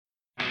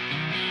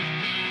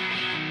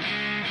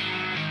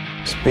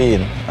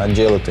Speed,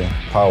 agility,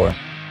 power.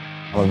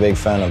 I'm a big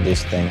fan of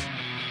these things.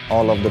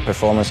 All of the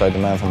performance I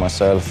demand from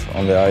myself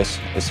on the ice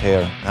is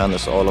here.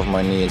 Handles all of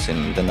my needs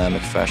in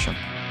dynamic fashion.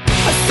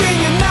 I sing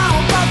you now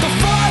about the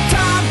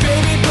four-time,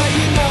 baby, but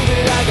you know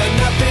that I got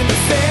nothing to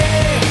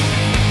say.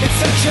 It's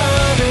so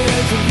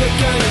charming to look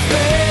on your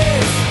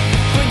face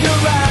when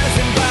you're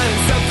rising,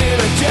 finding something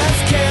I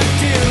just can't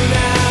do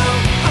now.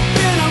 I've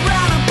been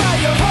around about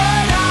your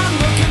heart, I'm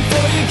looking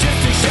for you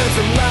just to shed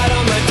some light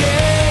on my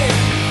day.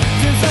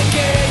 Feels like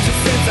ages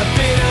since I've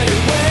been on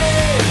your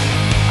way.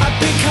 I've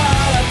been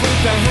caught up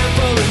with a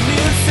handful of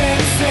new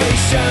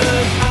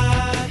sensations.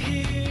 I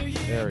hear you.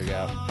 There we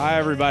go. Hi,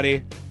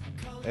 everybody.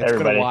 It's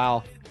been a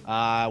while.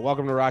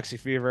 Welcome to Roxy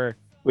Fever.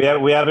 We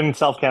haven't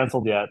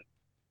self-canceled yet.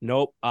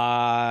 Nope.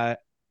 Also,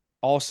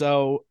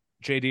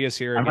 JD is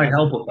here I again. might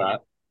help with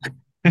that.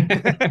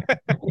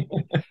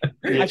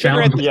 I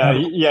figure at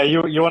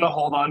You want to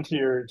hold on to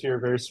your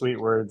very sweet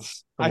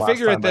words. I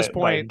figure at this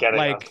point, getting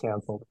like, us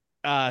canceled.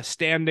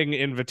 Standing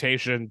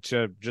invitation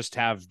to just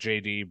have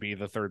JD be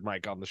the third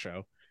mic on the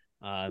show.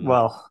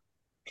 Well,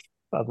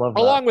 I'd love that.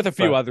 Along with a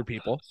few other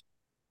people.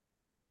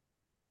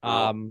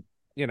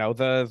 You know,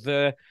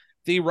 the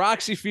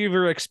Roxy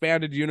Fever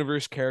expanded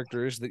universe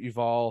characters that you've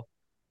all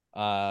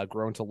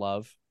grown to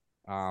love.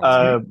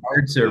 Hard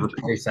to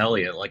replace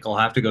Elliot. Like, I'll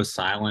have to go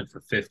silent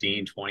for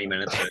 15, 20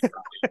 minutes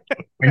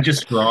and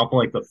just drop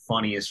like the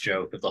funniest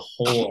joke of the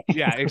whole.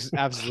 Yeah,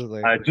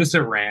 absolutely. Just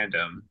at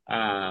random.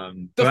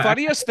 The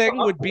funniest thing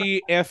would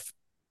be if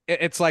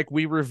it's like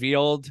we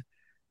revealed.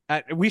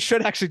 We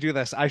should actually do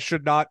this. I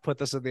should not put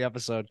this in the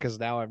episode because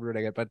now I'm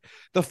ruining it. But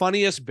the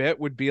funniest bit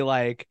would be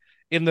like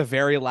in the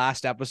very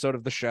last episode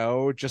of the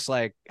show, just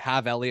like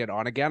have Elliot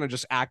on again and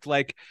just act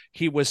like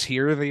he was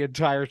here the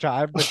entire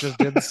time, but just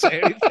didn't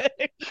say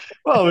anything.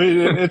 Well,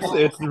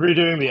 it's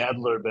redoing the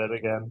Edler bit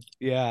again.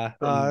 Yeah,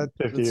 from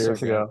 50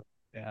 years ago.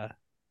 Yeah.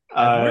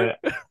 I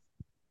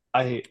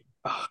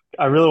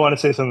really want to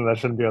say something that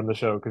shouldn't be on the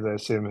show because I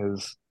assume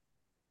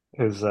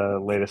his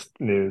latest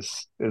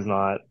news is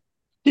not.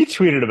 He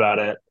tweeted about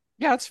it.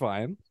 Yeah, it's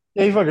fine.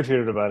 Yeah, he fucking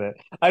tweeted about it.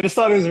 I just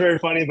thought it was very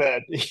funny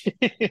that he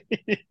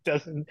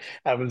doesn't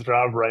have his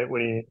job right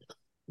when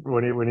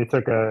he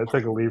took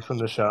a leave from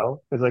the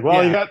show. It's like,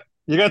 well, Yeah.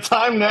 you got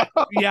time now.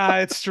 Yeah,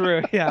 it's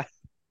true. Yeah.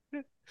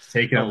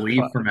 taking a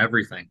leave from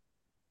everything.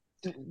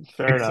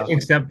 Fair enough.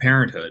 Except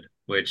parenthood,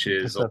 which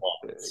is a lot.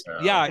 So.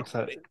 Yeah,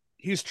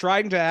 he's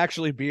trying to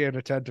actually be an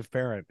attentive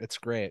parent. It's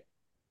great.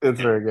 It's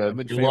very good. I'm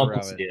in You favor love to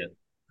of see it.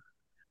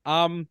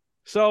 it.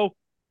 So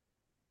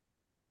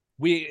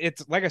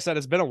it's like I said,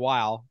 it's been a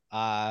while.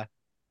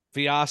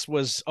 Vias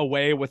was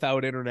away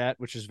without internet,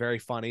 which is very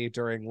funny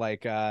during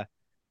like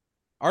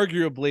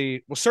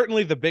arguably, well,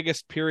 certainly the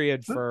biggest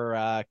period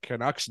for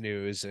Canucks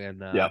news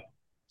in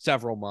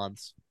several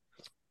months.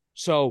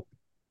 So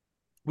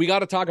we got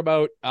to talk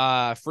about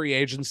free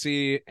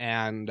agency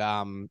and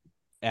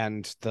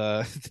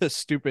the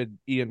stupid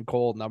Ian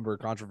Cole number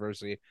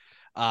controversy.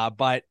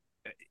 But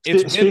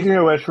speaking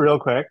of which, real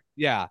quick.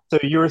 Yeah. So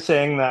you were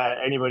saying that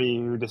anybody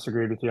who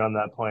disagreed with you on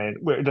that point,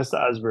 just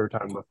as we were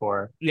talking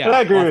before, yeah, and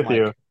I agree with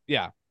you.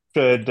 Yeah.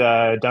 Should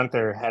dunk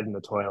their head in the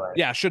toilet.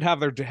 Yeah, should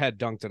have their head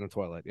dunked in a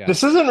toilet. Yeah.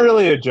 This isn't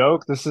really a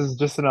joke. This is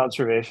just an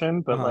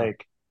observation. But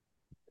like,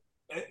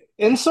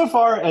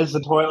 insofar as the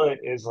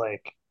toilet is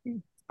like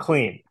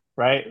clean,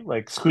 right?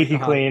 Like squeaky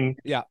clean.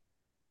 Yeah.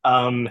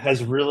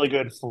 Has really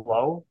good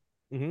flow.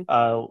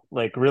 Mm-hmm.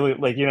 Like really,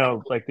 like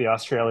like the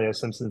Australia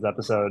Simpsons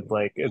episode.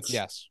 Like it's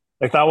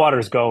like that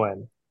water's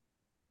going.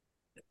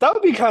 That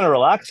would be kind of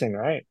relaxing,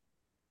 right?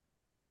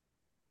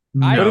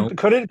 No.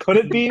 Could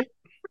it be?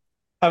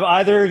 Have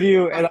either of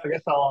you, and I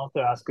guess I'll also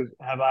ask,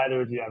 have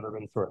either of you ever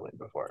been throttling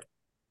before?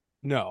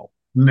 No.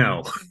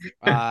 No.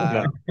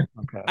 No.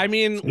 Okay. I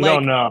mean, you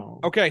don't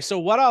know. Okay, so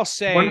what I'll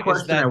say One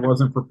question is that I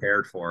wasn't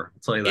prepared for.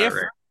 I'll tell you that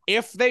right.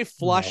 If they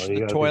flush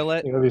the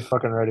toilet, you gotta be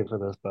fucking ready for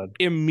this, bud.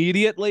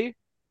 Immediately,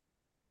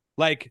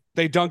 like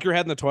they dunk your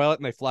head in the toilet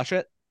and they flush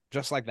it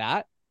just like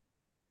that.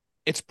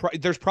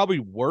 There's probably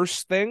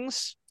worse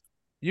things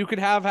you could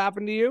have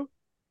happen to you.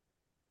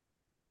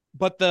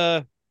 But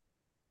the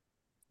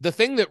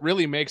thing that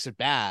really makes it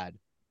bad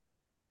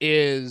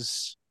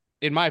is,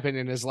 in my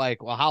opinion, is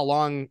like, well, how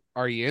long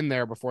are you in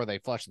there before they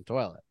flush the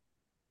toilet?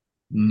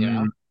 You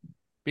know?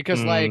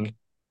 Because like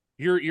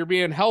you're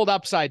being held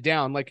upside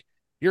down, like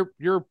you're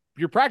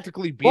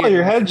practically being. Well,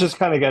 your head's just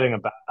kind of getting a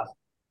bath.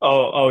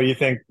 Oh, you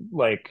think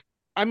like?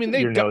 I mean,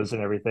 your nose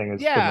and everything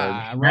is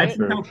right?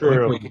 Imagine how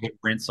quickly you could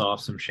rinse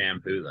off some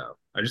shampoo, though.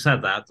 I just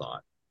had that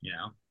thought. You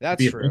know,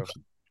 that's true.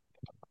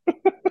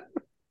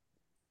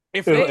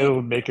 If it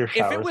would make your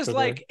shower. If it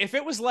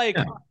was like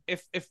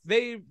if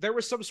there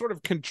was some sort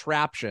of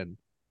contraption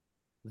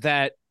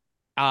that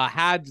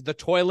had the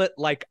toilet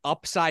like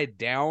upside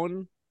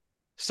down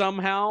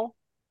somehow,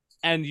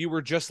 and you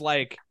were just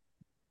like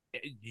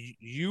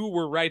you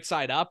were right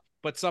side up,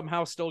 but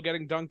somehow still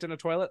getting dunked in a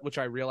toilet, which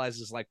I realize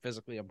is like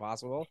physically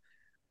impossible.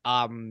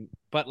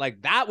 But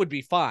like that would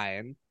be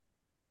fine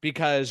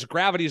because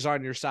gravity's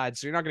on your side,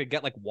 so you're not going to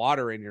get like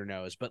water in your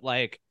nose. But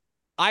like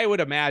I would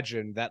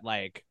imagine that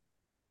like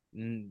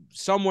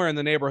somewhere in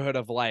the neighborhood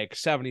of like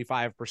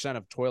 75%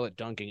 of toilet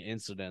dunking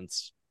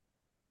incidents,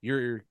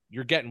 you're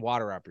getting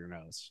water up your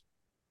nose.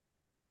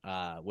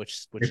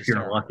 Which If is you're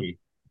terrible. lucky.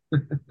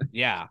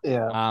 Yeah.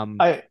 Yeah. Um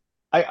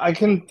I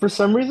can for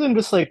some reason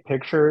just like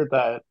picture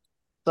that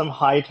some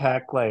high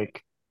tech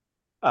like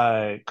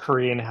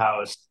Korean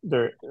house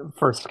there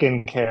for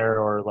skincare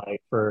or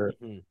like for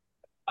mhm.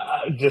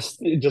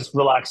 just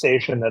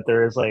relaxation that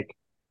there is like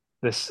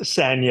this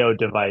Sanyo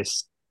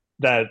device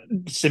that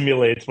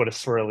simulates what a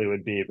swirly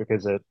would be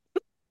because it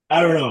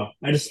I don't know.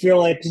 I just feel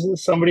like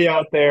somebody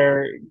out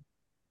there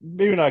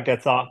maybe not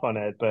gets off on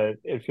it, but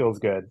it feels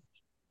good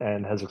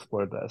and has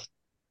explored this.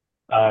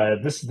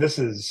 This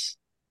is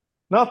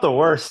not the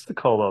worst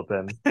cold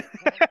open.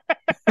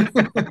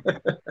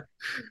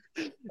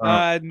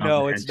 No,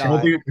 Man. it's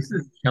not. This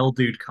is Hell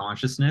Dude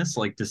consciousness,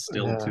 like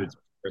distilled to Yeah, its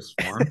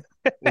purest form.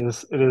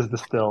 it is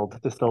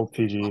distilled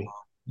PG.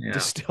 Yeah.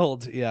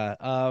 Distilled, yeah.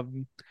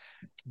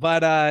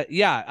 But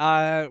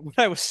yeah, what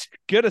I was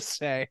gonna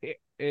say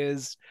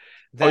is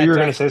Oh, you that were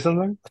gonna say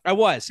something? I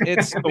was.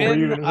 It's What were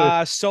you been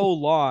gonna say? so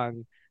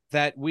long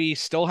that we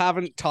still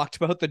haven't talked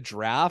about the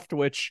draft,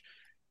 which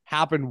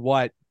happened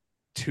what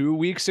 2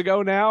 weeks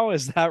ago now?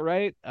 Is that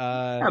right?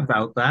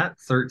 About that,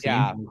 13,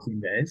 Yeah.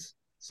 14 days.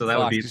 So that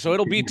would Fuck. be So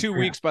it'll be 2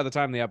 weeks by the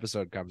time the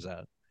episode comes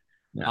out.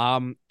 Yeah.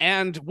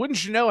 And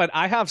wouldn't you know it,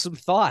 I have some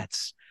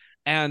thoughts,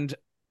 and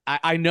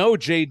I know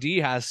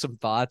JD has some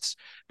thoughts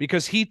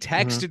because he Mhm.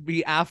 texted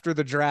me after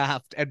the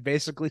draft and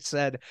basically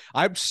said,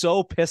 "I'm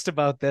so pissed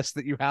about this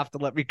that you have to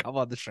let me come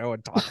on the show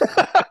and talk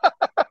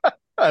about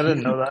I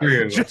didn't know that.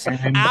 True. just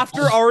And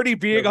after already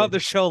being on the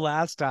show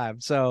last time."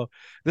 So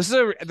this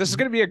is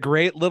going to be a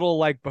great little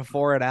like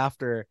before and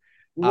after.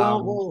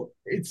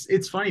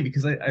 it's funny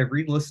because I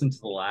re-listened to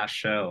the last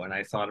show and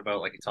I thought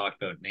about like I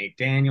talked about Nate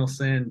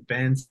Danielson,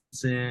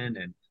 Benson,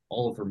 and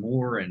Oliver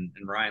Moore and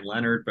Ryan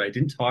Leonard, but I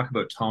didn't talk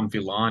about Tom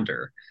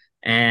Villander.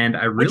 And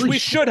I Which really we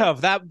should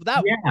have. yeah,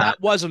 That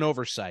was an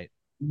oversight.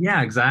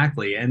 yeah,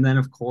 exactly. And then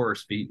of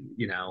course the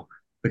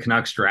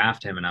Canucks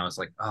draft him and I was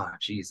like, oh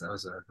geez, that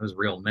was a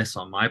real miss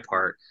on my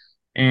part.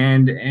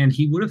 And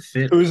he would have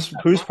fit. Whose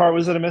part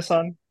was it a miss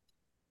on?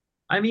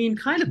 I mean,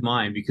 kind of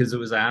mine because it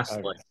was asked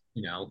Okay. like,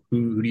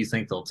 who do you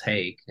think they'll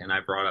take? And I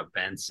brought up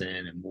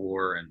Benson and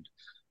Moore and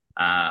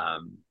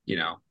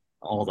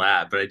all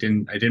that, but I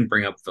didn't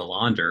bring up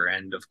Villander.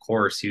 And of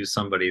course, he was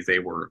somebody they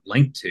were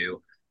linked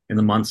to in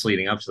the months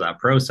leading up to that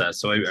process.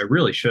 So I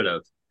really should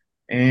have.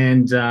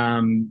 And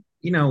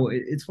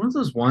it's one of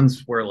those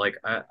ones where like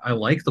I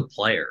like the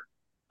player.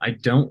 I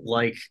don't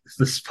like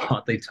the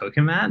spot they took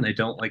him at, and I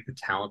don't like the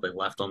talent they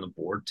left on the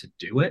board to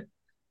do it.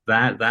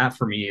 That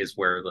for me is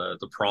where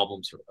the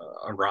problems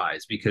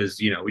arise because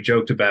we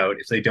joked about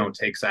if they don't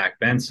take Zach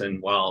Benson,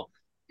 well,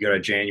 you got a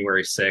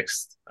January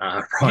 6th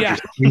Yeah. Rogers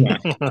yeah.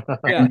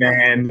 Yeah.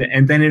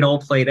 and then it all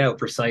played out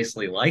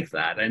precisely like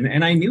that,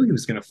 and I knew he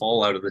was going to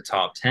fall out of the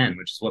top 10,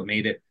 which is what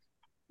made it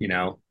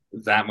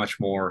that much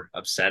more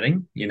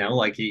upsetting.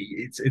 Like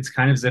it's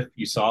kind of as if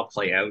you saw it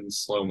play out in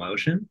slow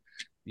motion.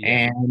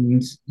 Yeah.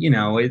 And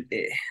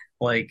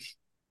like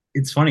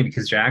it's funny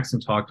because Jackson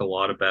talked a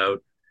lot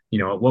about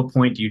at what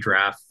point do you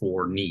draft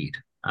for need,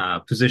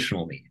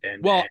 positional need.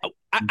 Well,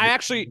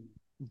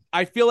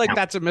 I feel like Yeah.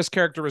 that's a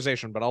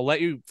mischaracterization, but I'll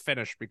let you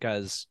finish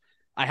because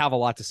I have a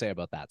lot to say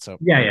about that. So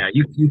Yeah,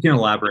 you can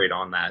elaborate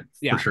on that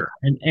Yeah. for sure.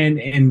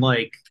 And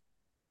like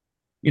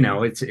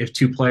it's if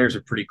two players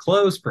are pretty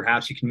close,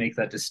 perhaps you can make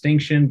that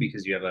distinction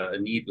because you have a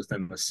need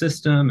within the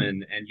system,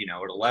 and at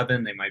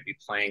 11 they might be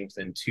playing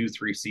within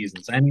 2-3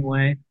 seasons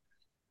anyway.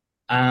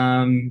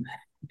 And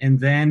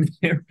then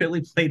it really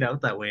played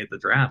out that way at the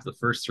draft. The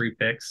first 3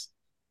 picks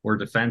were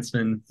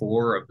defensemen,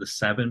 4 of the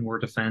 7 were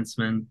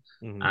defensemen.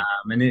 Mhm.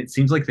 And it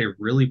seems like they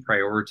really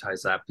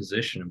prioritized that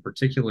position, and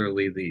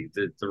particularly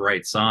the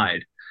right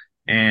side.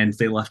 And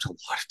they left a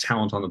lot of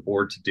talent on the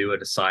board to do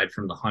it, aside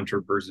from the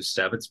Hunter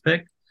Berzustavets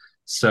pick.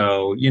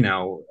 So, I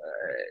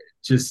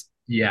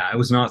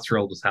was not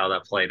thrilled with how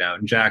that played out.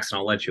 And Jackson,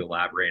 I'll let you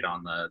elaborate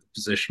on the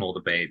positional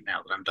debate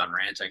now that I'm done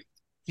ranting.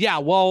 Yeah,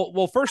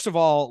 well, first of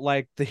all,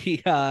 like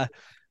the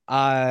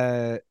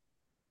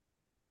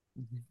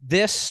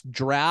this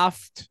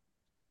draft,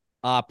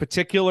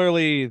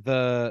 particularly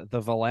the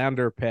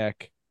Villander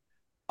pick,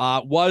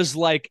 was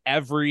like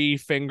every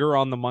finger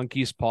on the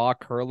monkey's paw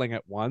curling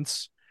at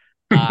once.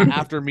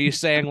 After me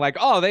saying like,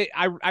 oh,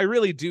 I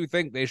really do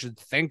think they should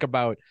think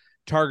about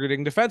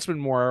targeting defensemen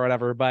more or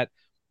whatever. But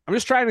I'm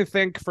just trying to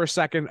think for a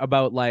second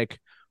about like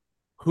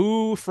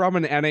who from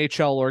an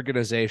NHL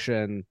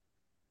organization,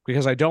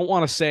 because I don't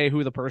want to say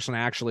who the person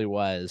actually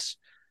was.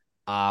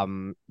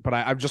 But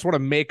I just want to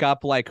make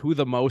up like who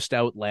the most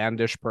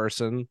outlandish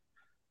person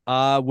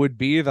would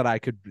be that I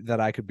could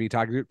be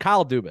talking to.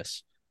 Kyle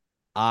Dubas.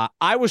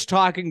 I was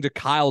talking to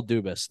Kyle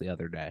Dubas the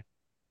other day.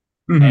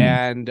 Mm-hmm.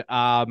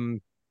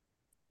 And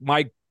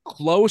my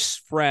close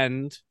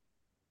friend,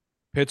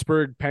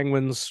 Pittsburgh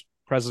Penguins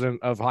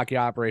president of hockey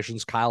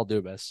operations, Kyle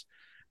Dubas,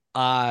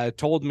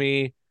 told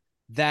me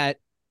that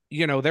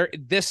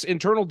this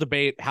internal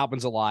debate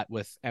happens a lot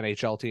with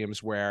NHL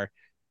teams where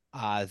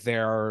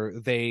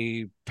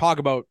they talk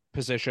about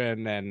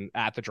position and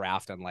at the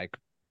draft and like,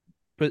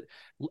 but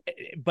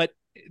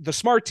the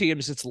smart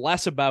teams, it's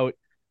less about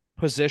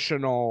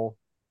positional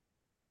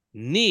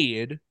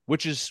need,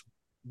 which is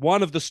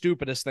one of the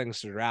stupidest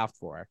things to draft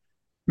for,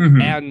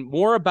 and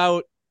more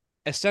about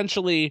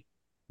essentially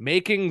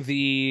making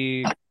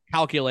the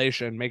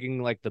calculation,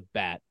 making like the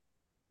bet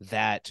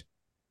that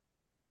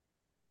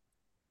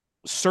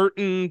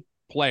certain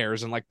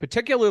players, and like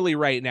particularly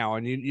right now,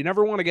 and you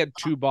never want to get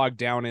too bogged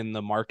down in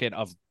the market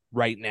of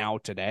right now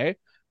today,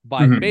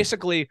 but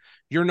basically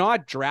you're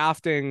not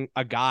drafting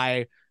a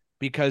guy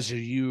because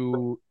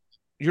you're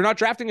not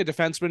drafting a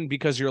defenseman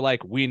because you're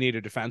like, we need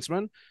a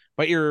defenseman,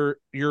 but you're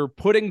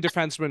putting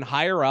defensemen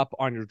higher up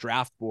on your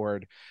draft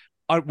board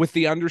with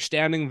the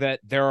understanding that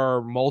there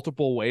are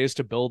multiple ways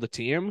to build a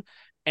team,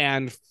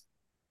 and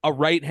a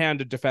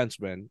right-handed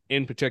defenseman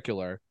in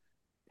particular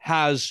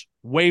has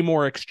way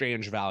more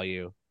exchange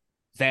value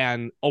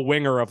than a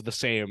winger of the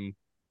same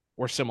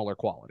or similar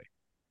quality.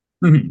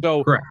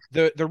 So Correct.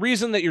 the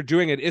reason that you're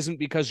doing it isn't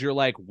because you're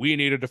like, we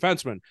need a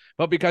defenseman,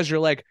 but because you're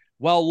like,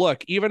 well,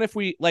 look, even if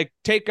we like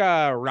take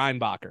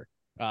Reinbacher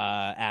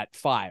at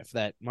 5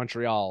 that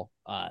Montreal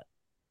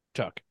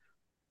took,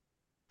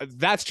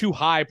 that's too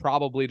high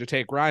probably to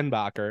take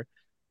Reinbacher,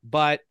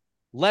 but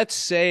let's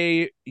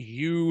say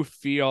you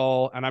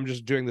feel, and I'm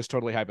just doing this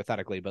totally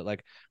hypothetically, but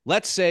like,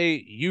 let's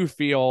say you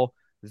feel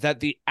that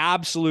the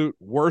absolute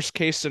worst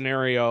case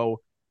scenario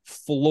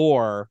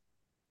floor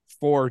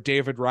for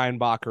David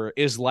Reinbacher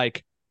is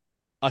like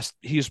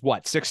he's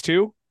what,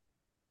 6'2"?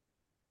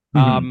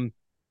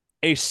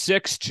 A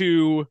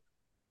 6'2"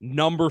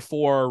 number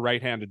 4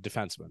 right-handed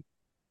defenseman.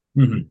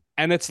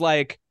 And it's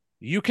like,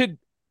 you could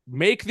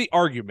make the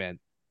argument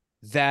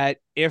that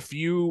if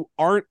you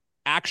aren't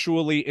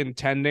actually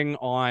intending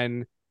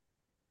on,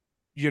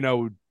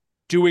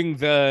 doing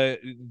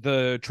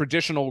the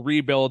traditional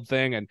rebuild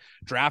thing and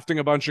drafting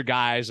a bunch of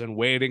guys and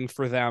waiting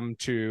for them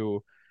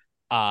to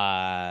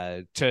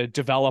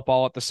develop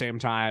all at the same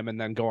time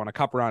and then go on a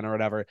cup run or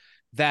whatever,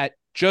 that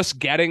just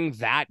getting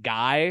that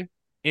guy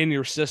in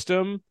your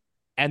system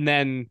and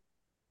then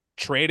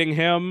trading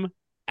him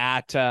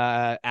at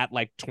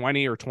like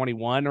 20 or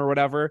 21 or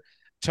whatever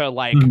to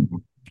like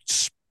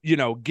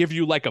give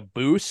you like a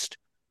boost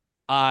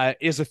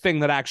is a thing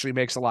that actually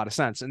makes a lot of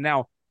sense. And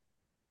now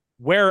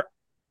where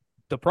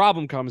the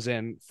problem comes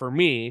in for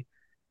me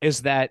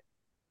is that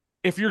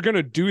if you're going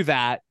to do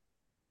that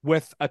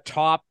with a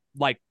top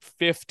like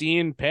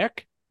 15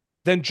 pick,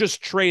 then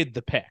just trade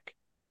the pick,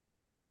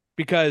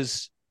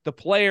 because the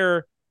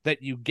player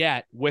that you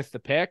get with the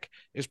pick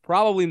is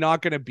probably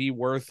not going to be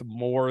worth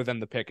more than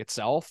the pick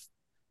itself.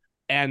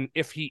 And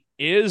if he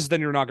is,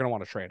 then you're not going to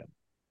want to trade him,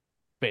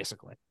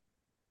 basically.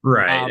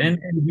 Right. And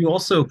you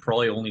also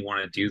probably only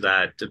want to do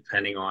that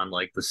depending on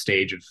like the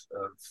stage of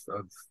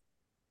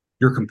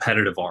your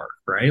competitive arc,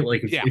 right?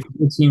 Like if you're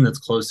a team that's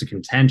close to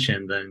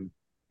contention, then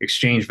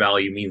exchange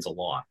value means a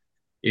lot.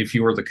 If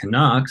you were the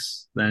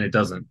Canucks, then it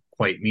doesn't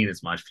quite mean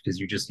as much because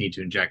you just need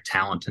to inject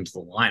talent into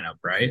the lineup,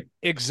 right?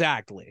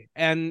 Exactly.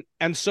 And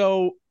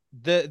so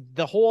the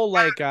whole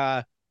like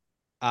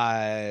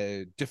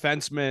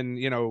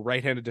defenseman,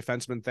 right-handed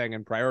defenseman thing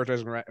and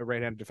prioritizing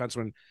right-handed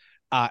defenseman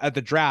at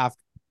the draft,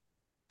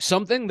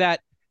 something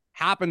that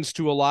happens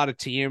to a lot of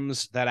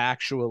teams that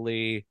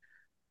actually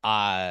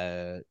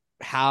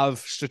have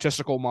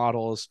statistical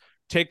models,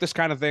 take this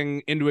kind of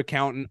thing into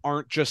account and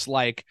aren't just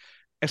like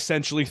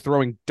essentially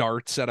throwing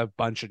darts at a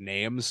bunch of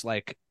names.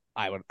 Like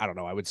I don't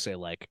know, I would say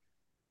like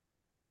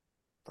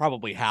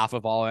probably half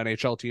of all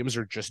NHL teams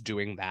are just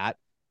doing that.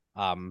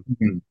 I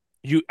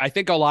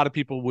think a lot of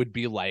people would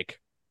be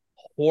like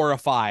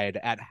horrified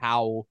at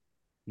how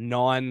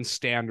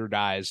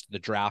non-standardized the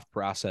draft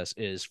process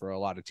is for a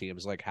lot of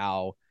teams, like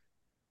how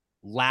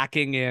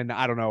lacking in,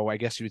 I don't know, I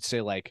guess you would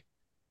say like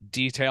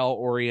detail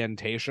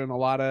orientation a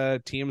lot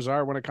of teams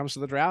are when it comes to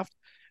the draft.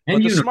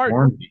 And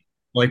uniformity.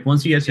 Like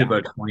once you get to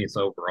about 20th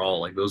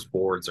overall, like those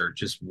boards are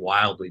just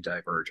wildly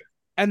divergent.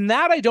 And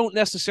that I don't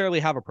necessarily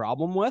have a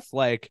problem with.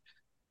 Like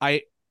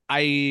I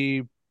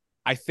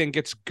think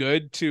it's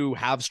good to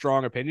have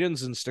strong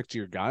opinions and stick to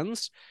your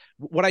guns.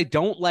 What I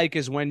don't like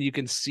is when you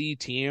can see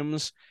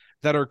teams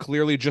that are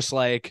clearly just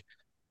like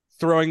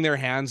throwing their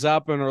hands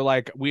up and are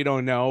like, we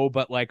don't know,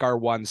 but like our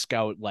one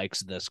scout likes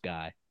this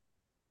guy.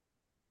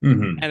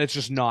 And it's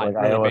just not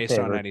like really based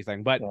on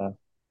anything. But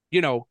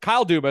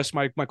Kyle Dubas,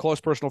 my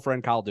close personal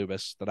friend Kyle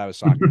Dubas that I was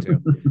talking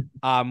to,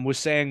 was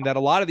saying that a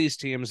lot of these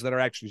teams that are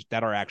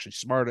actually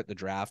smart at the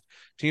draft,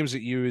 teams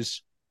that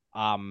use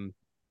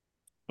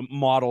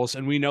models,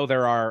 and we know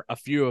there are a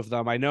few of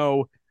them. I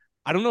don't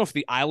know if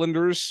the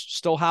Islanders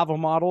still have a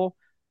model.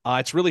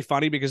 It's really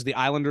funny because the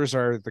Islanders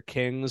are the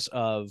kings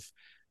of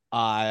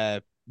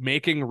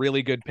making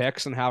really good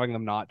picks and having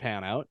them not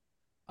pan out.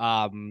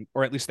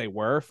 Or at least they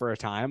were for a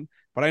time.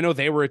 But I know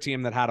they were a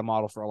team that had a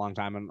model for a long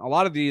time. And a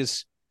lot of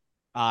these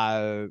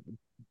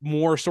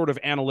more sort of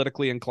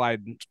analytically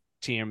inclined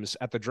teams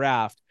at the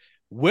draft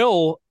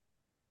will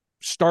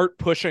start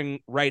pushing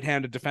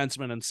right-handed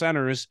defensemen and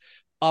centers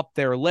up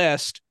their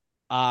list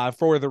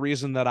for the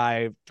reason that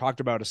I talked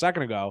about a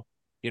second ago.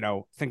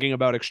 Thinking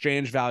about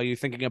exchange value,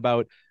 thinking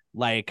about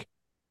like,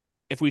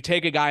 if we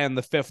take a guy in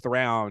the 5th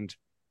round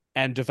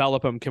and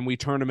develop him, can we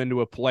turn him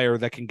into a player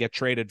that can get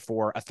traded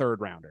for a 3rd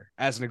rounder,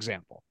 as an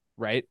example,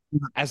 right?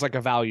 As like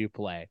a value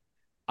play.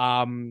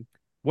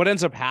 What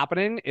ends up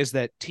happening is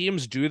that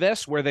teams do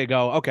this where they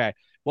go, okay,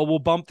 well, we'll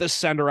bump this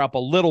center up a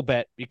little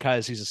bit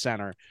because he's a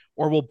center,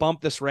 or we'll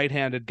bump this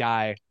right-handed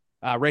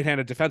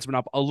defenseman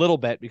up a little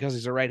bit because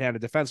he's a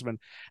right-handed defenseman.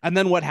 And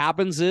then what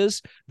happens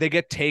is they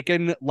get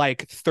taken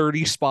like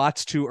 30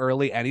 spots too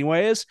early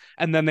anyways,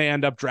 and then they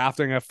end up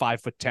drafting a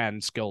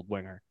 5'10" skilled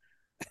winger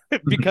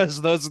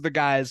because those are the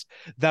guys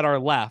that are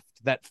left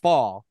that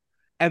fall.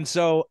 And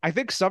so I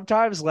think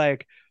sometimes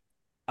like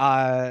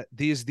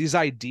these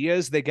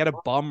ideas, they get a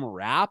bum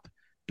rap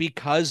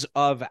because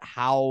of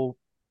how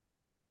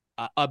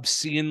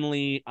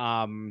obscenely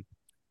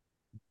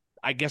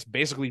I guess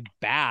basically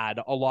bad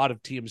a lot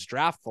of teams'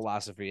 draft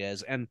philosophy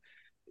is. And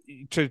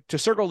to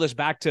circle this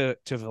back to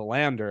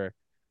Verlander,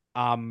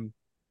 the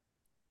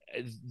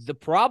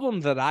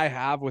problem that I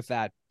have with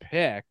that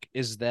pick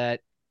is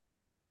that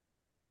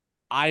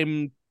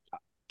I'm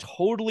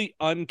totally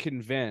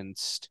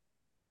unconvinced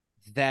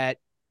that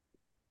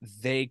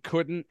they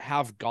couldn't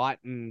have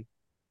gotten,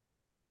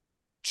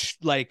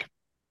 like,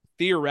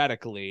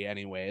 theoretically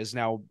anyways.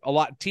 Now, a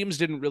lot teams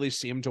didn't really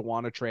seem to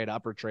want to trade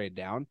up or trade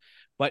down,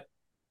 but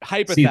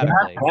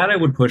hypothetically, that I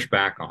would push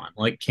back on.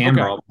 Like Cam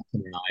Robinson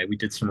and we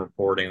did some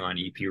reporting on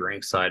EP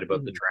Rinkside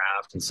about the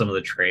draft and some of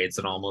the trades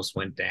that almost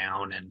went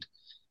down. And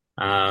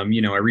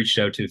I reached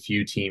out to a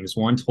few teams.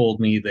 One told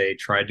me they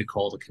tried to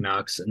call the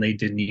Canucks and they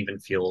didn't even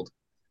field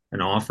an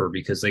offer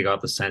because they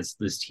got the sense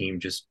this team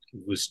just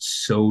was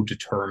so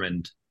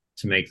determined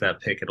to make that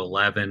pick at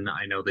 11.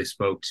 I know they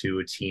spoke to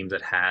a team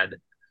that had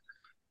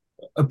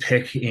a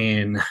pick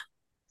in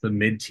the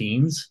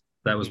mid-teens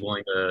that was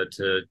willing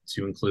to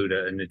include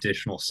an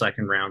additional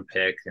 2nd round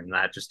pick, and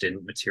that just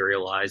didn't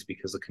materialize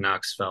because the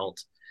Canucks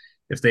felt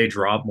if they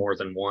dropped more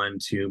than 1,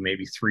 2,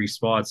 maybe 3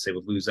 spots, they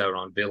would lose out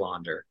on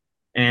Villander.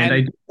 And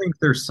I do think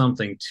there's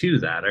something to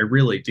that. I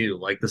really do.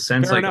 Like the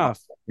sense I got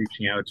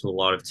reaching out to a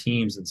lot of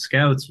teams and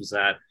scouts was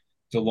that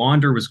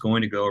Villander was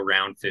going to go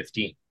around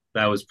 15.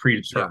 That was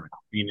predetermined. Yeah.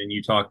 I mean, and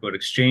you talk about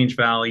exchange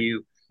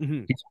value. He's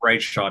a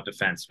right shot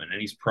defenseman, and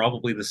he's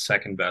probably the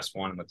 2nd best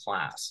one in the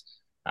class,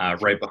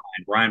 right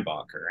behind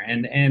Reinbacher.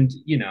 And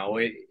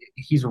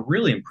he's a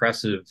really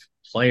impressive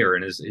player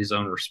in his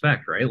own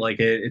respect, right? Like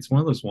it's one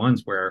of those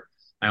ones where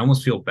I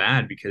almost feel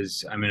bad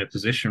because I'm in a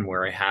position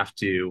where I have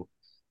to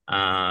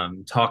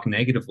talk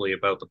negatively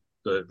about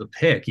the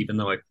pick, even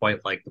though I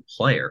quite like the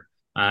player.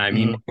 I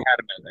mean, we had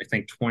him at, I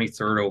think,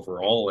 23rd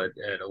overall at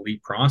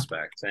elite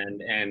prospects,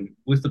 and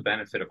with the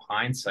benefit of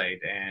hindsight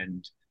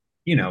and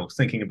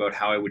thinking about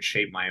how I would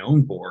shape my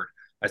own board,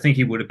 I think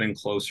he would have been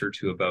closer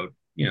to about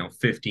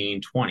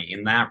 15, 20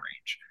 in that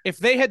range. If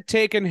they had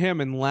taken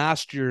him in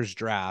last year's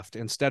draft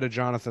instead of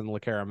Jonathan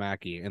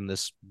Lekkerimäki in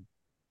this,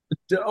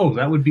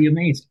 that would be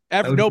amazing.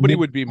 Nobody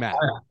would be mad.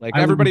 Like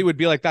everybody would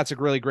be like, that's a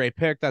really great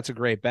pick. That's a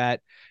great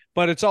bet.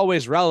 But it's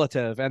always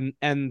relative.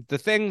 And the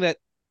thing that,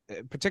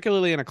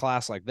 particularly in a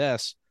class like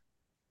this,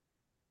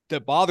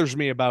 that bothers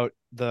me about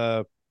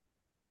the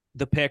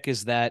pick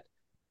is that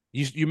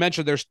you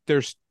mentioned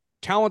there's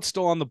talent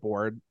still on the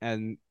board,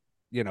 and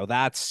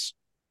that's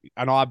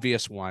an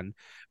obvious one.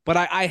 But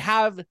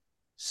I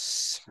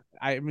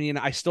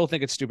still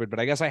think it's stupid, but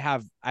I guess I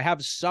have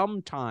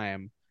some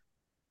time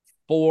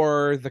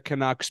for the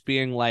Canucks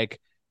being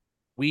like,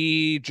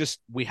 we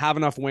have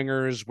enough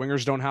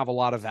wingers don't have a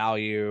lot of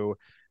value.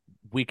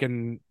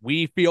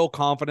 We feel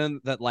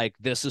confident that like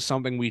this is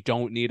something we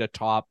don't need a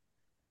top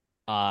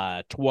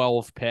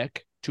 12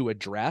 pick to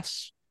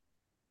address.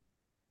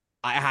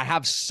 I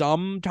have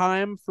some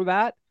time for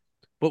that,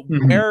 but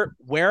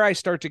where I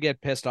start to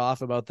get pissed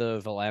off about the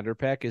Verlander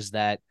pick is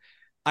that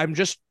I'm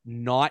just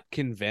not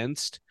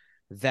convinced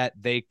that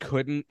they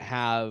couldn't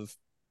have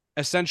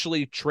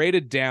essentially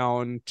traded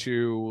down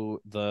to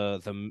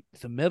the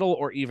middle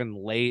or even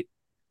late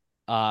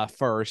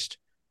first,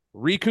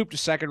 recouped a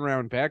 2nd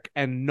round pick,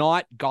 and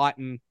not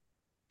gotten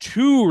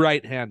 2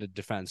 right-handed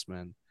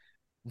defensemen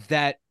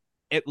that,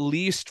 at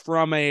least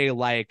from a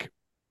like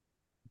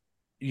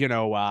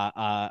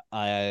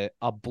a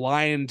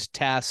blind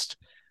test,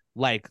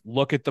 like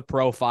look at the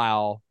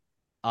profile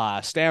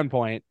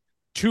standpoint,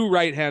 2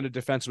 right-handed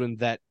defensemen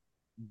that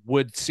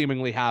would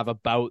seemingly have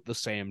about the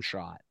same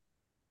shot.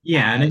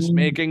 Yeah, and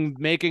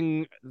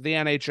making the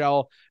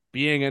NHL,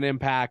 being an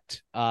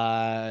impact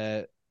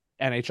NHL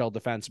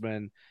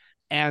defenseman.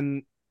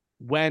 And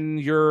when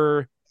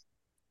you're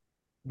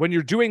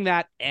doing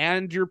that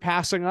and you're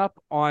passing up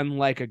on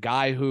like a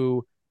guy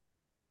who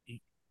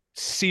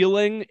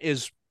ceiling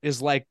is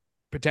like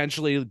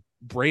potentially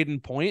Braden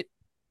Point,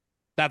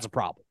 that's a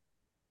problem.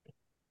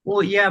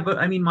 Well, yeah, but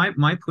I mean, my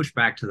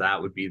pushback to that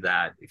would be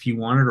that if you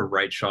wanted a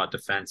right shot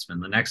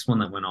defenseman, the next one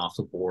that went off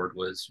the board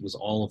was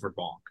Oliver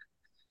Bonk.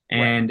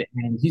 And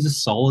he's a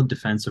solid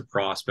defensive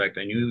prospect.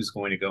 I knew he was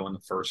going to go in the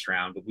first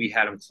round, but we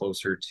had him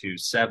closer to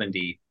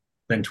 70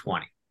 than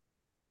 20.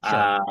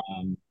 Sure.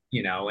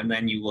 And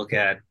then you look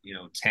at,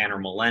 Tanner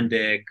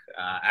Malendic,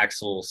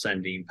 Axel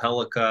Sendin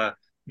Pelika,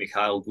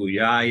 Mikhail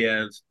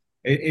Guyayev.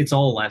 It's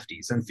all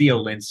lefties, and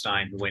Theo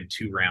Lindstein, who went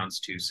 2 rounds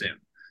too soon.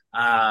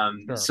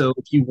 Sure. So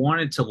if you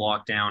wanted to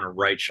lock down a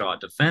right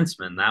shot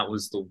defenseman, that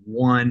was the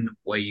one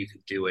way you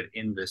could do it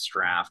in this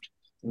draft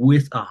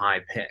with a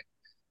high pick.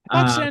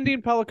 I thought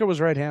Sandine Pelika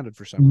was right-handed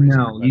for some reason.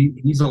 No,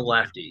 he's a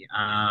lefty.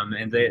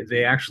 And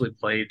they actually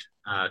played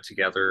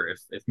together,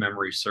 if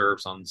memory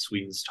serves, on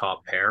Sweden's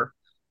top pair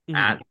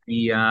at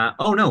the.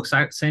 Oh no,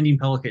 Sandine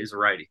Pelika is a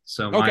righty.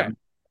 So my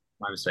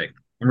mistake.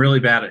 I'm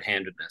really bad at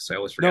handedness. I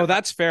always forget. No,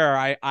 that's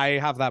fair. I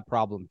have that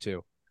problem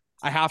too.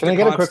 I have Can to I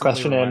get a quick constantly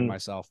question remind in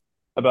myself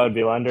about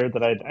Villander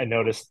that I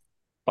noticed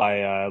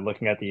by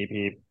looking at the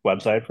EP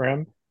website for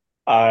him.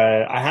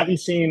 I haven't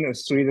seen a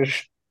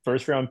Swedish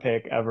first round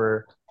pick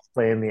ever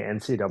play in the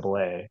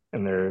NCAA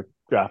in their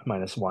draft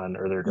 -1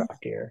 or their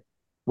draft year.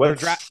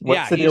 What's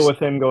the deal with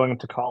him going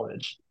to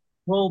college?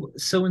 Well,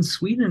 so in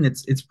Sweden,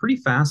 it's pretty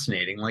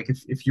fascinating. Like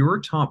if you're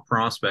a top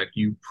prospect,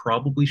 you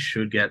probably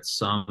should get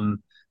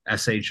some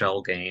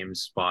SHL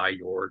games by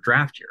your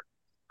draft year.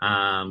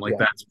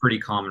 That's pretty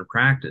common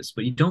practice,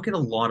 but you don't get a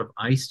lot of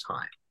ice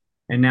time.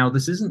 And now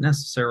this isn't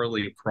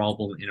necessarily a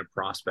problem in a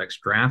prospect's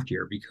draft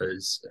year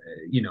because,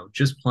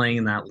 just playing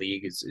in that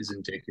league is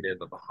indicative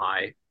of a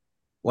high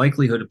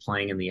likelihood of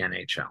playing in the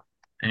NHL.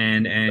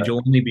 And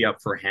you'll only be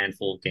up for a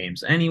handful of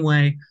games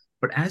anyway.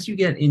 But as you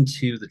get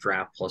into the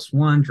draft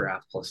 +1,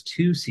 draft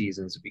 +2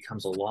 seasons, it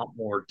becomes a lot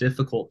more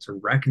difficult to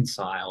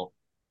reconcile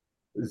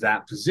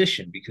that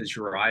position because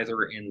you're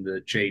either in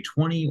the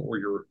J20 or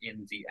you're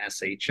in the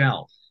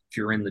SHL. If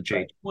you're in the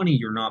J20,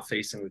 you're not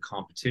facing the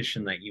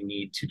competition that you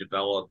need to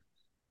develop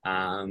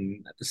at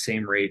the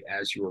same rate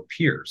as your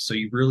peers. So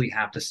you really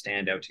have to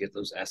stand out to get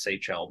those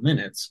SHL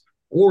minutes,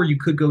 or you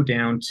could go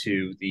down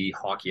to the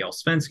Hockey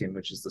Allsvenskan,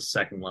 which is the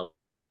second level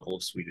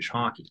of Swedish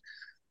hockey.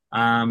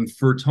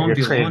 For Tom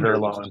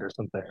Villander or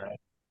something, right?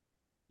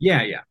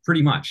 Yeah,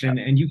 pretty much.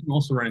 And you can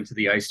also run into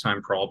the ice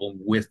time problem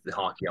with the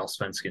Hockey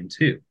Allsvenskan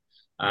too,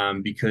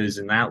 because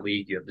in that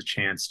league you have the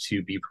chance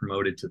to be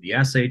promoted to the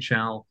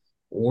SHL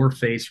or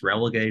face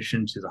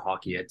relegation to the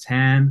Hockey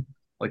A10.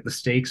 Like the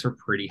stakes are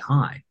pretty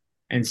high.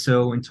 And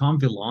so in Tom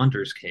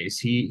Villander's case,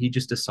 he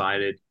just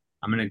decided,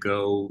 I'm going to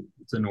go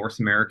the North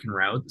American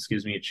route. This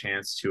gives me a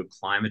chance to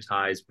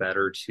acclimatize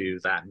better to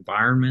that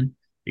environment.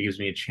 It gives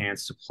me a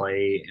chance to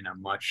play in a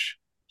much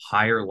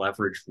higher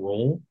leverage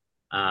role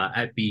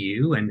at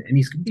BU. And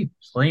he's going to be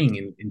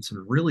playing in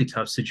some really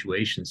tough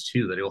situations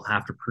too, that he'll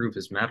have to prove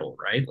his mettle,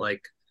 right?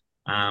 Like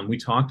we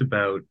talked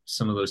about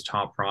some of those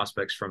top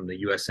prospects from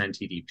the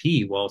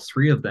USNTDP. Well,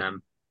 3 of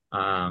them,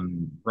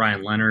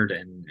 Ryan Leonard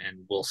and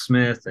Will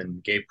Smith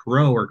and Gabe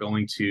Perreault, are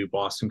going to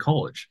Boston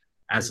College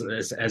as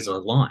a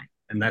line.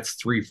 And that's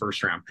 3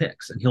 first-round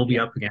picks. And he'll be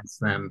up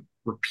against them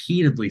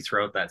repeatedly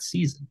throughout that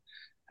season.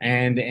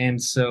 And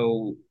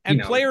so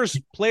players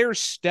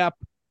step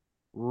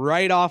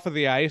right off of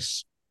the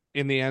ice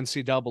in the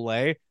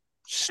NCAA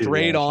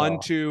straight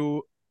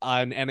onto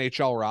an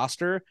NHL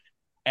roster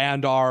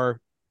and are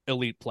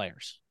elite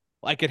players.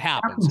 Like it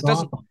happens. It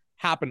doesn't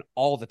happen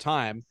all the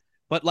time,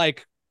 but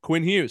like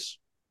Quinn Hughes.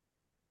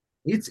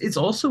 It's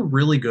also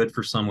really good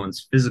for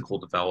someone's physical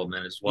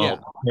development as well,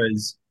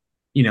 because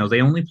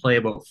they only play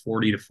about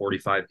 40 to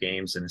 45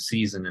 games in a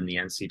season in the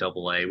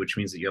NCAA, which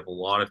means that you have a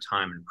lot of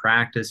time in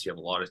practice, you have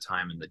a lot of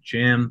time in the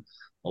gym,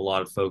 a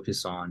lot of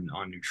focus on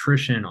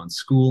nutrition, on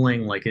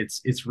schooling. Like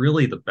it's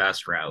really the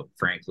best route,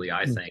 frankly,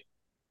 I think,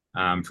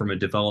 from a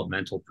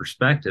developmental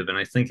perspective. And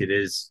I think it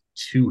is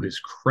to his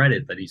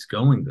credit that he's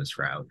going this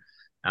route.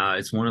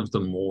 It's one of the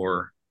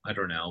more,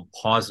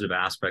 positive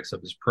aspects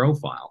of his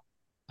profile.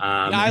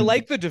 I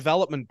like the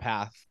development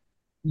path.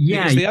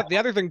 Yeah. The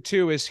other thing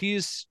too is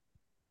he's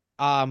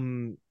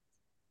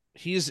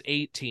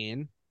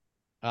 18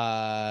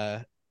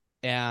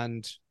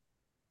 and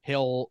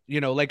he'll,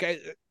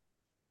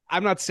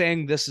 I'm not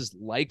saying this is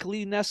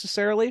likely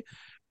necessarily,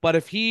 but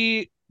if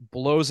he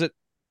blows it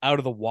out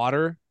of the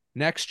water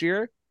next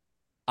year,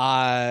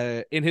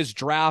 in his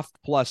draft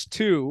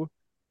 +2,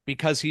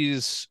 because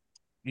he's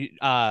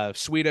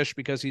Swedish,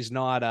 because he's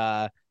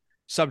not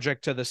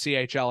subject to the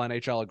CHL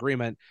NHL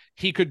agreement,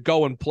 he could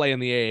go and play in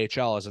the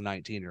AHL as a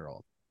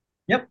 19-year-old.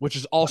 Yep, which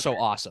is also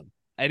awesome.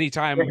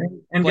 Anytime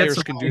and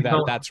players can do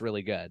that, that's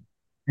really good.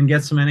 And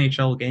get some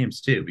NHL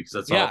games too,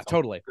 because that's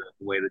totally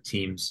the way the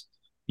teams,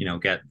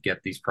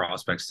 get these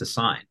prospects to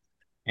sign.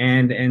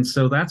 And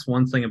so that's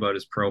one thing about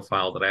his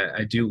profile that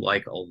I do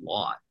like a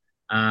lot.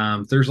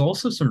 There's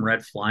also some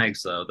red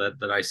flags though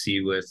that I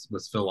see with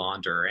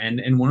Villander,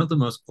 and one of the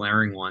most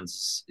glaring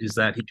ones is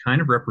that he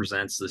kind of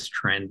represents this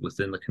trend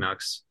within the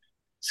Canucks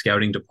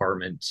scouting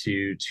department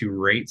to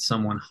rate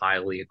someone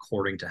highly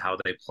according to how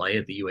they play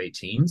at the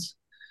U18s.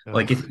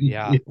 Like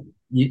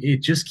it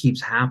just keeps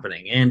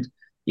happening. And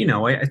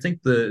I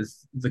think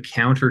the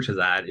counter to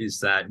that is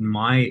that in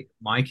my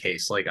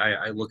case, like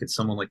I look at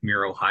someone like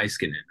Miro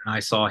Heiskanen, and I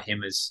saw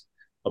him as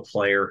a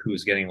player who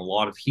was getting a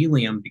lot of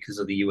helium because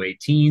of the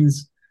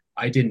U18s.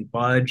 I didn't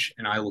budge,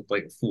 and I looked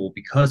like a fool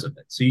because of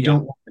it. So you Yeah.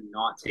 don't want to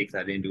not take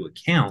that into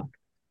account.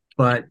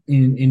 But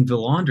in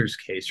Villander's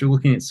case, you're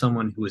looking at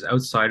someone who was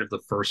outside of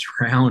the first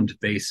round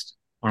based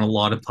on a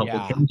lot of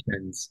Yeah.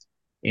 publications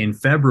in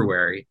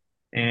February.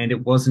 And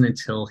it wasn't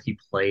until he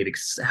played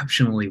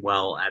exceptionally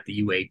well at the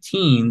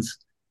U18s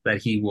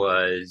that he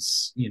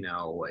was,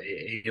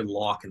 a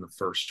lock in the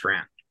first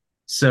round.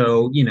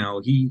 So,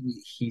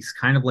 he's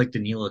kind of like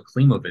Danila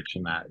Klimovic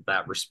in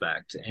that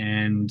respect.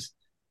 And,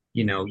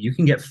 you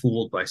can get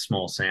fooled by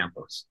small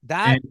samples.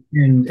 That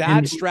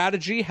And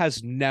strategy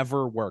has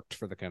never worked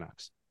for the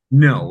Canucks.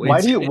 no,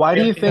 Why do you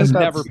it think has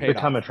that's never paid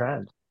become off. a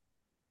trend?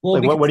 well,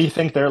 Like, what because do you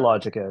think their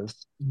logic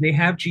is? they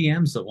have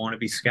GMs that want to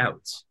be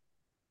scouts.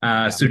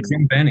 Yeah. So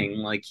Jim Benning,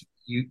 like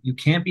you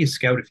can't be a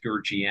scout if you're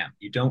a GM.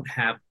 You don't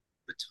have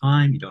the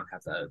time, you don't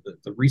have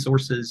the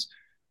resources,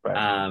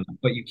 Right.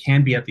 but you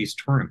can be at these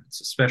tournaments,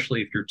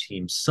 especially if your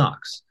team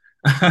sucks.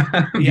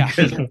 Yeah.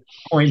 Because at this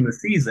point in the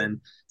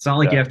season, it's not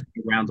like you Yeah. have to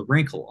be around the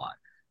rink a lot.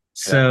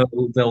 So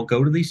they'll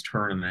go to these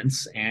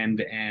tournaments, and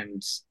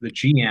the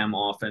GM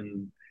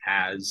often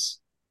has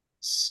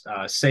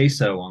say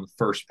so on the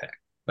first pick.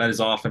 That is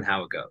often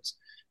how it goes.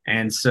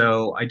 And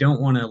so I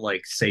don't want to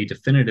like say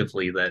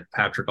definitively that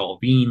Patrick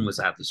Allvin was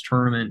at this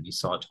tournament. You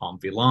saw Tom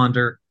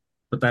Willander,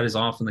 but that is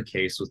often the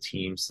case with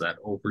teams that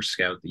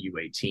overscout the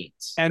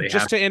U18s. And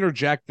just to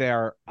interject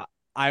there,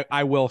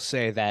 I will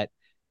say that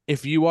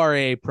if you are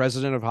a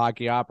president of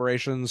hockey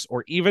operations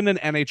or even an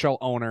NHL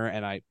owner,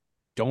 and I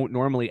don't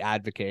normally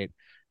advocate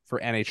for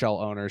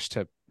NHL owners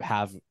to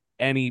have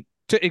any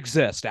to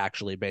exist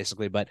actually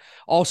basically, but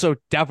also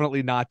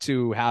definitely not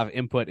to have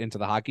input into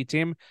the hockey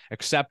team,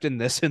 except in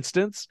this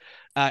instance.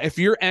 If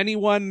you're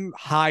anyone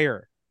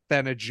higher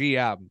than a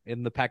GM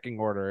in the pecking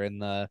order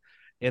when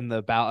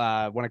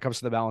it comes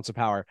to the balance of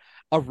power,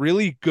 a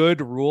really good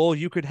rule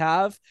you could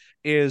have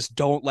is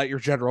don't let your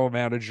general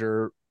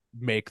manager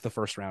make the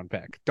first round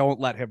pick. Don't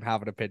let him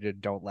have an opinion.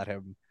 Don't let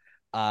him,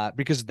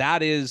 because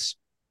that is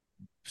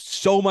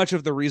so much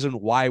of the reason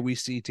why we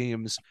see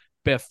teams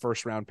biff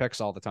first round picks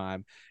all the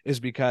time, is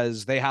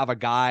because they have a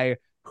guy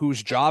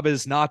whose job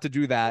is not to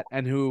do that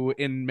and who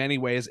in many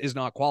ways is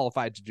not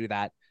qualified to do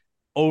that,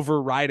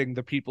 overriding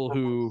the people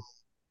who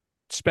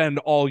spend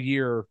all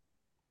year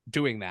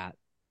doing that.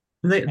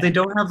 They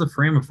don't have the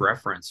frame of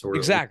reference or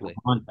Exactly.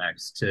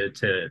 context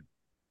to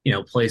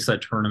place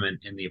that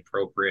tournament in the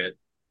appropriate,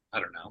 I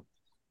don't know,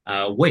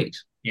 weight.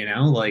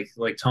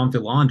 Like Tom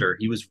Willander,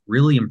 he was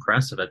really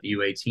impressive at the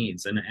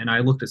U18s, and I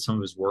looked at some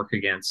of his work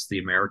against the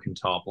American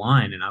top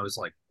line, and I was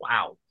like,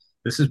 wow,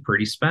 this is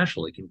pretty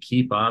special. He can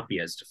keep up. He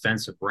has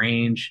defensive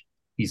range.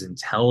 He's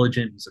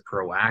intelligent. He's a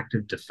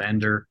proactive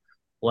defender.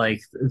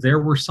 Like there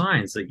were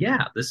signs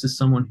that this is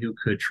someone who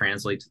could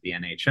translate to the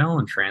NHL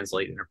and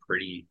translate in a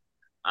pretty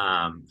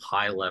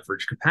high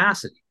leverage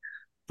capacity,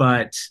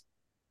 but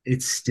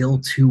it's still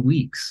 2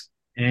 weeks.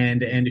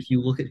 And if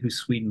you look at who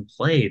Sweden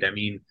played, I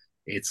mean,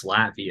 it's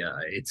Latvia,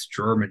 it's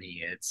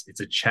Germany, it's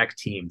a Czech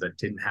team that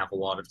didn't have a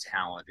lot of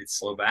talent, it's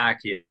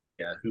Slovakia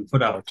who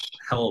put out a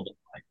hell of a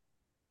fight.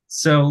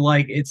 So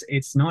like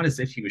it's not as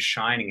if he was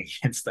shining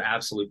against the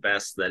absolute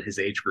best that his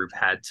age group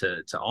had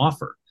to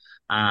offer,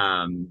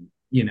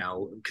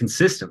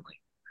 consistently.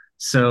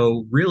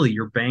 So really,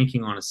 you're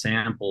banking on a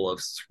sample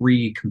of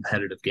 3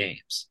 competitive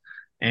games,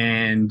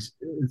 and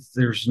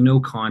there's no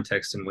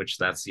context in which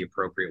that's the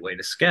appropriate way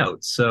to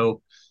scout.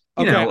 So,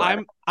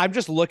 I'm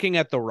just looking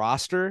at the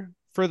roster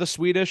for the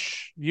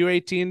Swedish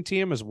U18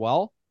 team as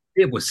well.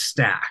 It was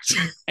stacked.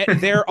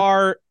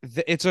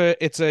 It's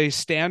a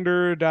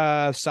standard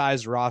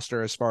sized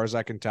roster as far as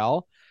I can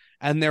tell,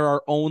 and there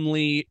are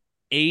only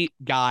 8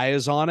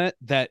 guys on it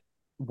that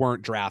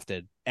weren't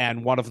drafted,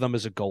 and one of them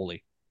is a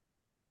goalie.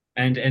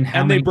 And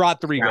they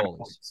brought 3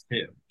 goalies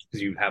too,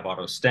 because you have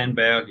Otto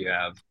Stenberg, you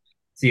have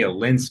Theo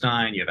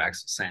Lindstein, you have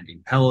Axel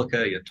Sandin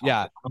Pellikka, you have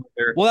Tom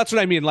Willander. Well, that's what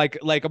I mean. Like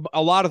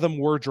a lot of them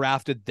were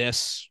drafted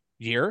this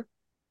year.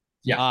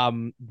 Yeah.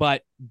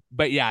 But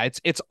yeah,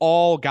 it's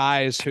all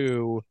guys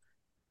who,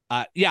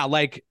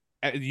 like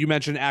you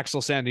mentioned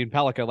Axel Sandin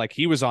Pellikka, like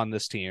he was on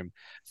this team.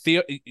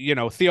 Theo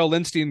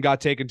Lindstein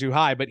got taken too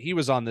high, but he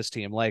was on this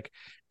team. Like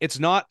it's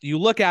not. You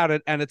look at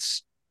it and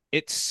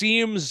it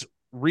seems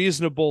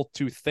reasonable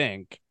to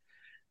think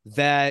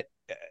that,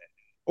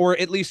 or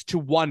at least to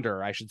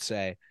wonder, I should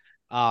say,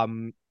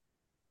 did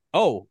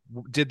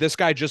this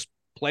guy just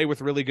play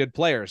with really good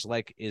players?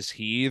 Like, is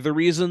he the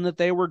reason that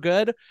they were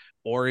good,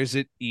 or is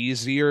it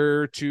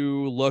easier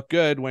to look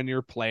good when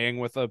you're playing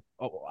with a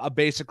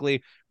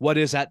basically what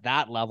is at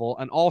that level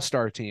an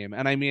all-star team?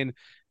 And I mean,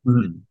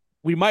 I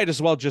might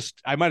as well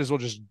just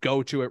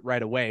go to it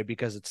right away,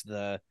 because it's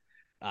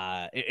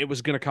it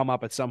was going to come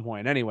up at some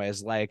point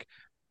anyways. Like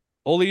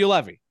Olli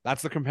Juolevi,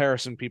 that's the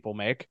comparison people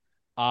make.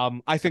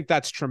 I think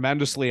that's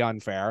tremendously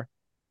unfair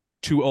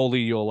to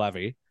Olli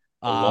Juolevi.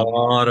 A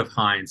lot of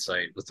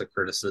hindsight with the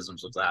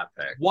criticisms of that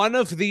pick. One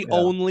of the Yeah.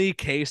 only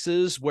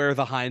cases where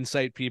the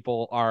hindsight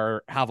people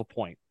have a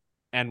point,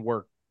 and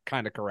we're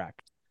kind of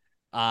correct.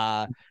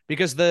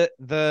 Because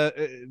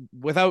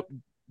without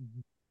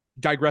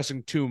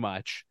digressing too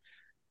much,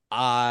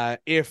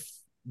 if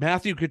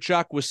Matthew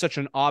Tkachuk was such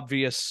an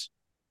obvious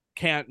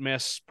can't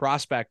miss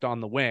prospect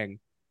on the wing,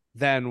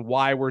 then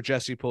why were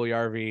Jesse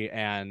Puljujarvi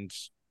and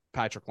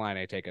Patrick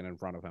Laine taken in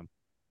front of him?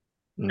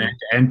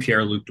 And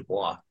Pierre-Luc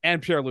Dubois.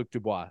 And Pierre-Luc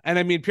Dubois. And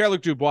I mean,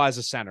 Pierre-Luc Dubois is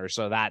a center,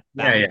 so that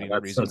would be the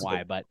reason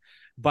why. Good.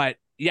 But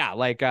yeah,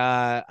 like,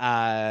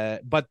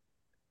 but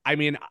I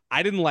mean,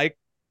 I didn't like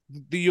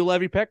the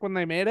Juolevi pick when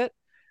they made it.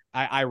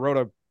 I wrote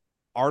a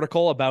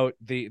article about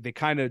the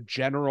kind of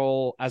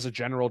general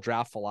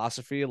draft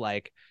philosophy,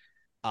 like,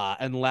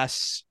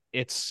 unless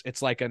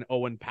it's like an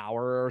Owen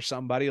Power or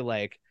somebody,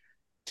 like,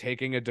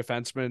 taking a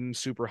defenseman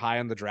super high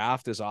in the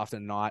draft is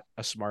often not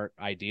a smart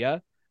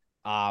idea.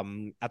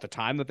 At the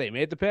time that they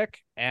made the pick,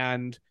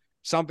 and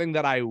something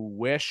that I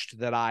wished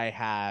that I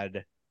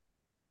had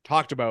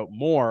talked about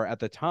more at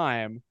the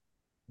time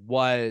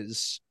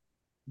was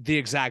the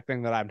exact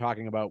thing that I'm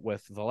talking about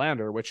with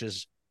Verlander, which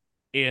is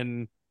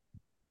in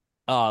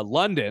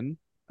London.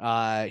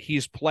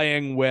 He's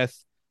playing with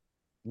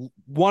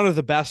one of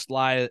the best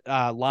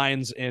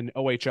lines in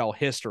OHL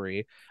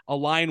history, a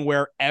line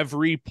where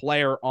every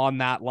player on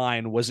that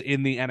line was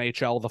in the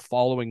NHL the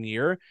following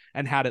year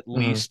and had at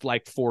least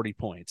like 40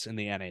 points in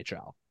the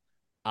NHL.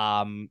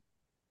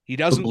 He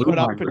doesn't put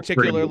up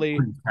particularly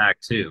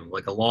packed too,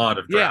 like a lot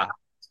of draft.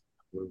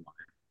 Yeah.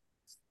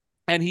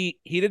 And he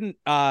didn't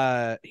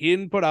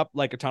put up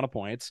like a ton of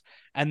points.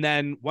 And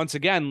then once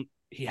again,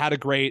 he had a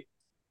great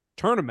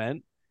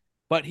tournament.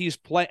 But he's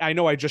playing. I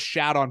know I just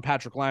shat on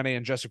Patrick Laine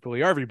and Jesse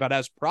Puljujarvi, but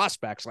as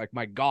prospects, like,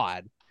 my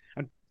God,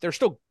 and they're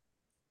still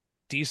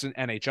decent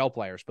NHL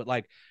players. But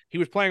like, he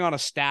was playing on a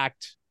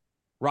stacked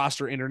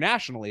roster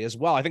internationally as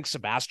well. I think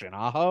Sebastian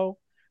Aho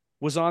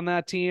was on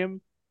that team,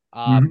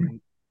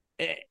 and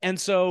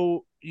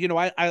so, you know,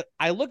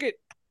 I look at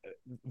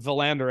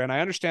Verlander and I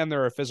understand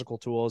there are physical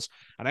tools,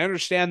 and I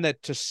understand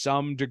that to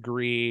some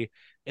degree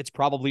it's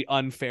probably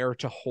unfair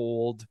to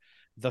hold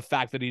the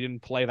fact that he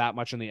didn't play that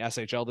much in the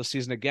SHL this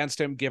season against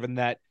him, given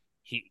that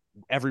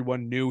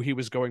everyone knew he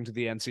was going to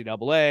the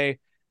NCAA.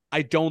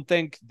 I don't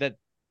think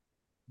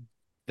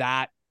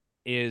that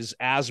is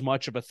as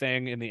much of a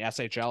thing in the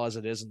SHL as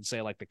it is in,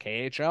 say, like, the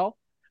KHL,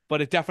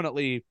 but it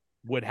definitely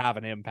would have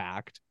an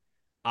impact.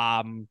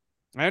 I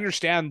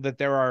understand that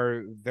there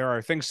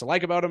are things to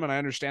like about him, and I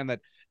understand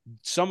that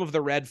some of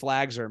the red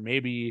flags are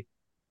maybe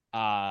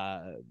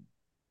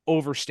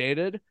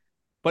overstated.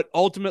 But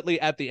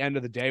ultimately, at the end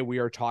of the day, we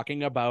are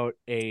talking about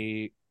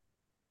a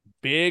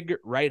big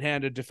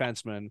right-handed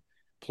defenseman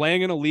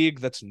playing in a league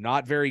that's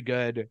not very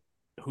good,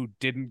 who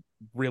didn't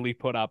really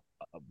put up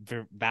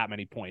that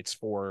many points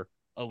for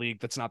a league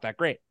that's not that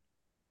great.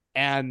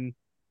 And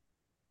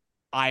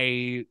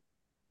I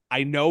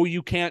know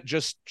you can't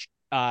just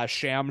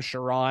sham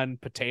Sharon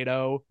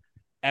potato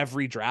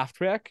every draft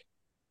pick,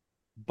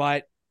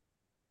 but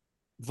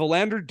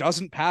Verlander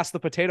doesn't pass the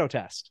potato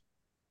test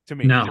to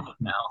me. No.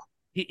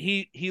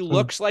 He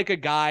looks like a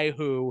guy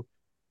who,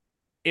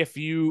 if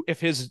you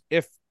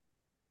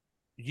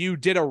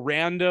did a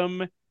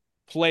random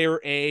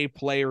player A,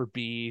 player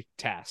B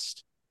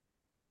test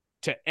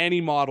to any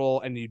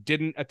model and you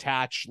didn't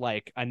attach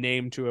like a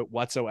name to it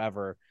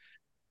whatsoever,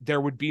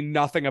 there would be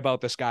nothing about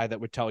this guy that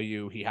would tell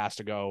you he has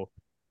to go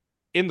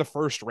in the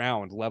first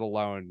round, let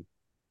alone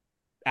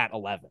at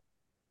 11.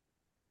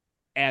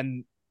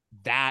 And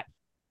that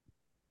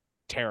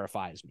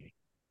terrifies me.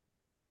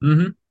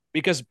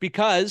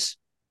 Because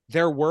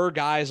there were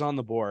guys on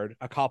the board,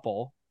 a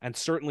couple, and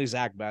certainly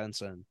Zach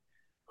Benson,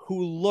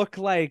 who look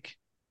like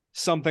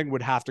something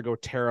would have to go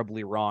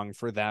terribly wrong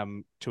for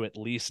them to at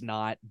least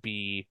not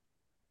be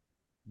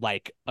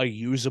like a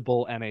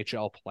usable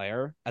NHL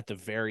player at the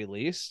very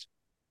least.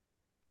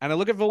 And I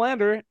look at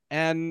Verlander,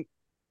 and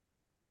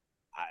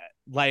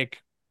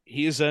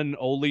he's an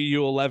Olli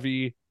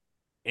Juolevi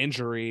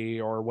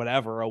injury or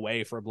whatever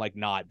away from like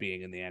not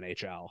being in the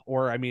NHL,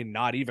 or I mean,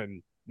 not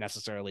even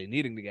necessarily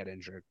needing to get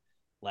injured.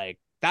 Like,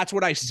 that's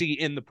what I see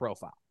in the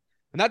profile.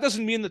 And that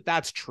doesn't mean that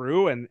that's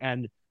true.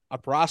 And a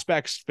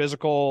prospect's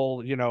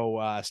physical,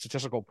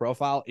 statistical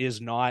profile is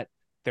not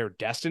their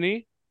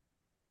destiny,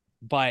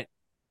 but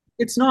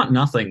it's not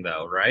nothing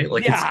though, right?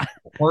 Like, yeah,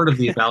 it's part of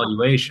the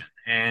evaluation.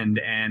 And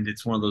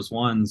it's one of those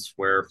ones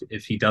where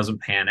if he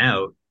doesn't pan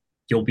out,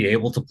 you'll be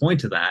able to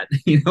point to that.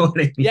 You know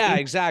what I mean? Yeah,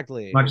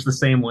 exactly. Much the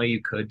same way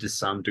you could to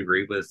some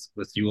degree with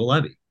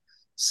Juolevi.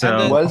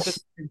 So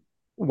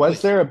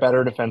was there a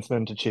better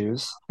defenseman to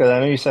choose? Because I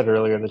know you said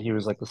earlier that he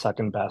was like the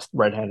second best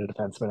right-handed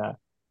defenseman,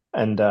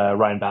 and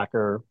Ryan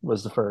Backer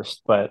was the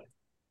first. But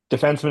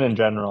defenseman in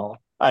general,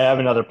 I have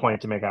another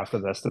point to make after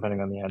this,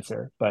 depending on the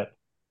answer. But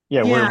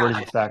yeah, where does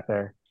he stack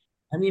there?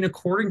 I mean,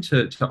 according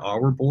to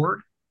our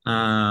board,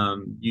 I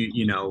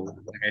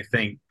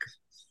think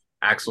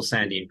Axel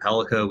Sandin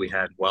Pellikka we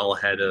had well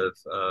ahead of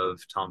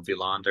Tom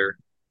Wilander.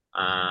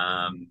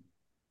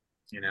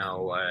 Let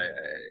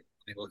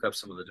me look up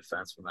some of the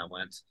defensemen that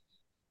went.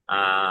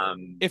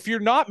 If you're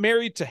not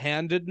married to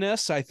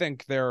handedness, I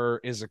think there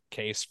is a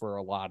case for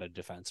a lot of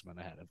defensemen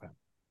ahead of him,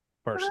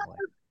 personally.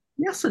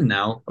 Yes and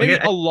no. Maybe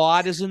a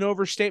lot is an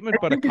overstatement,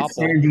 but a couple.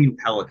 Sandy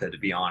Pellica, to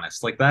be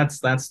honest, like that's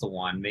the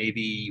one.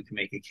 Maybe you can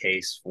make a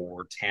case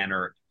for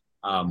Tanner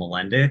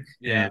Melendic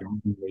and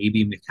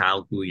maybe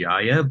Mikhail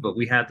Guyayev, but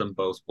we had them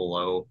both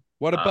below.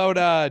 What about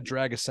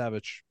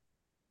Dragicevic?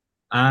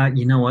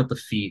 You know what? The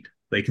feet,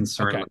 they can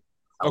certainly.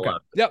 Okay.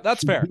 Yeah,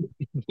 that's fair.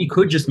 He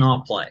could just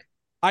not play.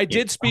 I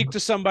did speak to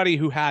somebody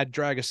who had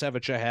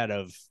Dragicevic ahead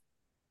of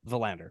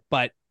Verlander,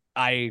 but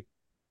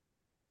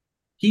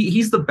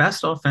he's the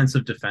best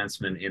offensive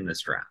defenseman in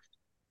this draft.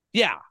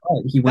 Yeah.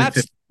 He went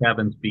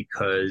 57th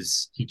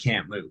because he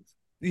can't move.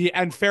 Yeah,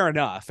 and fair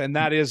enough. And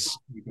that is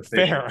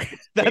fair.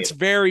 That's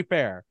very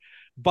fair.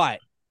 But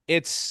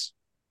it's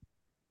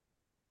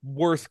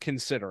worth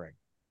considering.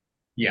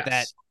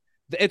 Yes.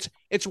 That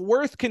it's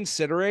worth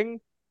considering.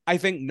 I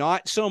think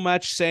not so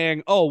much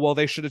saying, oh, well,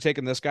 they should have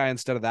taken this guy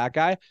instead of that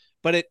guy.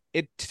 But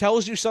it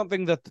tells you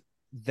something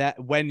that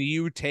when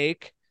you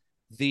take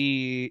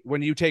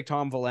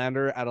Tom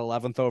Verlander at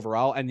 11th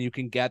overall and you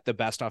can get the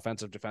best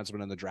offensive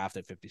defenseman in the draft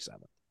at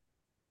 57th.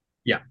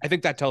 Yeah. I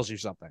think that tells you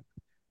something.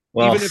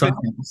 Well,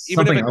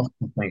 something else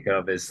to think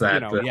of is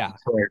that the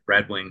Detroit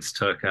Red Wings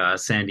took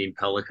Sandy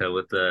Pellica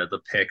with the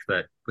pick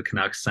that the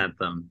Canucks sent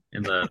them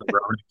in the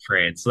Roenick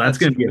trade. So that's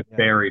going to be a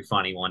very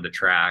funny one to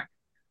track.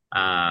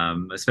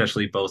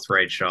 Especially both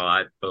right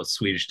shot, both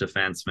Swedish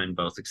defensemen,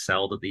 both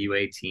excelled at the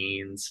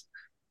U18s.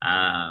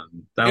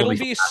 It'll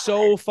be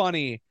so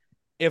funny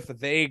if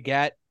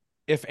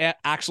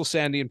Axel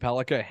Sandy and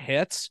Pellica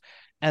hits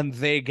and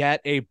they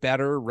get a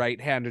better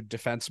right-handed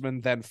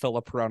defenseman than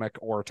Philip Hronek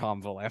or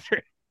Tom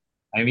Verlander.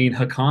 I mean,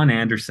 Hakan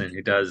Anderson,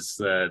 who does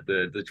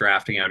the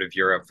drafting out of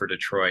Europe for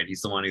Detroit,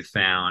 he's the one who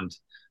found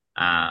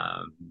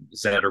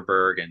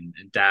Zetterberg and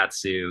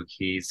Datsuk.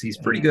 He's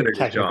pretty good at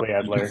his job.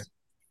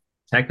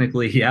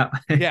 Technically, yeah.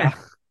 Yeah.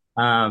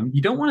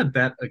 You don't want to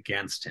bet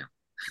against him.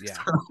 Yeah.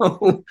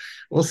 So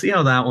we'll see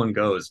how that one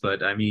goes.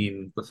 But I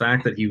mean, the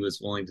fact that he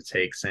was willing to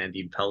take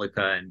Sandy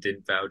Pellica and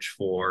didn't vouch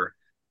for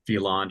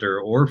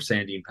Villander or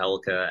Sandy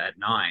Pellica at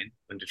 9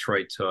 when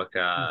Detroit took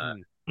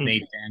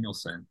Nate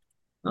Danielson.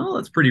 Oh,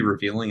 that's pretty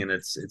revealing in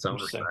its own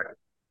respect.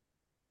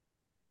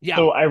 Yeah,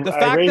 so the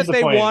fact that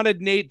they wanted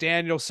Nate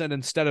Danielson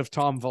instead of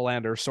Tom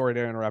Verlander, sorry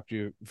to interrupt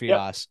you,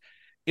 Vias,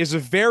 is a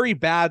very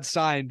bad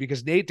sign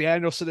because Nate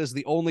Danielson is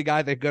the only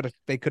guy they could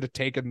have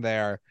taken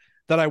there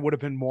that I would have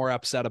been more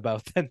upset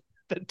about than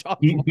Tom.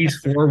 He's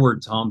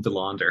forward Tom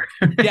Verlander.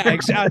 Yeah,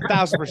 exactly,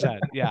 1,000%.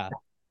 Yeah.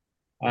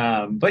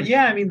 But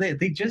yeah, I mean,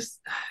 they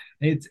just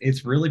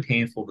it's really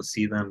painful to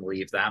see them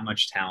leave that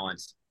much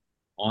talent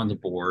on the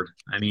board.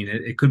 I mean,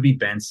 it could be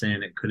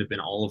Benson, it could have been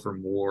Oliver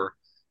Moore.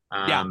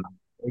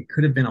 It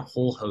could have been a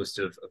whole host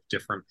of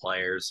different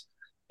players.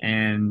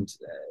 And,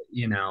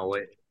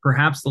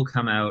 perhaps they'll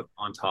come out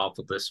on top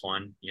with this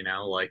one,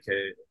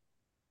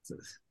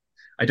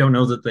 I don't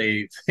know that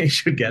they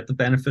should get the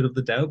benefit of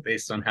the doubt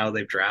based on how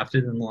they've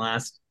drafted in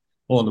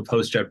the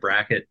post-Judd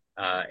Brackett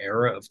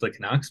era of the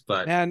Canucks.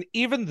 But and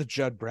even the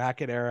Judd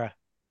Brackett era.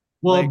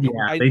 Well,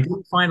 they did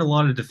find a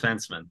lot of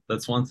defensemen.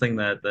 That's one thing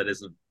that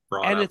isn't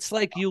brought up. And it's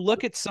like you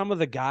look at some of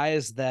the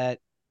guys that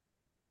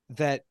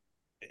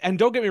and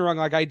don't get me wrong,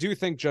 like I do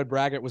think Judd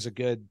Brackett was a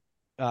good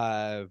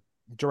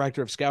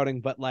director of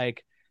scouting, but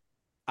like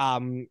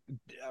I'll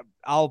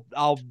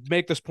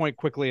make this point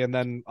quickly and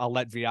then I'll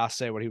let Vias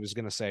say what he was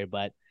going to say.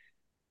 But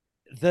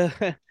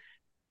the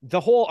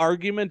whole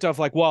argument of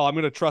like, well, I'm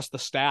going to trust the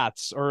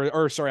stats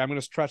or sorry, I'm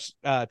going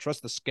to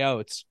trust the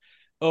scouts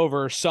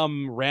over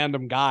some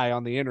random guy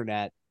on the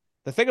internet.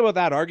 The thing about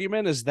that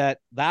argument is that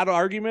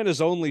argument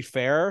is only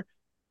fair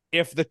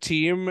if the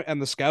team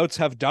and the scouts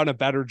have done a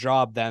better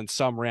job than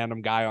some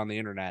random guy on the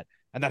internet.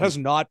 And that has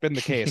not been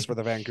the case for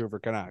the Vancouver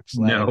Canucks.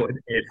 Like, no,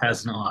 it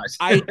has not.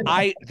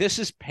 This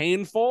is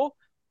painful,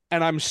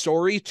 and I'm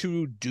sorry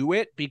to do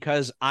it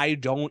because I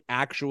don't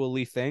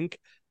actually think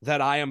that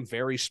I am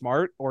very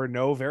smart or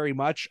know very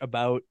much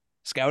about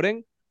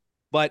scouting.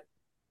 But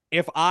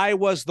if I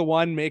was the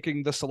one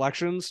making the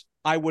selections,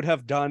 I would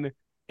have done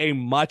a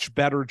much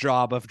better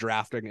job of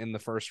drafting in the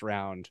first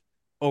round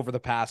over the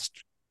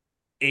past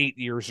 8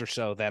 years or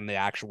so than the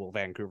actual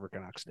Vancouver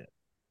Canucks did.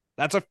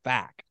 That's a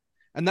fact.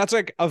 And that's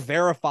like a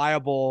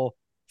verifiable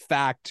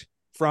fact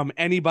from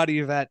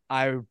anybody that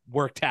I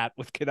worked at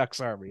with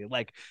Canucks Army.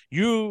 Like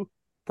you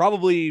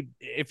probably,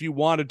 if you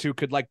wanted to,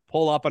 could like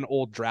pull up an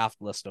old draft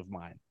list of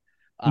mine.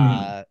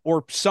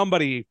 Or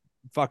somebody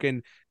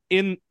fucking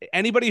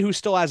anybody who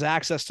still has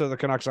access to the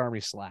Canucks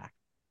Army Slack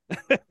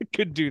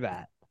could do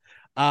that.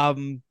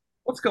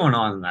 What's going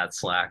on in that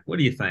Slack? What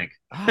do you think?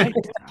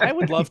 I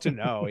would love to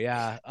know.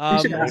 Yeah.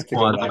 We should ask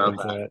Claude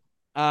about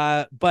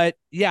that. But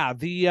yeah,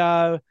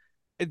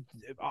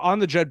 on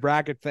the Judd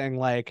Brackett thing,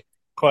 like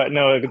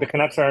no, the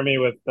Canucks Army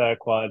with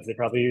quads, they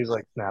probably use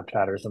like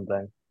Snapchat or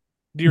something.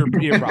 You're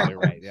probably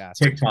right. Yeah,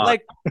 TikTok.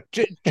 Like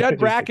Judd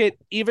Brackett,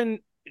 even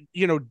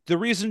the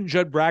reason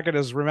Judd Brackett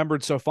is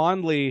remembered so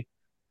fondly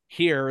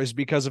here is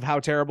because of how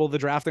terrible the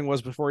drafting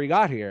was before he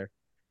got here.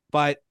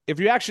 But if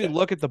you actually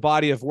look at the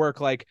body of work,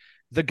 like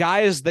the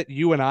guys that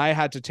you and I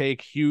had to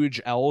take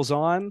huge L's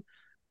on,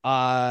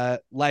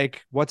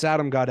 like what's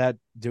Adam Gaudette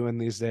doing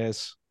these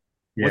days?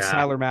 What's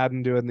Tyler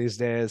Madden doing these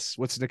days?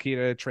 What's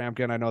Nikita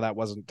Trampkin? I know that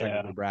wasn't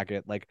technically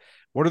Brackett. Like,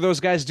 what are those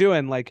guys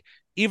doing? Like,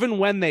 even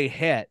when they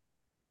hit,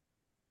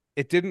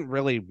 it didn't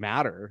really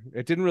matter.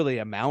 It didn't really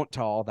amount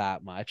to all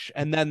that much.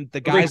 And then the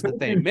guys that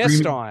they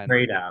missed on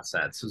trade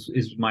assets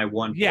is my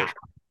one. Yeah. Portion.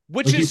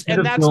 Which like is,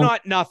 and that's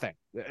not nothing.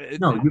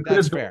 No, you could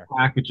that's have fair.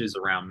 Packages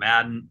around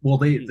Madden. Well,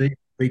 they did.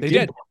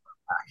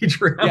 Package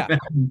around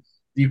Madden.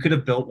 You could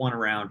have built one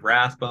around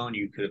Rathbone.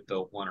 You could have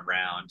built one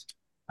around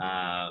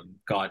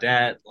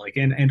Gaudette, like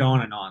and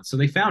on and on. So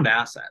they found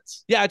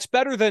assets. Yeah, it's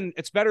better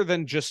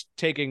than just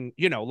taking,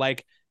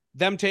 like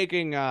them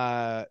taking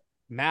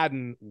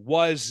Madden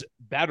was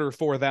better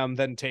for them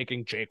than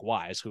taking Jake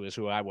Wise,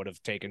 who I would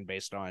have taken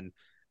based on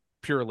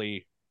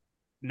purely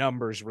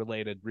numbers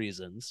related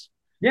reasons.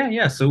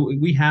 Yeah. So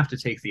we have to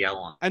take the L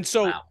on. And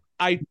so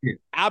I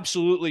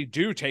absolutely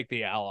do take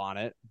the L on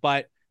it,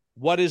 but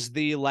what is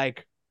the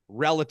like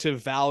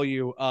relative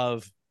value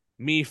of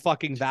me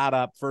fucking that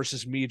up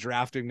versus me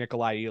drafting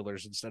Nikolai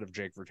Ehlers instead of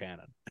Jake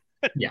Virtanen?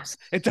 Yes.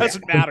 It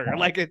doesn't matter.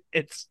 Like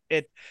it's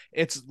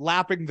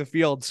lapping the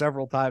field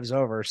several times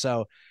over.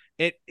 So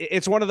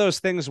it's one of those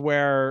things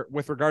where,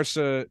 with regards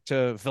to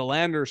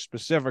Verlander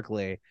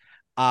specifically,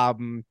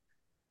 my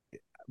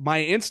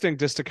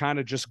instinct is to kind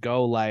of just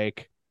go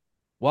like,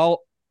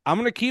 well, I'm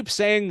going to keep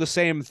saying the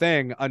same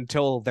thing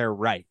until they're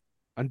right,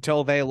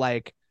 until they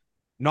like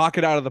knock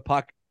it out of the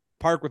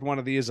park with one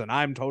of these and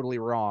I'm totally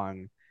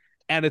wrong.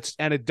 And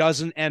it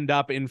doesn't end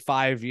up in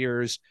 5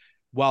 years.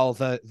 Well,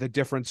 the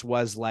difference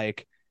was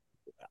like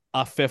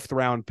a 5th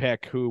round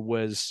pick who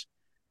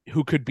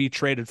could be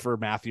traded for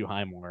Matthew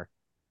Highmore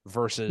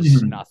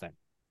versus nothing.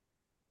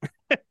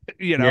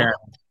 Yeah.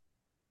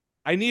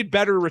 I need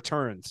better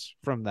returns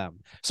from them.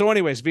 So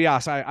anyways,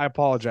 Vias, I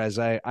apologize.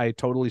 I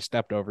totally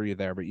stepped over you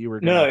there, but you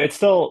were No, it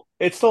still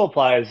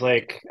applies.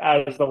 Like,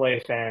 as the Lay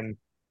fan,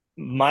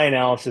 my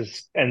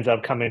analysis ends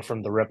up coming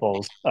from the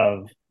ripples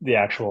of the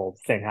actual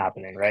thing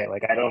happening, right?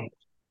 Like,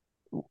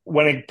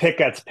 when a pick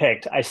gets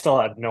picked, I still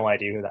have no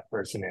idea who that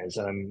person is.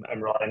 And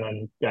I'm relying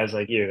on guys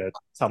like you to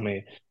tell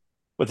me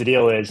what the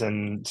deal is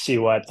and see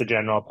what the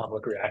general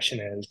public reaction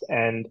is.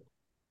 And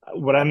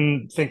what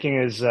I'm thinking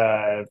is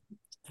the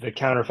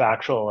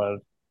counterfactual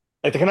of,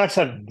 like, the Canucks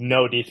have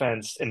no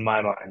defense in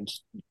my mind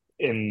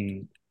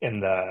in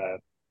the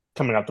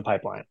coming up the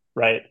pipeline,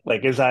 right?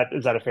 Like, is that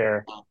a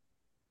fair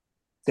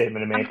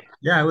statement to make?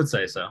 Yeah, I would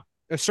say so.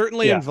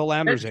 Certainly in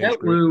Verlander's age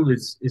group.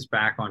 is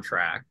back on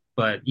track,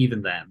 but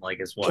even then, like,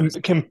 it's what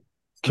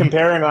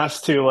comparing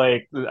us to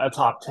like a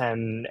top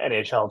 10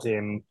 NHL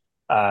team,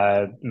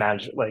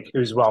 managed, like,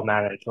 who's well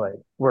managed, like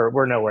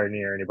we're nowhere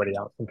near anybody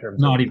else in terms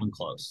not of even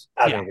close.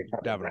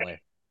 Definitely.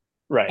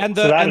 Right. And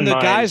the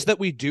guys that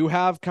we do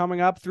have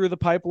coming up through the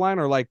pipeline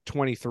are like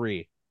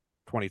 23,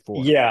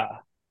 24.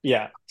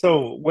 Yeah.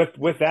 So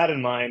with that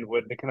in mind,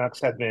 would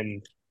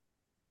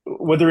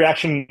the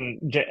reaction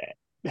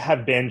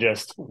have been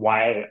just,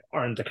 why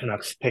aren't the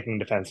Canucks picking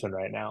defensemen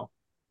right now?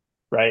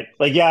 Right?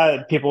 Like,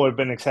 yeah, people would have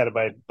been excited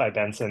by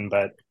Benson,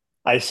 but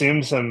I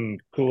assume some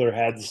cooler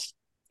heads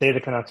say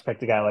the Canucks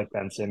picked a guy like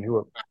Benson,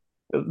 who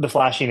the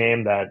flashy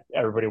name that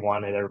everybody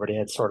wanted, everybody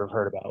had sort of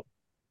heard about.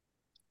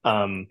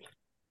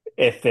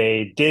 If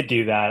they did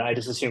do that, I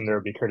just assume there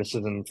would be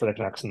criticism for the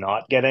Canucks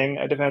not getting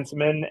a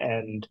defenseman.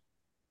 And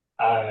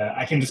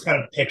I can just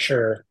kind of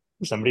picture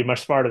somebody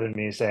much smarter than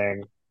me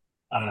saying,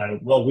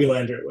 well,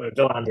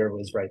 Willander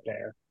was right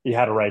there. He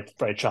had a right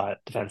shot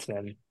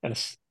defenseman. And,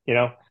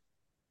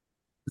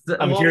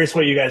 I'm curious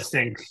what you guys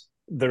think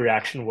the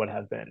reaction would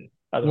have been.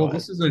 Otherwise. Well,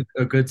 this is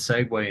a good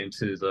segue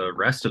into the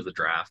rest of the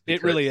draft.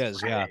 It really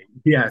is, yeah.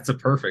 Yeah, it's a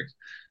perfect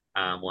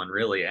one,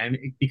 really. And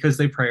because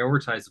they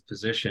prioritize the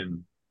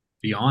position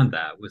beyond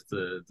that with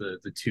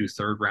the 2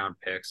 third-round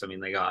picks. I mean,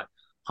 they got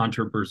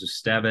Hunter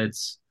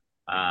Brzustevich,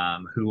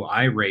 who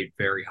I rate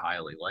very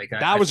highly. Like,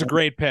 that was a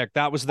great pick.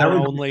 That was their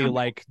only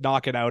like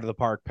knock it out of the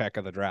park pick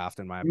of the draft,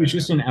 in my opinion. It was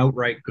just an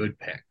outright good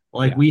pick.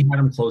 Like, we had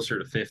him closer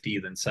to 50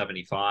 than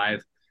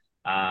 75.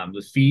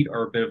 The feet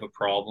are a bit of a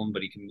problem,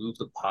 but he can move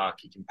the puck.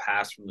 He can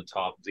pass from the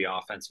top of the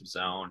offensive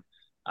zone.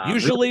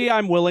 Usually,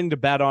 I'm willing to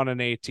bet on an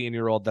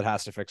 18-year-old that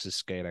has to fix his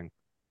skating.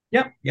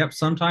 Yep.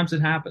 Sometimes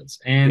it happens,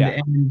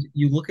 and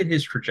you look at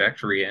his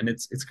trajectory, and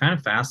it's kind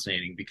of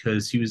fascinating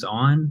because he was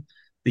on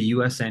the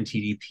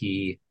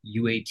USNTDP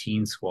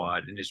U18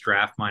 squad in his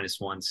draft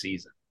 -1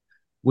 season,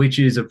 which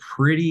is a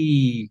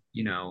pretty,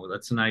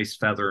 that's a nice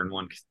feather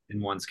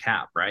in one's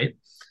cap, right?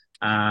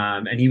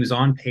 And he was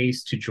on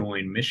pace to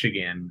join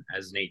Michigan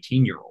as an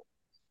 18-year-old.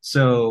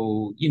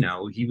 So,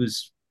 he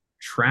was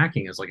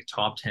tracking as like a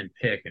top 10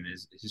 pick in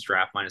his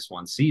draft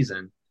 -1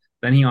 season.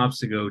 Then he opts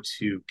to go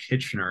to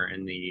Kitchener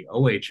in the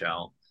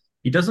OHL.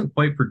 He doesn't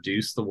quite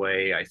produce the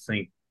way I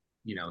think,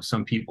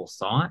 some people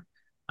thought.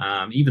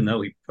 Even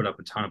though he put up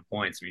a ton of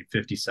points. I mean,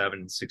 57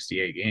 and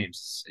 68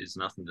 games is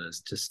nothing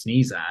to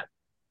sneeze at.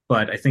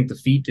 But I think the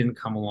feet didn't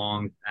come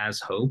along as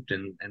hoped,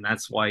 and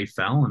that's why he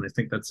fell. And I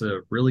think that's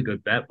a really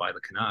good bet by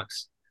the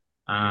Canucks.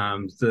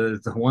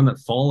 The one that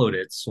followed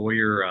it,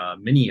 Sawyer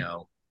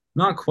Minio,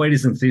 not quite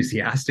as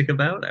enthusiastic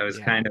about. I was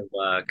kind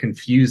of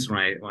confused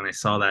when I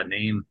saw that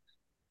name,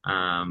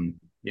 on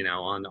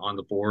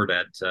the board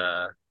at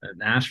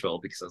Nashville,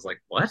 because I was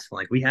like, what?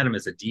 Like, we had him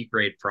as a D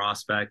grade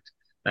prospect.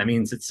 That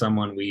means it's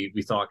someone we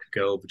thought could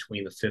go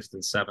between the 5th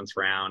and 7th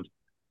round.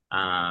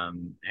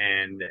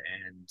 And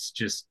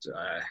just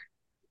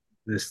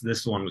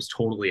this one was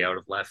totally out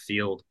of left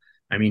field.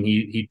 I mean,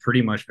 he'd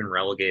pretty much been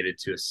relegated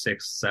to a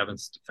 6th,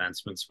 7th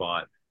defenseman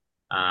spot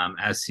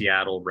as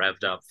Seattle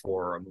revved up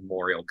for a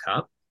Memorial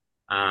Cup.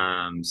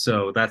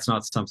 So that's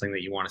not something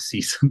that you want to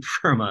see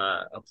from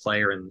a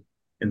player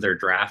in their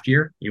draft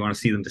year. You want to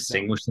see them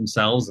distinguish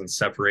themselves and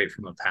separate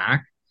from a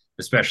pack,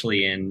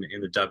 especially in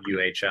the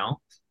WHL.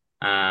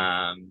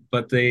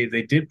 But they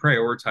did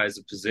prioritize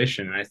the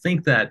position. And I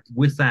think that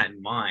with that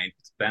in mind,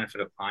 with the benefit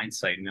of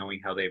hindsight,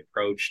 knowing how they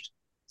approached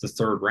the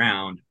 3rd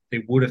round,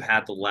 they would have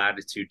had the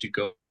latitude to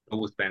go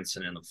with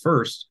Benson in the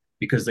 1st,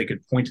 because they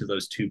could point to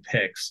those 2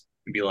 picks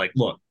and be like,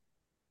 look,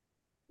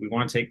 we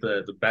want to take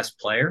the best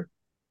player,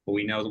 but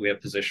we know that we have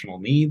positional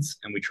needs,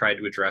 and we tried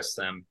to address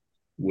them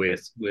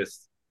with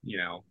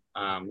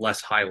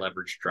less high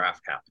leverage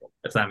draft capital,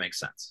 if that makes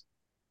sense.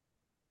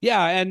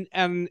 Yeah,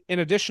 and in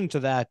addition to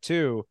that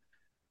too,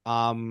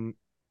 I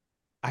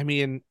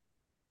mean,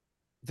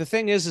 the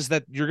thing is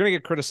that you're going to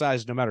get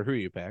criticized no matter who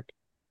you pick.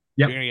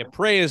 Yep. You're going to get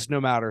praised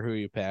no matter who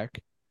you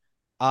pick.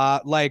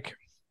 Like,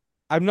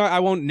 I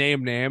won't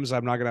name names.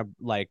 I'm not going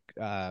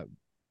to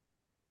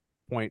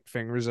point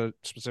fingers at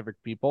specific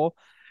people,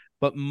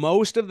 but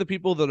most of the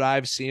people that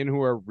I've seen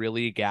who are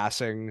really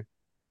gassing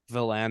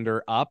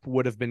Verlander up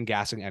would have been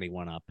gassing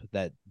anyone up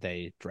that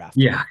they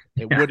drafted. Yeah.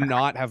 It would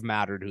not have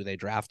mattered who they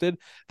drafted.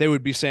 They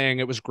would be saying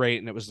it was great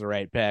and it was the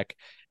right pick.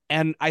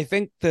 And I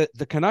think the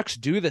Canucks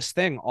do this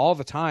thing all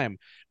the time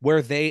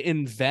where they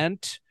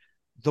invent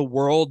the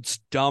world's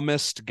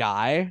dumbest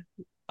guy,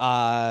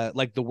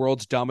 like the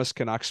world's dumbest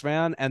Canucks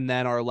fan, and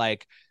then are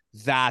like,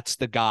 that's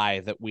the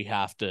guy that we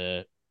have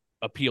to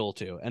appeal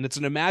to. And it's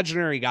an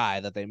imaginary guy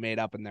that they made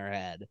up in their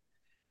head.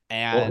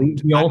 And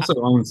he also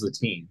owns the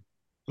team.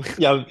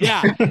 Yeah.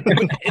 Yeah.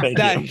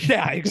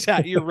 Yeah,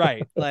 exactly. You're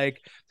right. Like,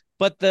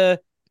 but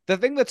the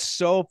thing that's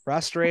so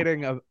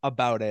frustrating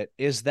about it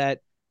is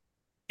that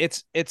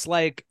it's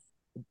like,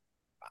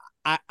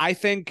 I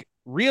think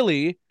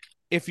really,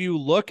 if you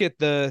look at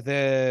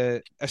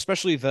the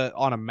especially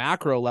on a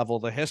macro level,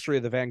 the history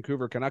of the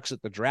Vancouver Canucks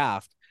at the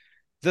draft,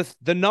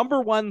 the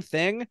number one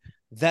thing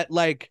that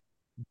like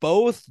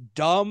both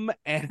dumb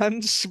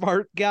and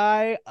smart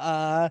guy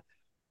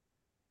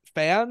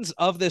fans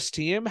of this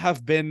team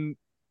have been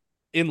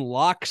in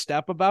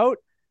lockstep about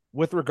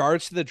with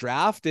regards to the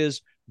draft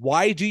is,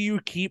 why do you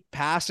keep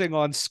passing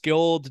on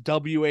skilled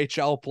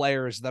WHL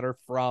players that are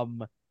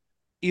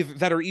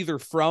either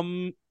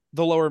from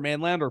the Lower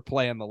Mainland or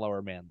play in the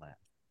Lower Mainland?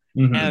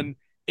 Mm-hmm. And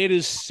it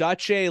is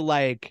such a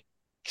like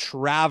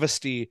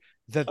travesty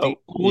that the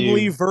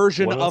only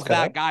version of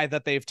that guy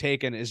that they've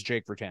taken is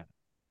Jake Virtanen.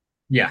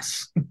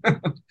 Yes.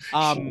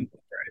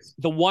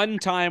 The one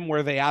time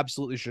where they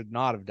absolutely should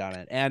not have done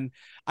it. And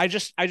I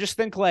just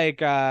think like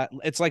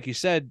it's like you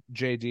said,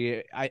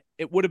 JD,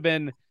 it would have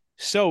been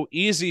so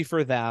easy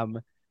for them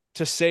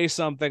to say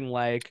something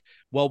like,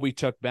 well, we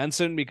took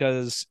Benson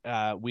because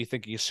we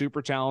think he's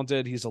super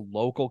talented, he's a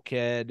local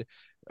kid,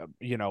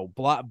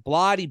 blah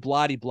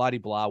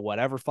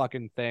whatever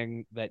fucking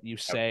thing that you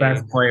say,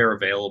 best player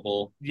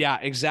available. Yeah,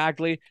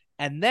 exactly.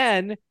 And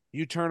then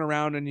you turn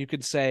around and you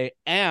could say,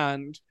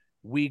 and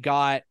we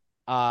got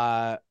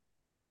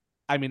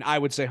I mean, I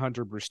would say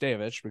Hunter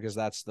Brustevich because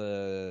that's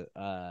the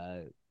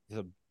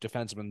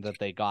defenseman that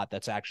they got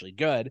that's actually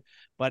good.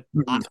 But,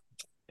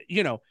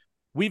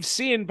 we've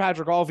seen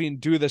Patrick Allvin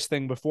do this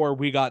thing before.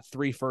 We got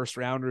 3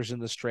 first-rounders in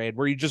this trade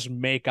where you just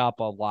make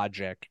up a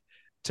logic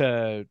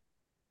to,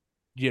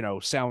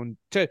 sound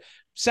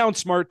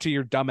smart to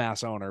your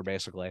dumbass owner,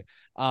 basically.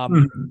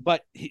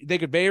 But they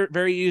could very,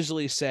 very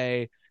easily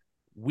say,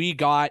 we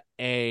got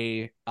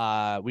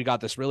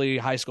this really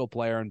high school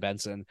player in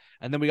Benson,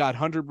 and then we got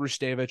Hunter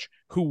Brustevich,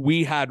 who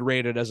we had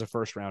rated as a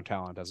 1st-round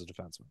talent as a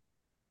defenseman.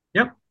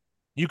 Yep.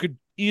 You could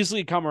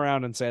easily come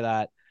around and say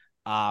that.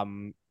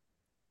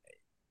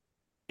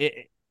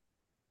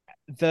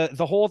 The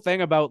whole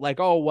thing about like,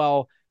 oh,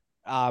 well,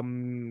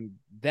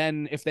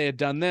 then if they had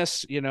done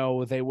this,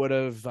 they would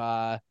have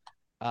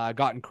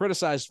gotten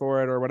criticized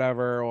for it or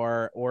whatever,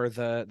 or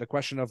the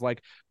question of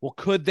like, well,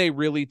 could they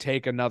really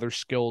take another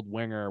skilled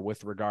winger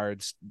with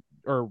regards,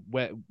 or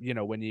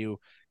when you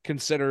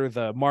consider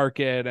the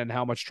market and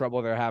how much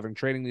trouble they're having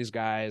trading these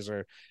guys,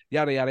 or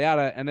yada yada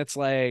yada. And it's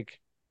like,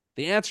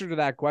 the answer to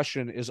that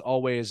question is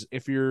always,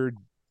 if you're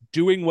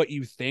doing what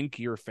you think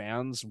your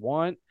fans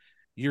want,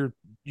 you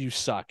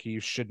suck. You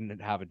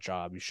shouldn't have a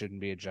job. You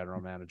shouldn't be a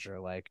general manager.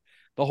 Like,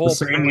 The The whole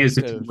saying is,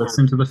 point if you of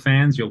listen to the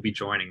fans, you'll be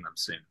joining them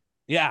soon.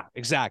 yeah,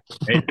 exactly.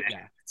 Right?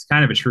 Yeah. It's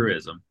kind of a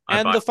truism. I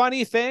And buy. the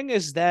funny thing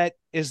is that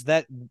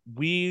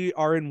we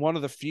are in one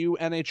of the few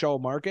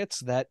NHL markets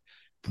that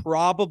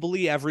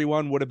probably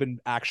everyone would have been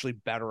actually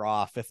better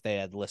off if they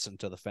had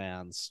listened to the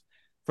fans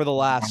for the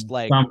last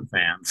like Some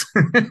fans.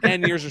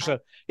 10 years or so.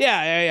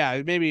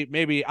 Yeah.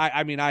 Maybe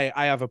I mean I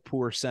have a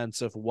poor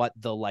sense of what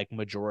the like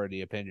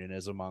majority opinion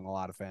is among a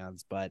lot of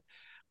fans, but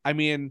I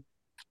mean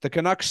the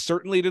Canucks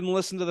certainly didn't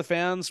listen to the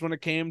fans when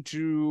it came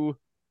to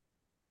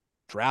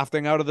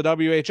drafting out of the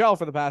WHL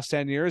for the past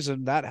 10 years,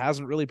 and that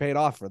hasn't really paid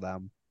off for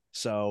them.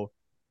 So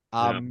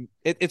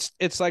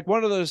it's like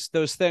one of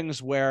those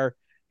things where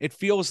it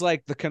feels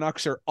like the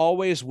Canucks are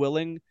always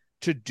willing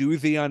to do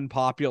the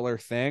unpopular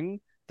thing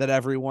that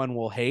everyone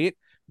will hate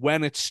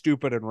when it's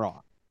stupid and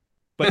wrong,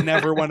 but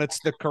never when it's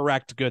the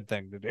correct good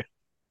thing to do.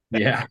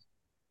 Yeah.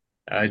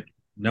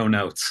 No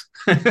notes.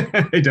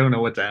 I don't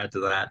know what to add to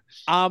that.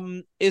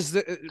 Is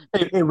the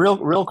Hey,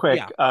 real quick.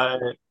 Yeah.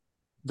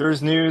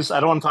 There's news. I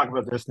don't want to talk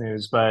about this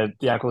news, but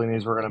the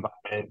Aquilini's were going to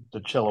buy the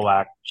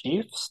Chilliwack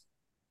Chiefs,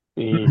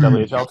 the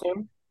WHL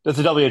team. That's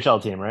a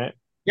WHL team, right?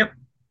 Yep.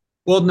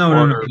 Well, no,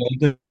 no, no. Or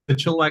The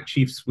Chilliwack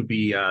Chiefs would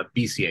be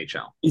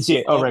BCHL.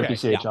 BCA? Oh, right,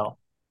 Okay, yeah. BCHL.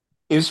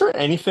 Is there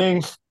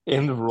anything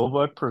in the rule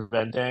book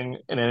preventing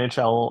an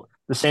NHL,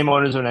 the same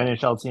owners of an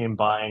NHL team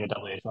buying a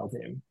WHL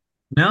team?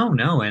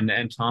 No, and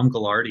Tom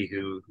Gallardi,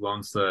 who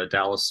owns the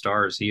Dallas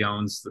Stars, he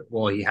owns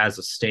he has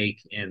a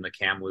stake in the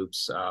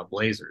Kamloops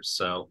Blazers.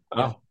 So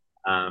Oh,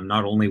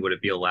 not only would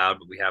it be allowed,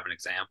 but we have an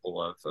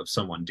example of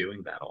someone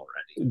doing that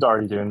already.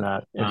 already doing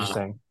that.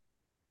 Interesting.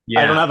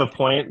 I don't Yeah, have a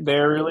point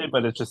there really,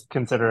 but it's just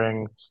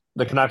considering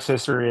the Canucks'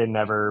 history and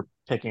never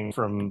picking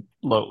from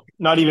low,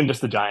 not even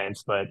just the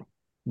Giants, but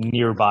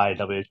nearby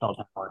WHL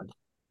talent.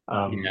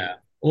 yeah.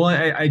 Well,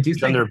 I do Then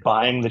think. they're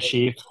buying the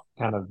Chiefs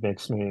kind of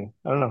makes me,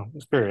 I don't know,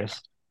 I'm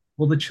curious.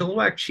 Well, the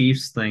Chilliwack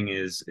Chiefs thing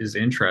is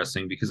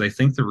interesting because I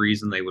think the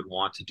reason they would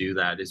want to do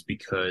that is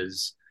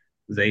because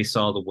they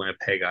saw the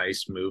Winnipeg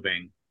Ice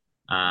moving,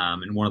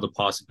 and one of the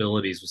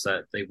possibilities was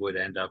that they would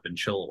end up in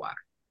Chilliwack,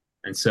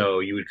 and so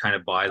you would kind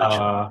of buy the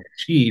Chilliwack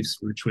Chiefs,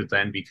 which would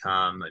then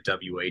become a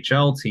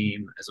WHL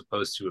team as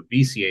opposed to a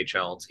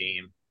BCHL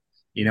team.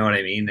 You know what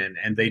I mean?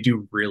 And they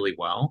do really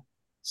well.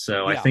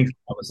 So I Yeah. think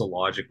that was the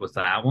logic with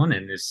that one.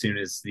 And as soon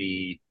as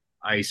the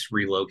Ice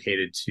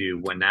relocated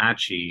to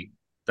Wenatchee,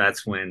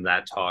 that's when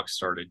that talk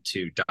started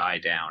to die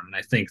down. And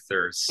I think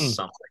there's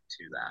something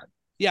to that.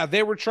 Yeah,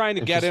 they were trying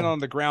to get in Interesting. on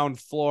the ground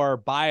floor,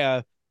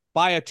 buy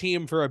a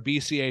team for a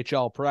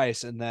BCHL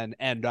price, and then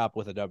end up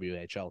with a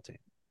WHL team,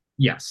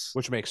 Yes.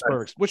 which makes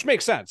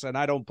sense, and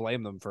I don't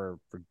blame them for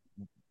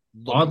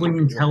Oddly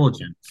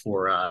intelligent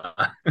for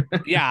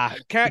yeah,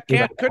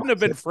 couldn't have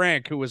been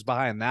Frank who was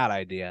behind that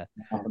idea.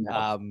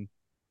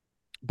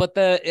 But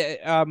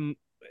the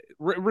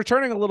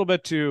returning a little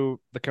bit to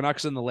the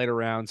Canucks in the later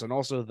rounds, and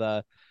also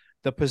the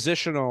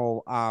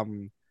positional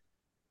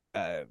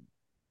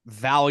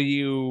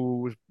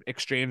value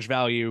exchange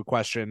value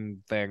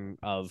question thing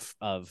of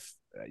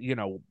you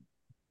know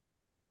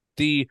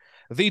the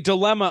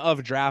dilemma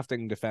of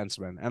drafting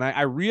defensemen. And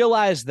I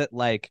realize that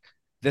like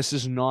this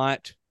is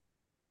not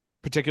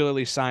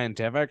particularly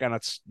scientific and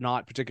it's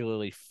not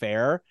particularly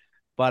fair,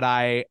 but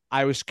I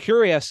was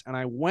curious and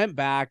I went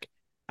back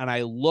and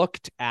I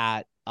looked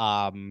at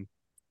the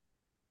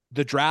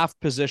draft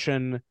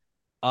position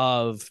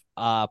of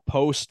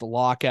post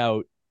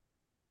lockout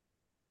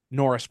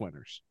Norris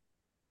winners.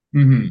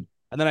 Mm-hmm.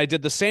 And then I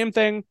did the same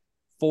thing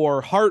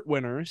for Hart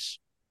winners.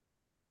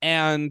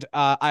 And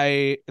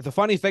the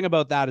funny thing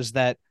about that is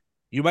that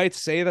you might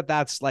say that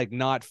that's like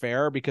not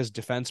fair because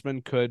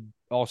defensemen could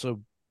also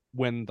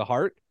win the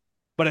Hart,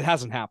 but it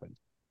hasn't happened.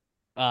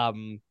 I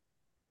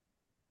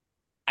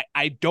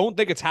don't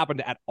think it's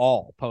happened at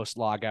all post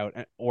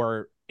logout,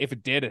 or if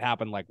it did, it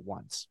happened like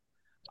once.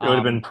 It would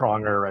have been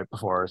Pronger right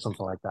before or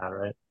something like that,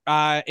 right?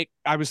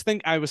 I was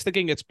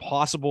thinking it's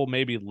possible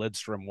maybe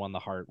Lidstrom won the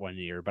Hart one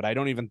year, but I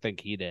don't even think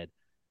he did.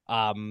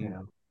 Yeah.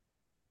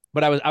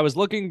 But I was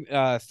looking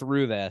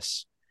through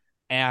this,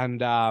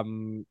 and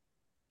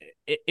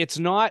it's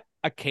not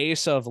a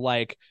case of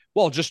like,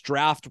 well, just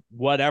draft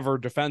whatever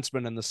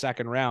defenseman in the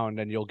second round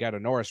and you'll get a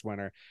Norris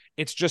winner.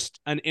 It's just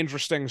an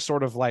interesting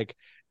sort of like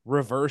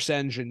reverse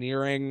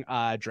engineering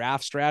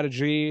draft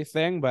strategy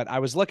thing. But I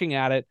was looking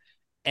at it,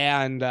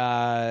 and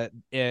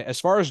as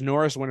far as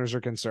Norris winners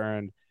are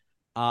concerned,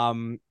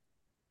 5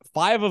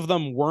 of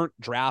them weren't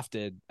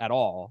drafted at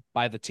all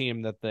by the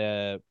team that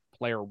the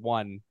player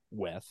won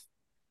with.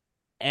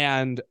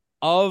 And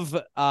of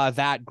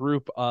that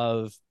group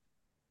of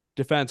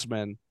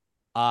defensemen,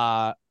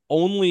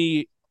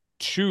 only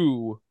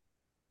 2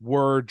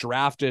 were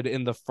drafted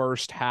in the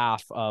first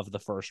half of the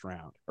first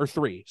round, or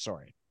 3,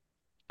 sorry.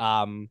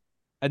 And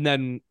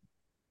then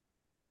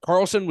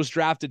Carlson was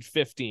drafted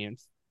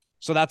 15th,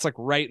 so that's like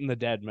right in the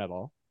dead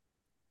middle.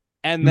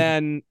 And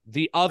then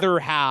the other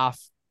half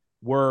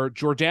were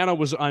Giordano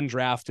was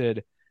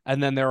undrafted,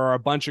 and then there are a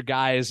bunch of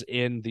guys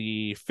in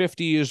the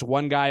 50s,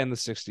 one guy in the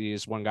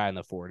 60s, one guy in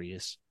the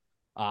 40s.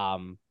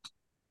 And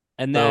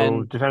So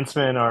then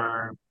defensemen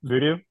are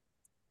voodoo.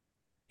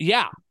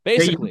 yeah, They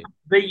basically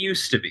they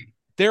used to be.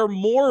 they're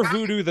more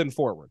voodoo than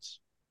forwards.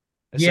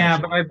 Yeah,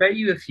 but Essentially. I bet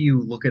you if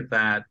you look at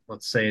that,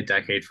 let's say a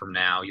decade from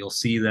now, you'll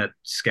see that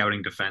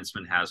scouting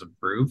defenseman has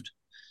improved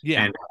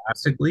Yeah. and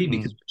drastically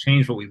because we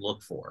changed what we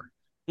look for.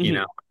 You Mhm.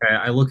 know,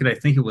 I look at, I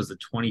think it was the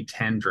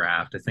 2010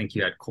 draft. I think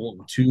you had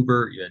Colton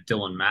Tuber, you had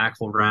Dylan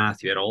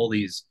McElrath, you had all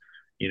these,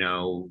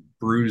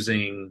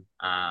 bruising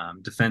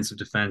defensive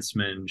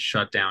defensemen,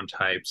 shutdown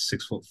types,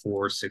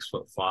 6'4",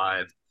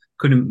 6'5",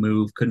 couldn't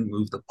move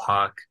the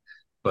puck,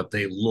 but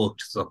they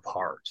looked the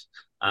part.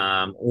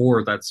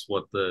 Or that's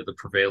what the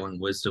prevailing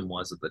wisdom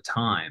was at the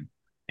time.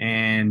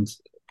 And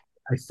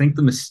I think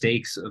the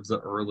mistakes of the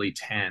early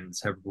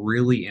tens have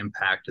really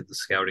impacted the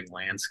scouting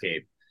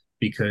landscape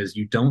because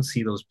you don't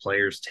see those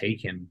players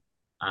taken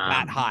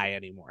That high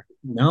anymore.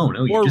 no,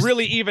 you Or just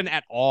really even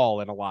at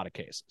all in a lot of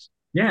cases.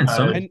 yeah. In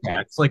some And-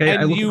 respects, like I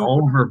and look at you-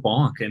 Oliver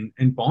Bonk,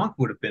 and Bonk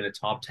would have been a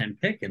top 10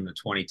 pick in the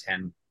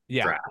 2010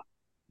 Yeah. draft.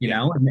 You Yeah.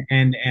 know,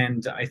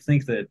 and I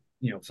think that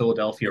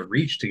Philadelphia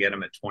reached to get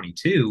him at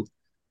 22,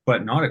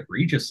 but not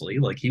egregiously.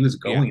 Like he was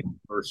going in the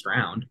first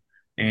round,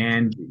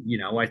 and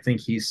I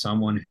think he's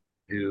someone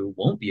who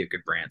won't be a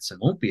good Branson,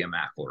 won't be a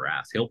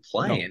McElrath. He'll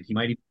play, No. and he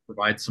might even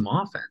provide some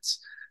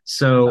offense.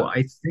 So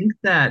I think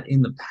that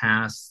in the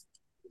past,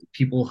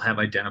 people have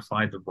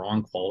identified the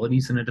wrong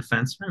qualities in a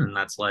defenseman, and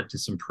that's led to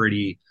some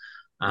pretty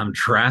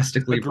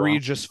drastically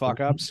Egregious wrong. fuck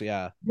ups.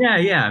 Yeah.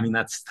 Yeah. I mean,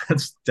 that's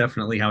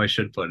definitely how I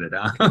should put it.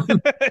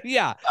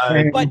 Yeah.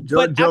 And But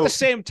Joe- at the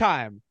same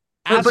time,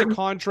 as a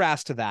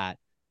contrast to that,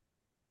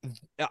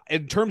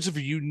 in terms of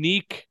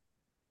unique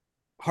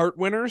Hart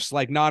winners,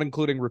 like not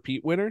including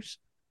repeat winners,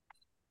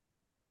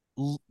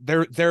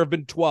 there have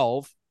been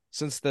 12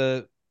 since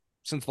the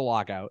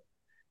lockout,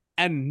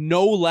 and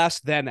no less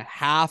than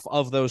half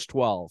of those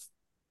 12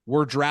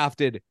 were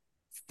drafted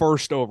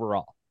first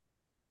overall.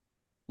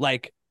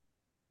 Like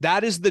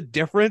that is the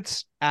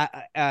difference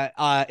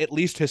at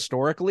least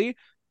historically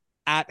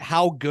at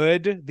how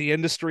good the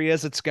industry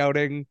is at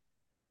scouting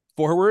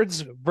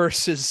forwards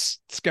versus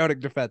scouting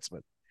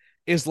defensemen.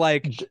 Is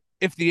like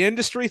if the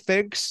industry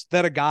thinks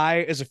that a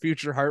guy is a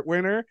future Hart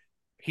winner,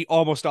 he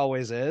almost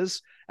always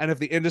is. And if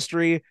the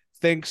industry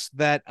thinks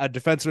that a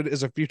defenseman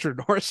is a future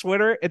Norris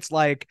winner, it's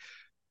like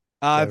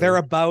they're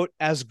about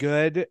as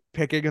good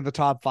picking in the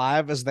top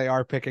 5 as they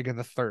are picking in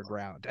the third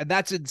round. And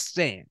that's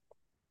insane.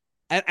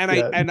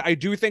 And I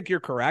do think you're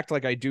correct.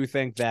 Like I do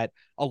think that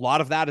a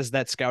lot of that is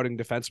that scouting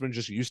defensemen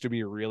just used to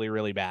be really,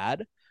 really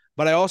bad.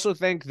 But I also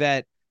think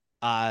that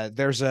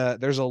there's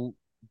a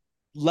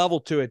level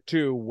to it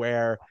too,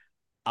 where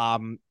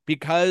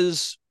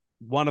because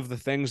one of the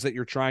things that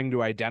you're trying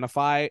to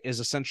identify is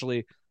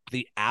essentially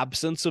the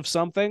absence of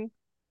something.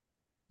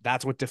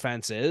 That's what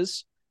defense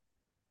is.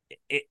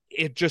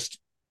 It just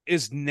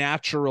is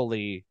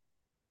naturally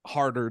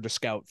harder to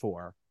scout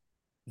for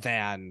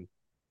than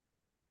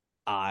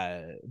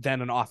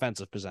an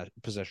offensive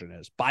position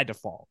is by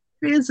default.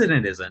 It is and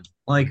it isn't.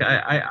 Like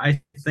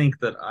I think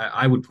that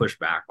I would push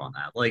back on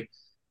that. Like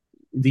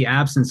the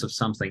absence of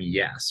something,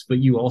 yes, but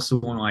you also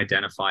want to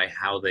identify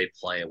how they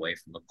play away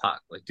from the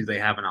puck. Like, do they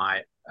have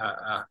a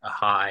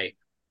high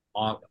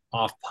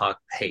off puck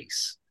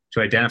pace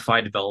to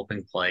identify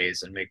developing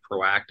plays and make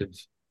proactive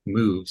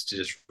moves to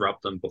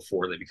disrupt them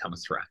before they become a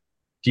threat?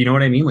 Do you know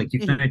what I mean? Like you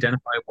can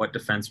identify what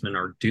defensemen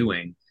are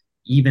doing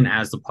even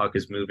as the puck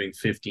is moving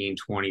 15,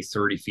 20,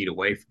 30 feet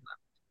away from them.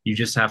 You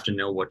just have to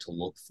know what to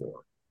look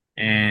for.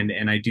 And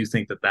I do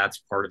think that that's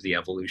part of the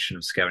evolution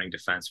of scouting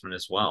defensemen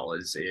as well,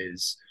 is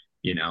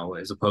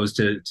as opposed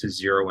to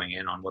zeroing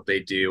in on what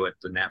they do at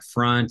the net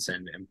front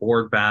and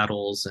board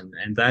battles.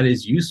 And that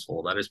is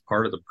useful. That is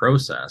part of the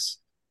process.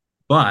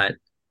 But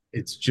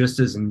it's just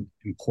as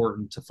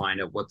important to find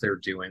out what they're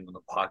doing when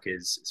the puck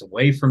is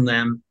away from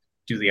them.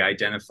 Do they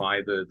identify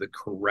the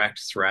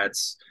correct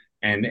threats?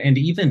 And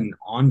even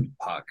on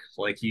puck,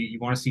 like you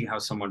want to see how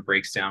someone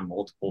breaks down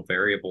multiple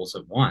variables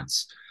at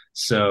once.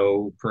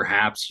 So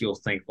perhaps you'll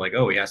think like,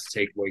 oh, he has to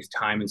take away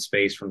time and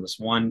space from this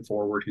one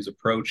forward who's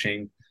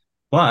approaching,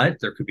 but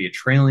there could be a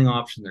trailing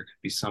option. There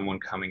could be someone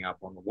coming up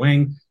on the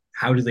wing.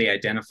 How do they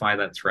identify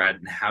that threat,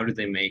 and how do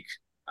they make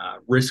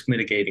risk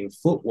mitigating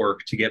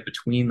footwork to get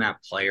between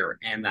that player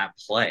and that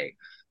play?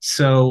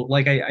 So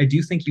like, I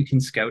do think you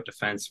can scout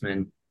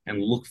defensemen and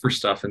look for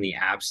stuff in the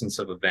absence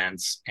of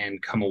events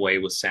and come away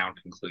with sound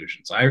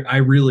conclusions. I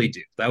really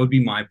do. That would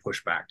be my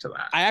pushback to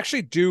that. I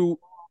actually do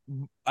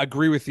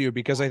agree with you,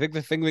 because I think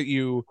the thing that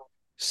you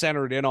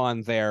centered in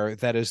on there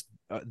that is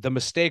the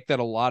mistake that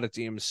a lot of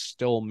teams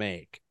still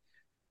make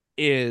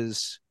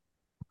is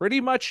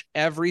pretty much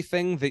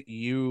everything that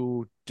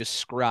you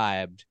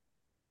described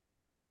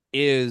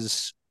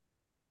is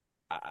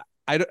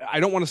I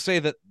don't want to say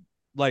that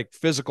like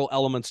physical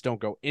elements don't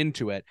go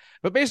into it,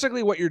 but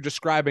basically what you're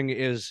describing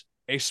is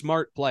a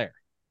smart player.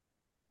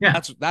 Yeah.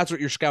 That's what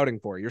you're scouting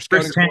for. You're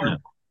scouting for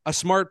a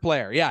smart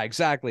player. Yeah,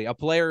 exactly. A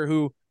player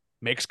who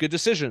makes good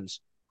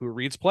decisions, who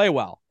reads play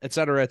well, et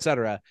cetera, et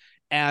cetera.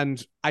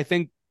 And I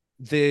think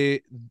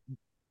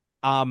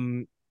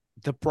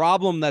The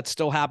problem that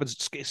still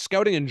happens,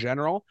 scouting in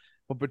general,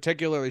 but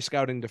particularly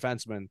scouting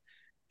defensemen,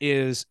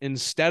 is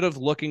instead of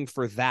looking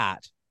for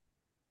that,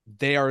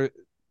 they are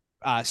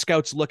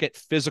scouts look at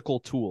physical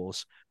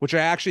tools, which I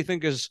actually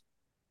think is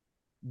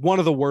one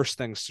of the worst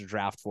things to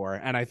draft for.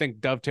 And I think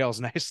dovetails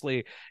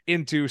nicely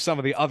into some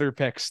of the other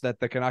picks that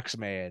the Canucks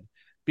made,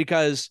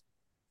 because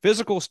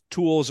physical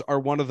tools are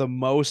one of the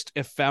most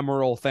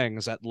ephemeral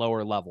things at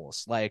lower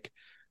levels. Like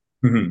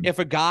if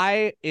a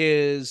guy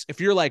is,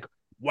 if you're like,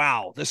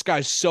 wow, this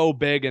guy's so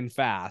big and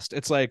fast,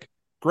 it's like,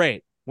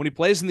 great. When he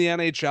plays in the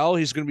NHL,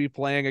 he's going to be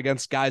playing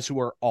against guys who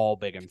are all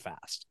big and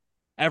fast.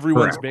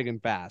 Everyone's big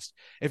and fast.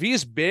 If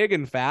he's big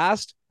and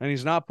fast and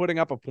he's not putting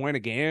up a point a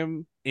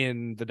game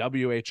in the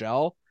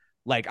WHL,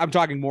 like I'm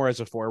talking more as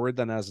a forward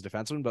than as a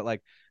defenseman, but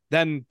like,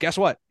 then guess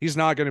what? He's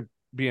not going to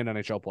be an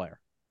NHL player.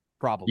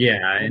 Probably.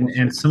 Yeah,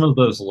 and some of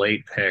those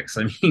late picks,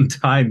 I mean,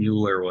 Ty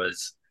Mueller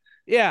was,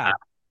 yeah.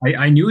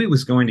 I knew he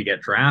was going to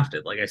get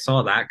drafted. Like I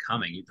saw that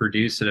coming. He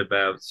produced at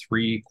about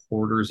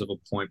 3/4 of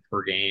a point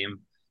per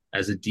game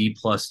as a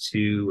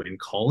D+2 in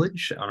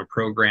college on a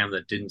program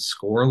that didn't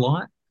score a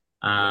lot.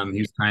 He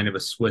was kind of a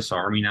Swiss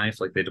Army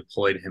knife. Like they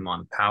deployed him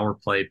on power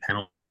play,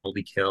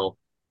 penalty kill.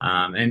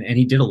 And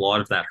he did a lot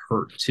of that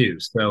hurt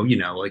too. So, you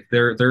know, like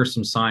there are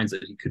some signs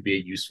that he could be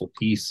a useful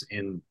piece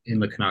in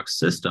the Canucks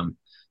system.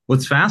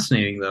 What's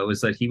fascinating though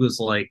is that he was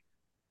like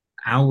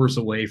hours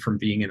away from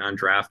being an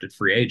undrafted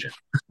free agent.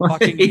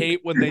 Fucking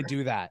hate when they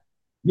do that.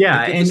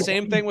 Yeah, they did the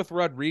same thing with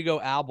Rodrigo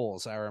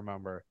Abels, I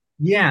remember.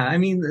 Yeah, I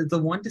mean, the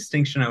one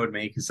distinction I would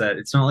make is that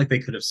it's not like they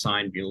could have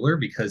signed Mueller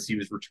because he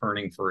was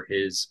returning for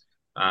his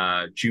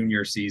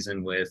junior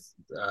season with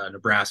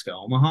Nebraska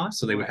Omaha,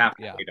 so they would have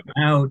to wait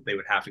him out. They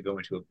would have to go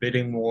into a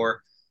bidding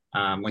war.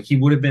 Like he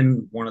would have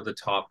been one of the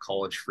top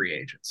college free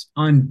agents,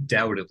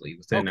 undoubtedly,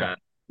 within a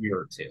year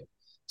or two.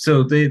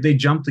 So they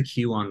jumped the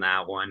queue on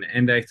that one,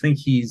 and I think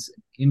he's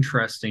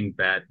interesting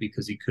bet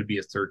because he could be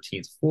a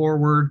 13th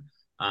forward,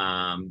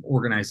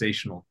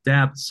 organizational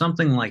depth,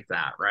 something like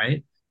that,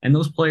 right? And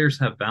those players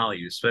have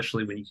value,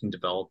 especially when you can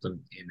develop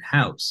them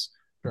in-house.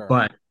 Sure.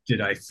 But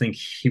did I think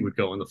he would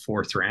go in the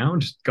 4th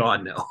round?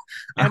 God, no.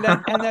 And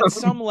at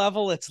some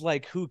level, it's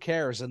like, who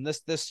cares? And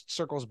this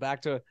circles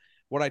back to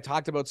what I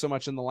talked about so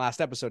much in the last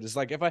episode. Is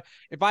like if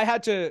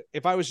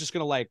I was just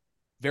gonna like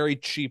very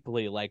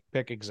cheaply like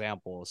pick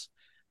examples,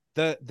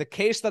 the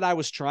case that I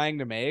was trying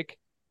to make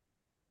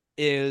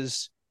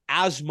is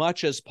as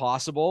much as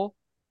possible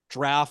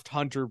draft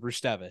Hunter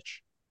Brustevich.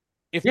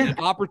 If the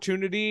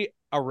opportunity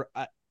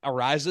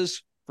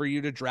arises for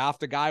you to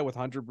draft a guy with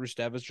Hunter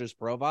Brustevich's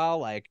profile,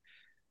 like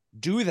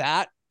do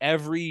that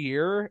every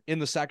year in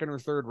the 2nd or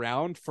 3rd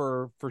round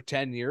for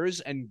 10 years,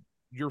 and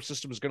your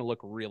system is going to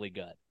look really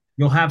good.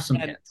 You'll have some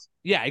hits.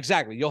 Yeah,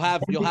 exactly. You'll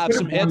have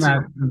some hits.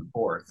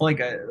 Like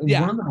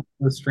one of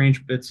the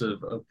strange bits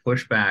of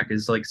pushback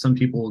is like some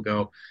people will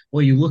go,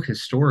 well, you look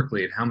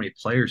historically at how many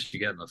players you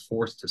get in the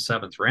 4th to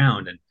 7th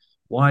round, and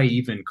why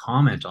even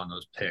comment on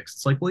those picks?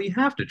 It's like, well, you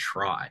have to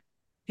try.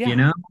 Yeah. You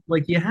know,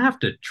 like you have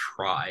to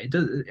try.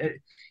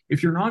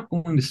 If you're not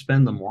going to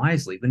spend them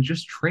wisely, then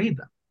just trade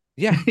them.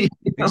 Yeah, you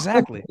know?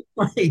 Exactly.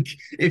 Like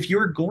if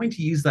you're going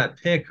to use that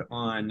pick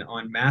on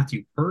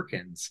Matthew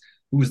Perkins,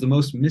 who was the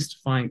most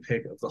mystifying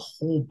pick of the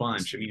whole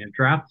bunch. I mean, a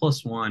draft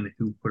 +1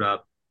 who put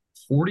up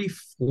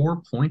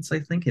 44 points, I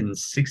think, in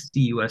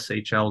 60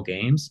 USHL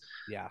games.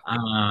 Yeah.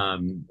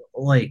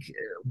 Like,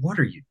 what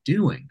are you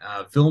doing?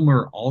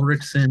 Vilmer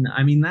Ulrichsen.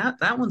 I mean,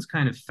 that one's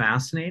kind of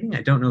fascinating.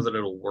 I don't know that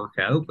it'll work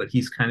out, but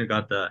he's kind of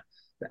got the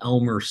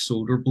Elmer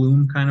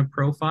Soderblom kind of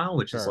profile,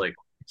 which is like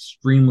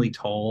extremely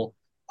tall,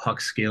 puck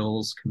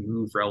skills, can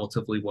move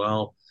relatively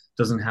well,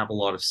 doesn't have a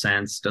lot of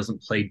sense,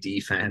 doesn't play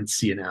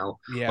defense, you know.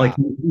 Yeah. Like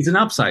he's an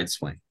upside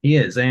swing. He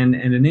is, and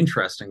an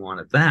interesting one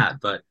at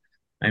that. But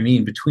I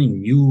mean,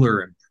 between Mueller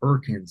and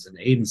Perkins and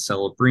Aiden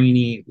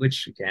Celebrini,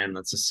 which again,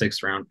 that's a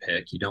 6th round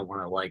pick. You don't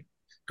want to like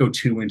go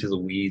too into the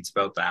weeds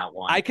about that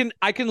one. I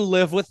can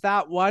live with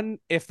that one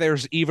if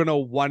there's even a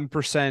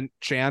 1%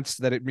 chance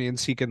that it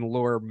means he can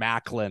lure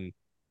Macklin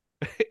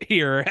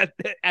here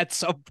at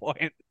some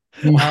point.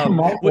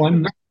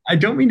 I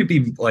don't mean to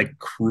be like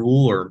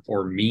cruel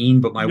or mean,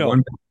 but my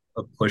one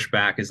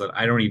pushback is that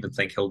I don't even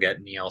think he'll get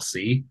an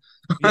ELC.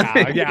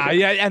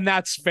 Yeah, and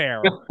that's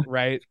fair,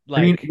 right? Like,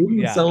 I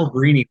mean,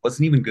 Celebrini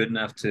wasn't even good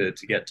enough to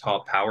get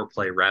top power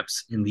play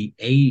reps in the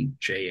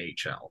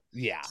AJHL.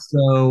 Yeah.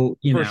 So,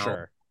 you know,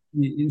 sure.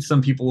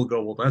 Some people will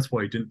go, well, that's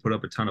why he didn't put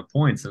up a ton of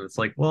points. And it's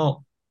like,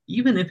 well,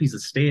 even if he's a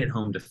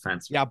stay-at-home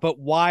defenseman. Yeah, but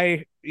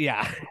why?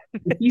 Yeah.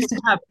 If he's to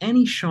have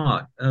any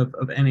shot of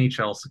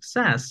NHL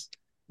success,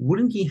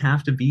 wouldn't he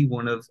have to be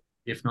one of,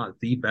 if not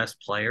the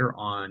best player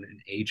on an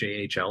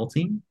AJHL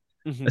team?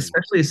 Mm-hmm.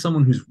 Especially as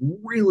someone who's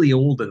really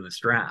old in this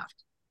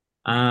draft.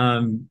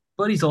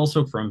 But he's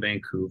also from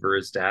Vancouver.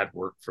 His dad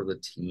worked for the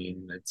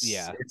team.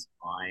 It's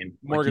fine.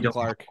 Morgan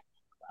Clark.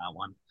 That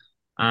one.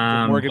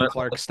 Morgan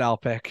Clark style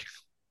pick.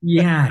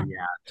 Yeah,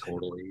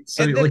 totally.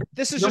 So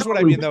this is just what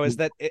I mean, though, is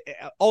that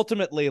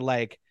ultimately,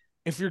 like,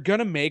 if you're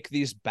gonna make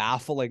these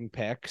baffling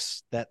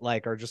picks that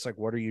like are just like,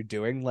 what are you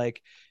doing?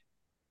 Like,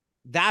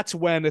 that's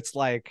when it's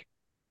like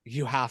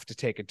you have to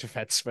take a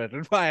defenseman,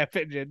 in my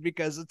opinion,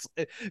 because it's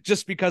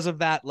just because of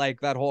that,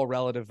 like that whole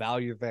relative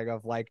value thing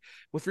of like,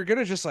 if you're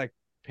gonna just like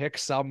pick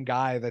some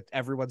guy that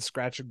everyone's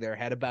scratching their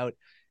head about,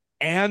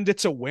 and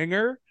it's a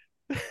winger,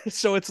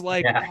 so it's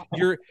like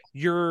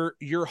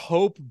your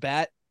hope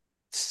bet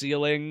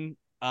ceiling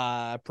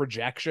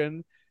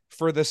projection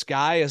for this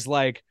guy is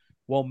like,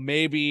 well,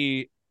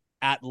 maybe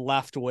at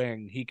left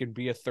wing he can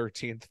be a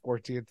 13th,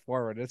 14th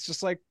forward. It's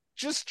just like,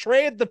 just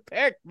trade the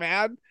pick,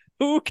 man.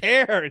 Who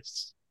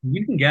cares?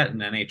 You can get an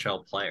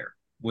NHL player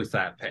with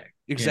that pick.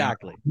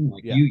 Exactly. You know?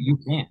 Like, you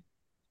can.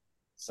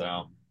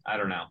 So I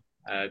don't know.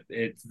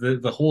 It's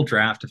the whole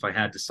draft. If I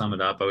had to sum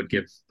it up, I would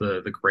give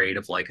the grade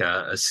of like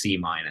a C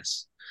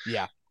minus.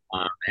 Yeah.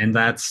 And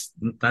that's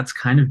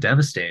kind of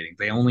devastating.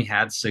 They only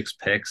had 6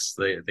 picks.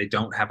 They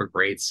don't have a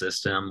great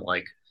system.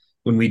 Like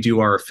when we do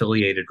our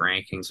affiliated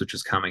rankings, which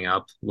is coming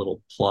up,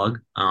 little plug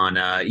on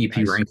EP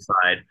Nice. Rank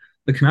side,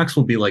 the Canucks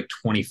will be like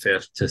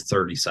 25th to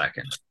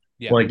 32nd.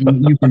 Yeah. Like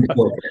you can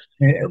look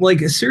it. Like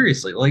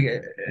seriously, like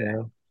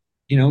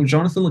you know,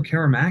 Jonathan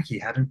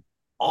Lekkerimäki had an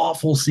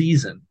awful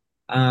season.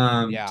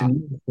 Denis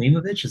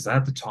Klimovich, is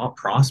that the top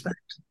prospect?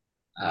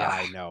 Yeah,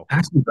 I know.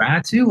 Patrick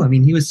Ratu, I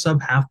mean, he was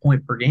sub half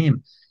point per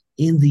game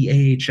in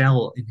the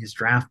AHL in his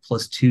draft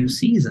 +2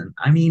 season.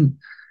 I mean,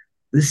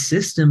 this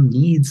system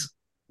needs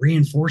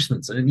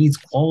reinforcements and it needs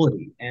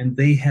quality, and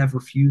they have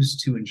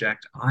refused to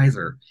inject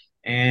either.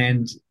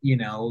 And, you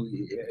know,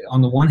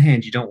 on the one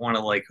hand, you don't want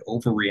to like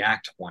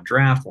overreact to one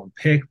draft, one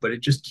pick, but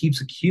it just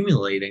keeps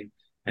accumulating.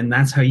 And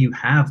that's how you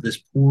have this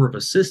poor of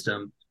a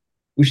system,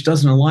 which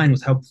doesn't align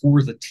with how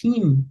poor the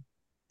team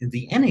in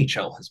the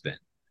NHL has been.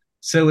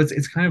 So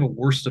it's kind of a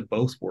worst of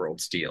both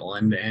worlds deal,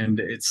 and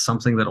it's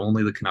something that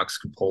only the Canucks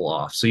can pull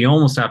off. So you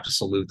almost have to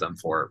salute them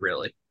for it,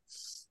 really.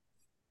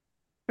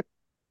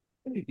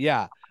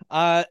 Yeah.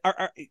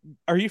 Are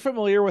you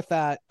familiar with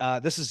that?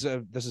 This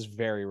is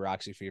very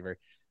Roxy Fever.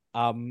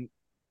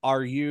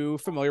 Are you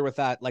familiar with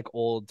that like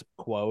old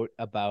quote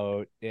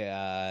about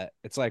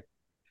it's like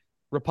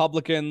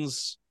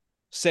Republicans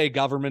say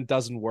government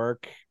doesn't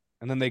work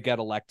and then they get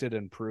elected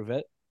and prove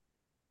it?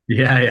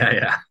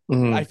 Yeah.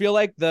 Mhm. I feel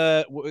like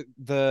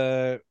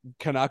the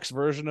Canucks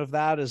version of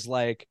that is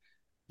like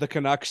the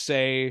Canucks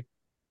say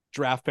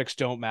draft picks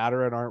don't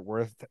matter and aren't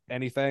worth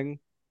anything,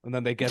 and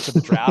then they get to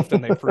the draft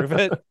and they prove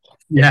it.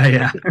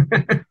 Yeah.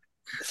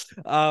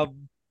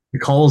 The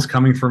call is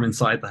coming from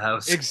inside the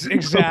house.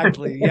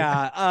 Exactly.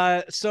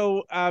 Yeah.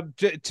 So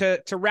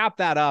to wrap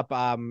that up,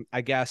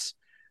 I guess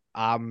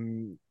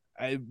one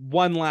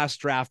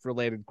last draft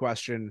related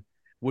question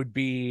would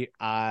be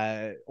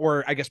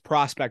or I guess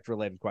prospect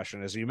related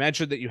question, as you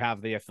mentioned that you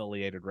have the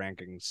affiliated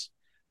rankings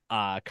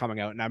coming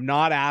out, and I'm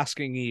not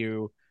asking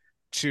you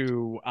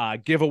to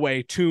give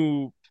away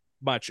too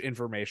much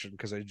information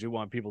because I do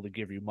want people to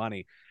give you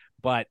money,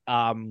 but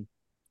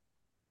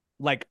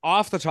like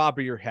off the top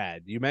of your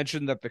head, you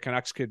mentioned that the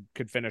Canucks could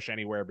finish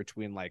anywhere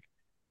between like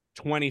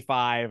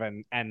 25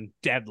 and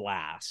dead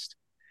last.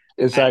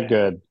 Is that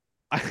good?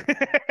 Let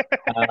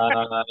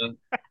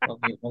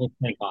me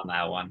think on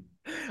that one.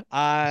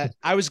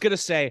 I was gonna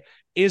say,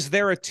 is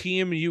there a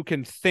team you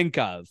can think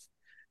of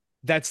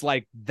that's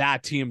like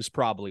that team's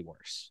probably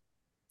worse,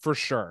 for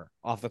sure,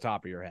 off the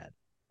top of your head?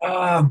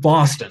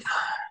 Boston.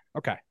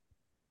 Okay.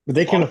 But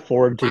they can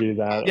afford to do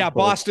that. Yeah, of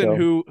course, Boston,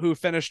 so. who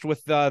finished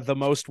with the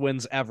most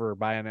wins ever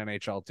by an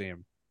NHL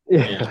team in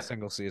Yeah. a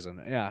single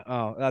season. Yeah.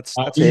 Oh, that's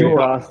David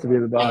Ross to be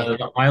the boss.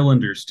 The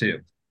Islanders too.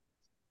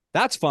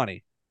 That's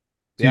funny.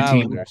 The 2 teams off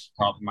Islanders.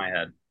 the top of my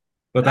head.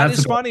 But That that's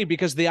is funny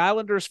because the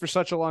Islanders for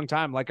such a long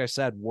time, like I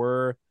said,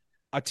 were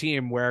a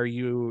team where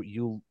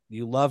you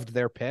loved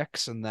their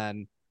picks and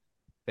then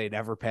they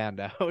never panned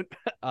out.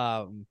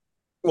 Well,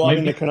 I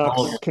mean, the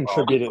Canucks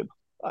contributed.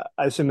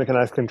 I assume the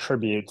Canucks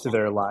contribute to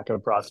their lack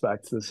of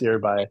prospects this year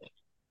by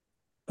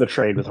the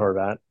trade with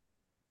Horvat.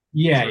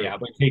 Yeah.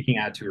 By taking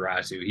Aatu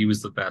Ratu, he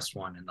was the best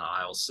one in the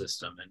Isles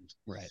system, and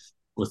Right.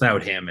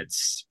 without him,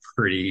 it's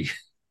pretty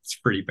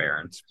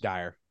barren. It's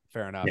dire.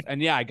 Fair enough. Yeah.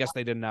 And yeah, I guess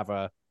they didn't have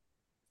a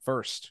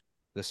first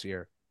this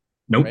year.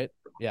 Nope. Right?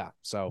 Yeah.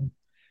 So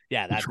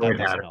yeah, that Detroit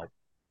doesn't had it. help.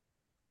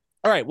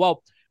 All right.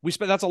 Well,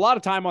 that's a lot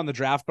of time on the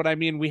draft, but I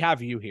mean, we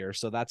have you here,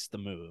 so that's the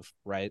move,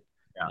 right?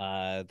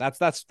 Yeah.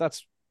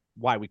 That's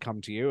why we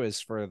come to you,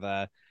 is for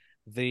that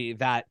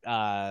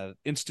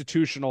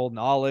institutional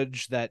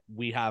knowledge that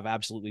we have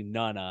absolutely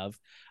none of.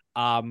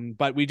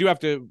 But we do have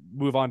to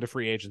move on to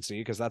free agency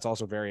because that's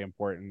also very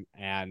important,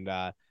 and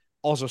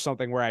also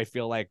something where I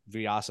feel like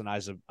Vyas and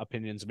I's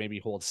opinions maybe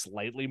hold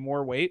slightly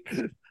more weight.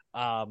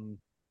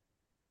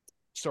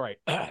 Sorry.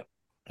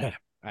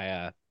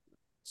 I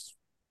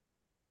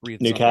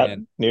breathed New something cat,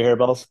 in. new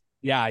hairballs.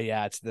 Yeah,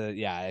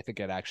 I think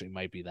it actually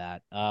might be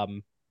that.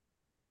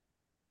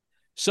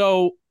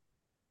 So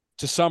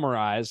to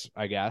summarize,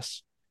 I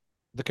guess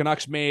the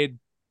Canucks made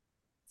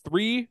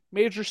 3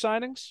 major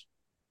signings,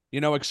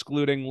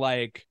 excluding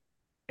like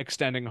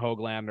extending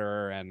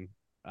Höglander and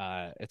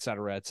et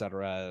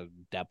cetera,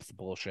 depth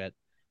bullshit.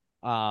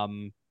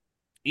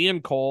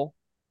 Ian Cole,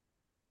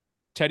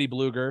 Teddy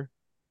Bluger,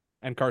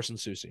 and Carson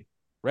Soucy,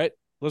 right?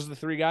 Those are the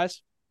three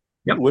guys.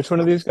 Yep. Which one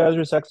of these guys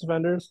are sex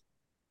offenders?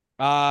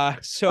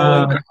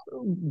 So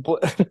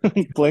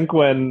Blink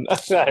when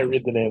I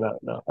read the name out.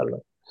 No, I don't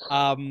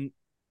know.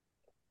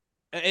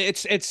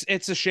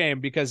 it's a shame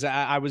because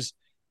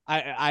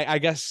I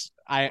guess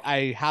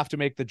I have to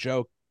make the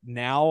joke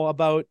now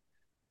about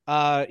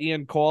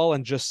Ian Cole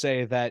and just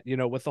say that, you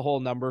know, with the whole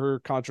number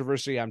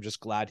controversy, I'm just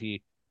glad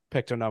he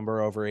picked a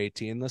number over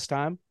 18 this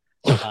time.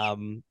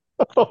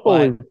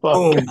 Holy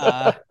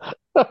fuck!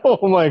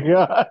 Oh my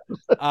god!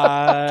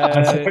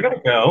 I gotta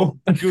go.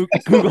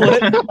 Google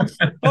it,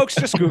 folks.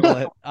 Just Google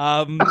it.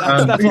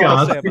 That's all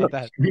I'll say about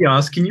that.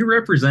 Vios, can you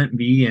represent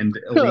me and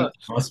elite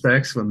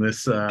prospects when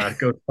this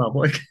goes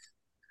public?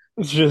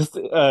 It's just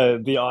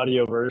the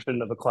audio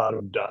version of a cloud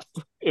of dust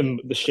in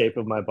the shape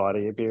of my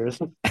body appears.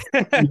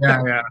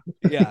 Yeah.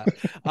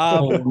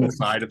 On the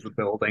side of the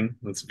building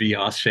that's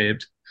Vios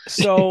shaped.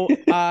 So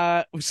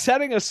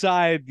setting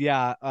aside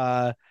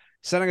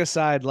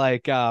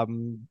like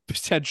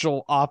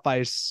potential off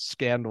ice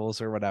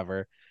scandals or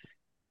whatever,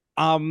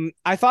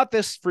 I thought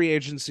this free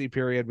agency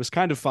period was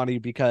kind of funny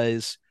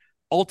because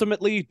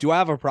ultimately, do I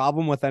have a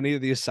problem with any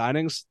of these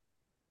signings?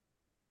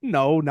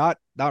 No, not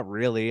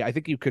really. I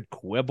think you could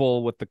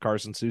quibble with the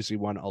Carson Soucy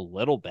one a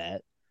little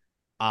bit.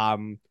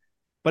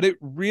 But it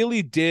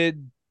really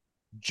did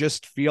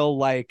just feel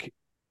like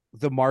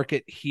the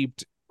market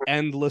heaped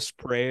endless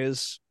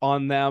praise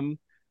on them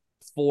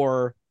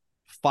for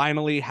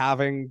finally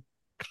having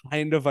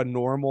kind of a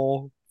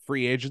normal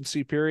free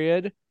agency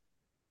period.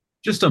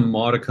 Just a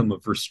modicum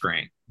of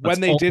restraint.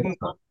 When they didn't,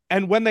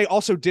 and when they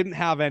also didn't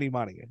have any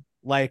money.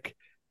 Like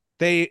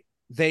they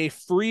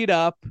freed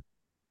up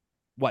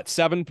what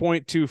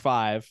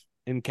 7.25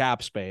 in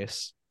cap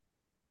space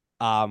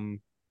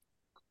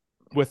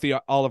with the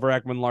Oliver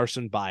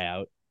Ekman-Larsson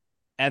buyout,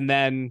 and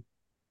then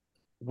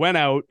went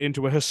out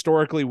into a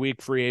historically weak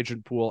free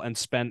agent pool and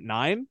spent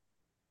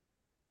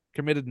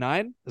committed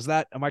 9.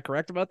 Am I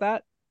correct about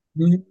that?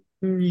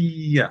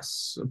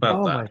 Yes, about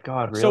oh that. My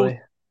god, really?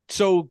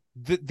 So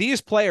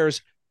these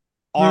players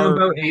are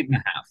about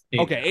 8.5.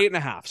 Okay,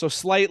 8.5. So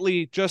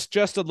slightly, just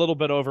a little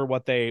bit over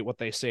what they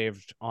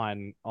saved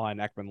on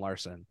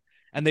Ekman-Larsson,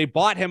 and they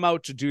bought him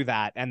out to do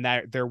that, and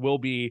that there will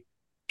be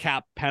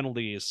cap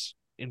penalties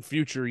in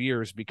future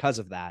years because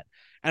of that.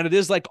 And it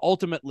is like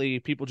ultimately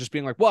people just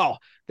being like, well,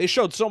 they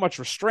showed so much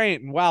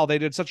restraint and wow, they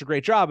did such a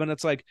great job. And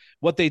it's like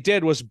what they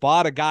did was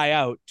bought a guy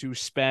out to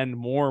spend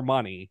more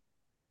money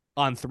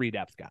on 3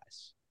 depth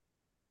guys.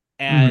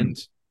 And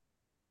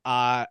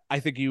I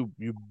think you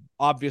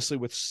obviously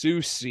with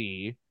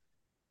Soucy,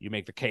 you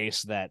make the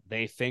case that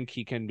they think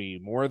he can be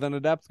more than a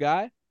depth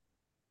guy.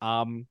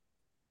 And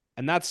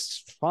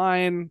that's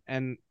fine.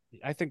 And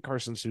I think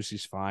Carson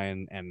Soucy's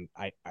fine. And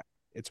I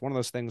it's one of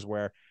those things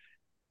where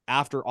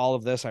after all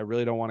of this, I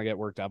really don't want to get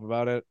worked up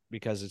about it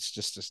because it's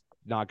just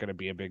not going to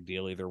be a big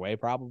deal either way,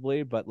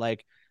 probably. But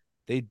like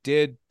they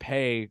did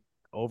pay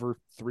over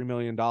 $3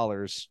 million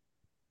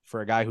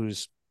for a guy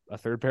who's a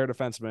third pair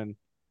defenseman,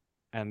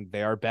 and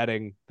they are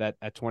betting that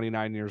at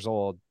 29 years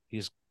old,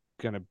 he's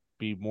going to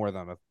be more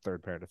than a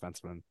third pair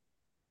defenseman.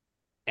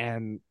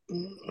 And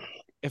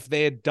if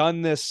they had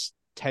done this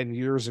 10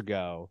 years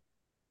ago,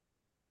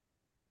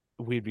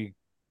 we'd be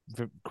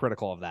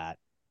critical of that.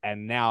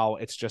 And now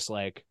it's just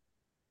like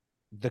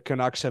the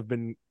Canucks have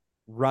been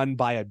run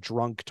by a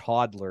drunk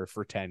toddler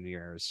for 10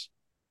 years.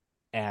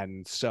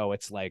 And so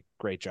it's like,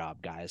 great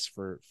job, guys,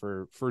 for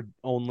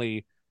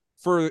only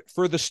for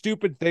the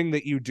stupid thing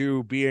that you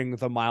do being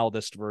the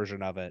mildest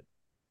version of it,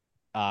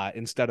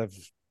 instead of,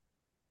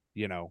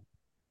 you know,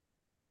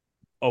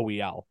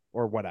 OEL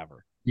or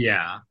whatever.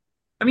 Yeah.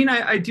 I mean,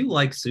 I do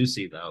like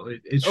Soucy though.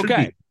 It should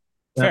Okay. be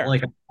that, Fair.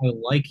 like, I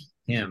like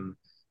him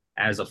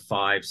as a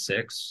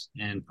 5-6,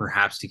 and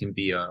perhaps he can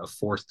be a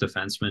fourth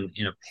defenseman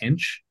in a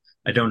pinch.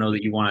 I don't know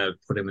that you want to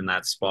put him in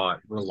that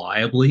spot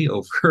reliably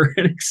over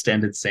an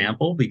extended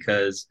sample,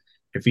 because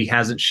if he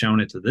hasn't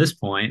shown it to this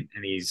point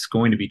and he's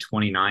going to be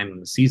 29 when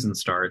the season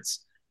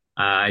starts,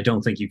 I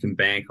don't think you can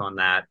bank on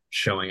that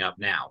showing up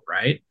now,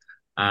 right?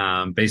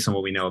 Based on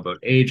what we know about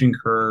aging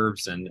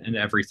curves and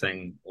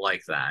everything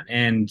like that.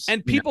 And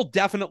people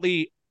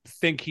definitely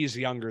think he's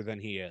younger than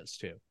he is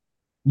too.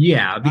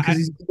 Yeah, because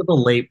he's a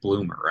late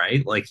bloomer,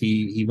 right? Like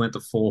he went the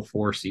full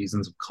 4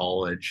 seasons of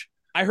college.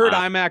 I heard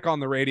IMAC on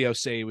the radio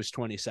say he was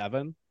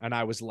 27, and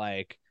I was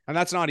like, and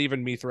that's not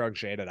even me throwing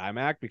shade at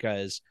IMAC,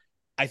 because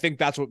I think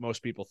that's what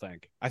most people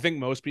think. I think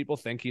most people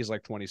think he's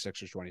like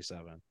 26 or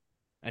 27,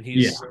 and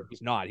he's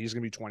not. He's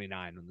going to be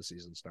 29 when the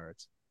season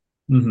starts.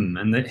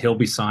 And that he'll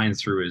be signed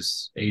through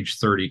his age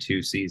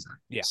 32 season.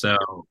 Yeah. So,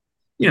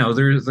 you know,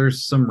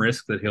 there's some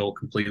risk that he'll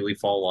completely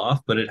fall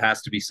off, but it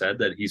has to be said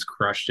that he's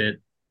crushed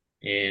it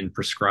in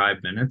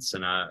prescribed minutes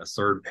in a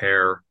third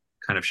pair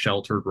kind of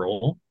sheltered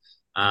role.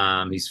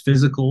 He's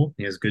physical.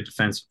 He has good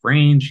defensive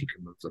range. He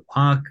can move the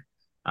puck.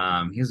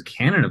 He has a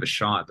cannon of a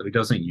shot, but he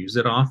doesn't use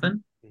it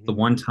often. The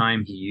one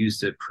time he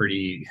used it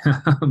pretty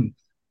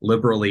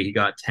liberally, he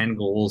got 10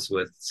 goals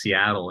with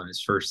Seattle in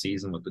his first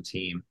season with the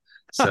team.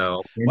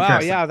 So Wow,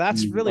 interesting. yeah,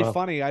 that's really Wow.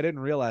 funny. I didn't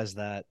realize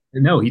that.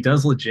 No, he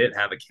does legit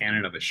have a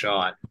cannon of a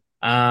shot.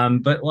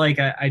 But like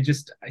I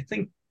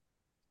think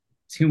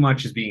too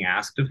much is being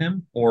asked of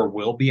him or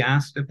will be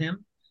asked of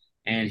him,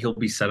 and he'll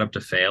be set up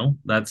to fail.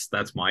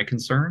 That's my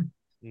concern.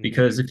 Mhm.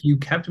 Because if you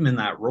kept him in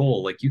that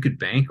role, like you could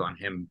bank on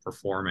him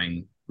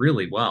performing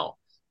really well.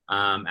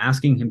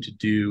 Asking him to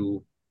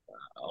do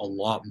a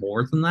lot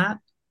more than that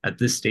at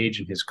this stage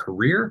in his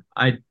career,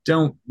 I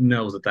don't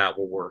know that that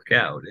will work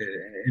out.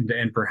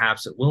 And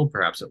perhaps it will,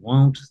 perhaps it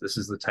won't. This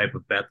is the type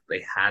of bet that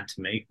they had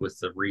to make with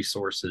the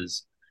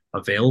resources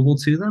available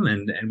to them,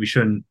 and we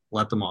shouldn't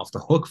let them off the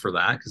hook for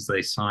that because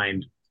they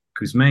signed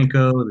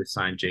Kuzmenko, they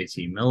signed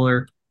JT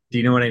Miller. Do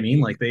you know what I mean?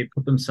 Like they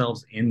put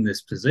themselves in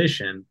this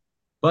position.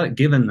 But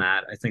given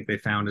that, I think they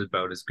found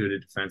about as good a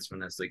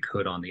defenseman as they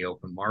could on the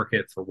open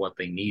market for what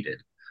they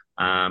needed.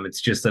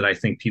 It's just that I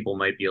think people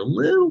might be a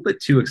little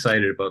bit too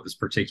excited about this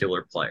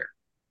particular player.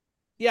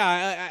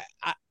 Yeah,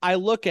 I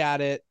look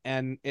at it,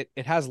 and it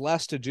has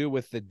less to do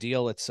with the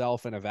deal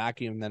itself in a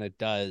vacuum than it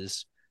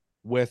does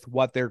with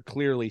what they're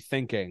clearly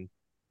thinking,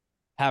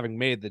 having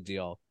made the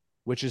deal,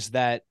 which is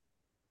that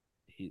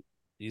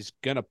he's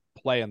gonna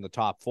play in the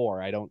top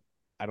four. I don't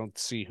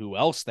see who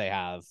else they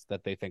have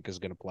that they think is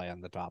gonna play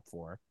in the top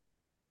four.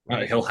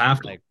 Right? He'll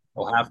have to. Like,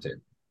 He'll have to.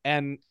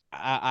 and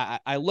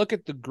I look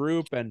at the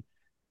group, and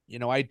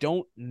I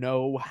don't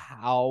know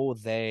how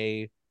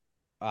they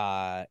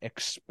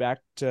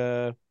expect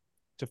to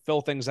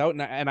fill things out,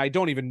 and I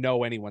don't even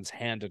know anyone's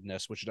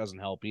handedness, which doesn't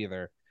help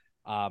either.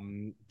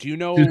 Do you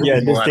know? Yeah,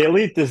 does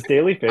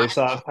Daily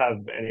Faceoff have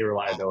any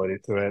reliability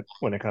to it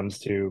when it comes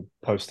to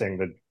posting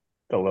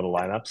the little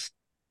lineups?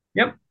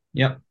 Yep.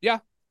 Yep. Yeah,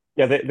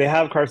 Yeah, they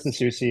have Carson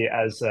Soucy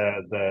as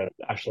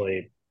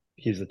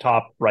he's the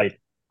top right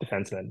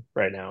defenseman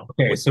right now.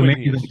 Okay, so When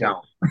maybe he's- they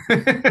don't.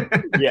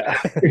 Yeah,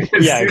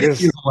 Yeah, because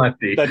he's a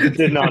lefty. that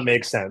did not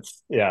make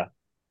sense. Yeah,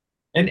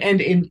 And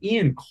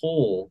Ian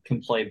Cole can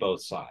play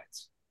both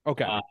sides.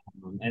 okay.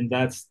 And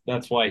that's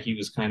why he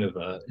was kind of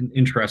an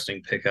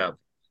interesting pickup.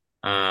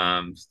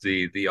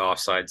 The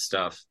offside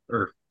stuff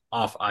or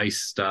off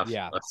ice stuff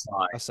Yeah.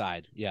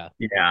 aside. Yeah.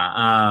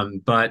 Yeah.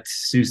 But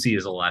Susie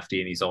is a lefty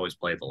and he's always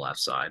played the left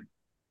side.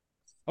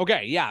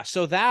 Okay. Yeah.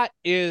 So that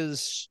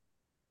is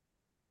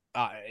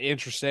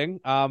interesting.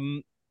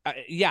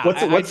 Yeah.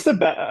 what's the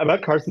best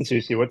about Carson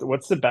Soucy?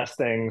 What's the best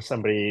thing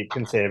somebody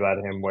can say about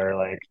him? Where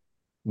like,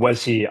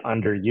 was he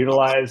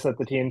underutilized at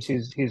the teams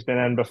he's been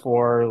in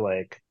before?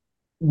 Like,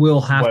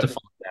 We'll have what? to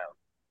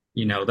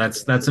find out.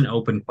 That's an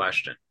open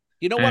question.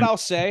 You know And- what I'll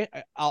say?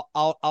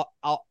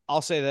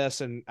 I'll say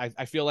this, and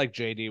I feel like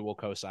JD will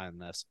co-sign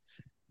this.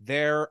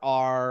 There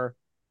are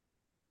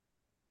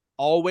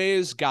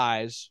always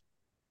guys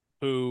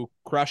who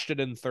crushed it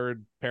in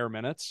third pair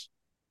minutes,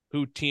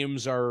 who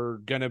teams are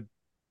gonna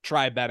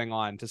try betting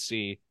on to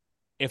see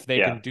if they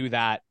can do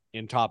that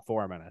in top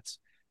 4 minutes.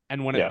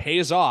 And when it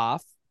pays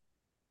off,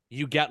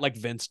 you get like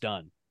Vince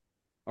Dunn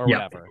or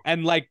whatever.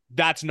 And like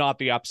that's not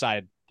the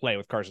upside play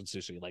with Carson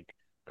Soucy. Like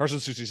Carson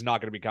Soucy's not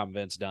going to become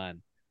Vince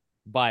Dunn.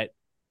 But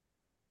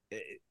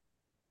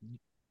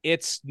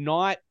it's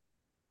not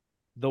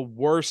the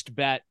worst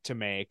bet to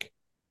make,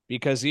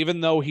 because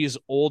even though he's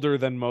older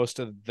than most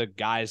of the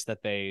guys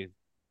that they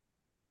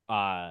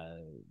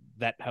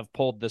that have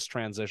pulled this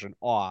transition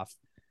off,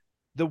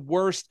 the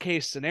worst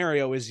case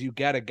scenario is you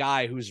get a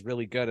guy who's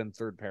really good in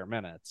third pair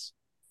minutes,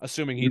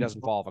 assuming he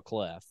doesn't fall off a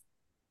cliff.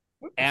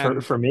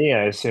 And For me,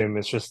 I assume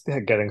it's just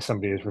getting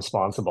somebody who's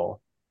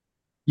responsible.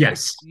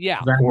 Yes.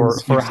 Yeah.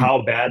 For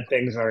how bad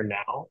things are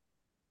now.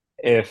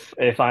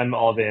 If I'm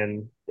all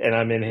in and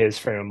I'm in his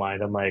frame of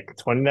mind, I'm like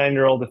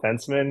 29-year-old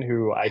defenseman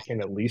who I can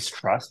at least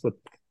trust with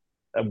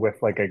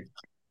like a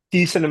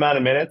decent amount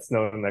of minutes,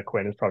 knowing that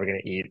Quinn is probably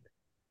going to eat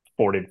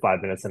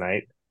 45 minutes a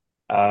night.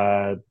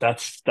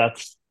 That's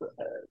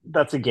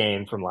a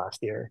gain from last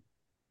year,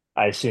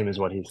 I assume, is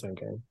what he's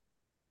thinking.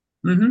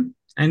 Mm-hmm.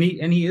 And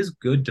he is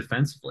good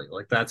defensively.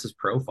 Like that's his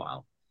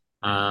profile.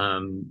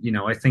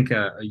 I think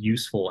a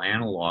useful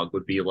analog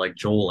would be like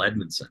Joel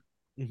Edmondson.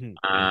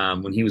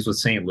 Mm-hmm. When he was with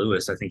St.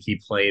 Louis, I think he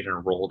played in a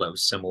role that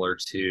was similar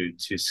to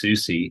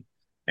Soucy,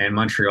 and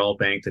Montreal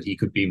banked that he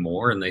could be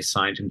more, and they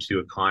signed him to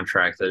a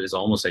contract that is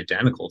almost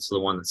identical to the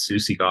one that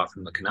Soucy got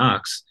from the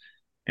Canucks.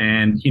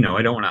 And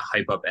I don't want to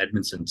hype up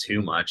Edmondson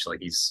too much; like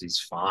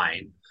he's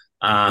fine.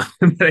 But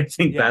I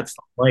think that's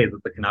the play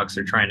that the Canucks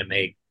are trying to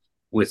make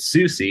with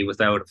Soucy,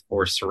 without, of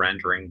course,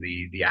 surrendering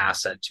the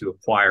asset to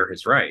acquire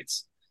his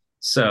rights.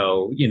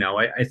 So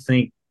I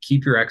think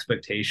keep your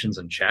expectations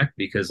in check,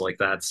 because like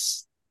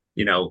that's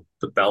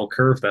the bell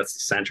curve, that's the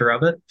center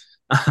of it.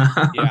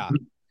 Yeah.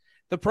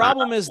 The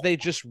problem is they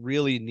just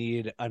really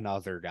need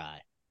another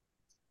guy.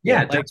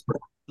 Yeah,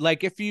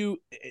 like if you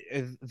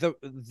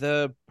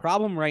the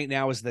problem right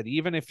now is that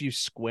even if you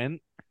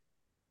squint,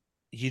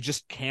 you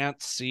just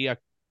can't see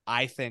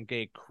I think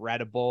a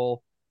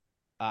credible,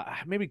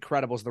 maybe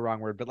credible is the wrong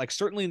word, but like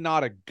certainly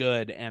not a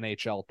good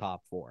NHL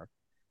top 4.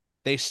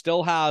 They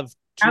still have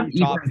Have two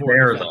top Ethan four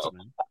Bear, though.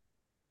 defensemen.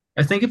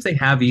 I think if they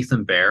have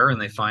Ethan Bear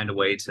and they find a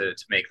way to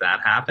make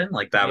that happen,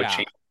 like that would Yeah.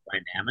 change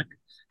the dynamic.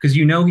 Because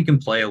you know he can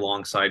play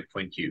alongside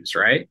Quinn Hughes,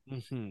 right?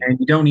 Mm-hmm. And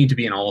you don't need to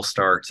be an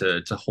all-star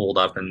to hold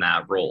up in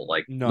that role.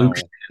 Like No. Luke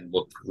Shannon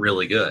looked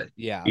really good.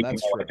 Yeah, Even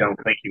that's though true. I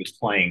don't think he was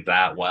playing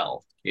that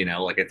well. You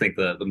know, like I think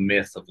the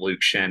myth of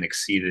Luke Shen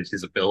exceeded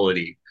his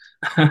ability.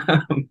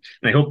 And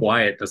I hope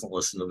Wyatt doesn't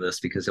listen to this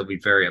because he'll be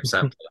very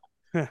upset with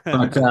that.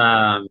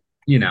 But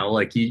you know,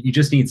 like you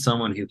just need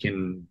someone who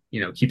can,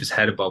 you know, keep his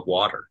head above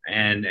water.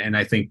 And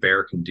I think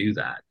Bear can do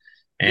that.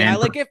 Yeah,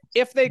 And like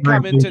if they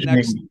come into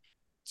next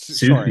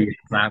Susie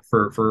that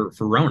for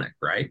Roenick,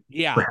 right?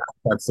 Yeah. Perhaps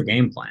that's the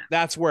game plan.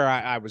 That's where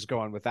I was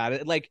going with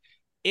that. Like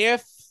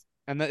if,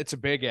 and it's a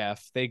big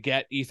if, they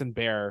get Ethan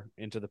Bear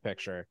into the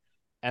picture,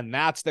 and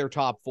that's their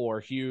top four: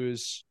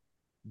 Hughes,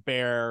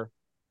 Bear,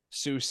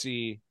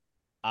 Susie,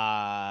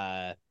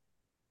 Hronik,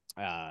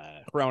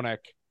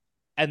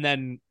 and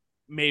then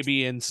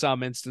maybe in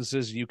some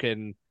instances you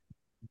can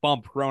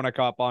bump Hronik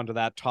up onto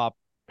that top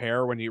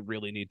pair when you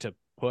really need to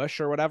push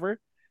or whatever.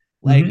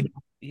 Like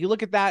you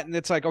look at that and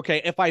it's like,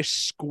 okay, if I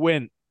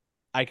squint,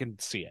 I can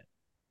see it.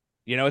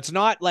 You know, it's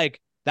not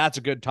like that's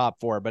a good top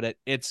four, but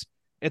it's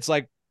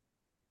like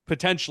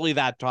potentially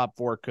that top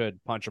four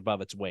could punch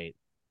above its weight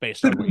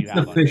based on what you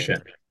have on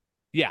paper.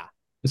 Yeah.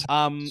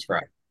 That's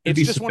right. It's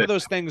just one of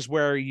those things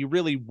where you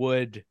really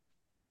would.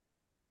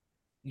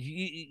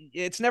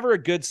 It's never a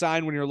good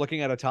sign when you're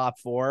looking at a top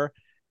four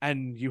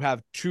and you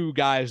have two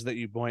guys that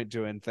you point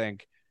to and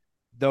think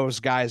those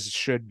guys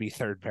should be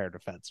third pair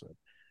defensemen.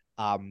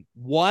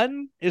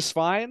 One is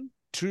fine.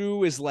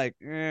 Two is like,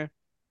 eh.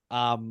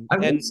 I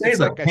would say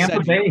that like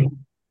Tampa Bay.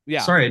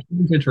 Yeah. Sorry, I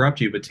didn't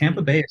interrupt you, but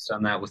Tampa Bay has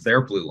done that with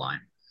their blue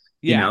line.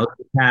 Yeah. You know,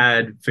 they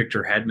had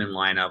Victor Hedman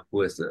line up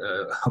with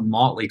a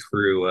motley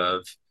crew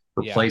of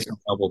replacement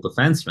level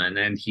defensemen,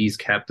 and he's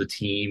kept the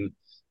team,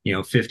 you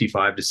know,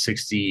 55 to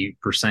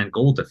 60%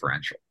 goal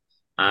differential.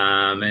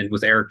 And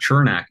with Eric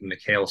Chernak and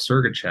Mikhail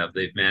Sergachev,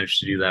 they've managed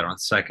to do that on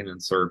second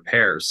and third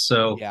pairs.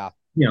 So,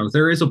 you know,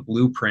 there is a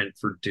blueprint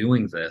for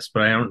doing this,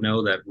 but I don't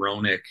know that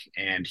Roenick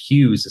and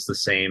Hughes is the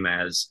same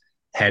as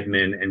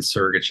Hedman and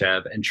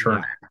Sergachev and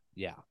Chernak.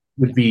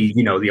 Would be,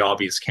 you know, the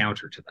obvious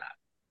counter to that.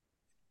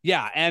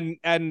 Yeah, and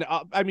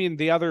I mean,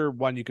 the other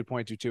one you could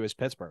point to too is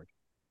Pittsburgh,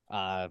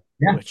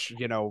 which,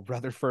 you know,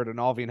 Rutherford and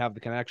Alvin have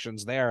the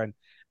connections there, and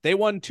they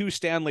won 2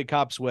 Stanley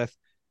Cups with,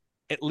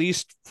 at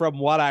least from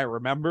what I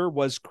remember,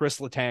 was Chris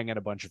Letang and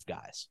a bunch of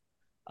guys.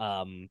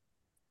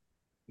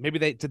 Maybe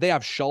did they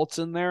have Schultz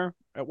in there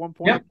at one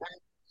point? Yeah,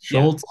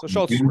 Schultz, so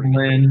Schultz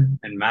and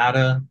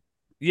Mata.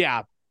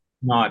 Yeah,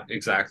 not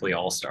exactly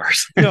all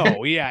stars.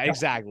 No, yeah,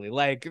 exactly.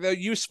 Like the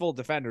useful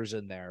defenders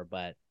in there,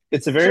 but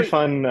it's a very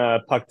fun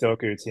puck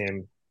doku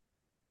team.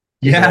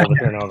 Yeah,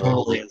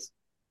 totally is.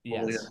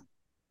 Yes.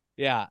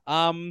 Yeah.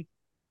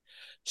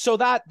 So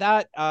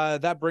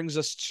that brings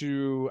us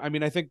to. I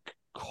mean, I think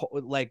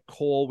like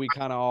Cole, we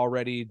kind of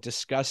already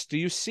discussed. Do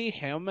you see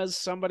him as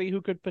somebody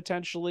who could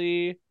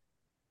potentially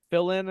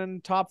fill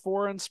in top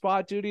 4 in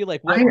spot duty?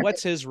 Like,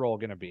 what's his role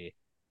going to be?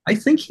 I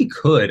think he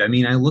could. I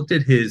mean, I looked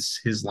at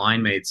his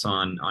line mates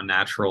on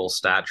Natural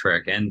Stat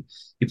Trick, and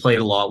he played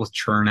a lot with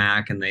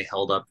Chernak, and they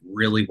held up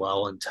really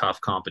well in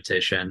tough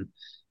competition.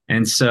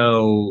 And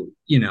so,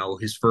 you know,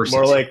 his first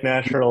more like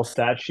Natural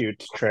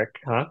Statute Trick,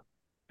 huh?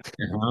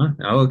 Oh,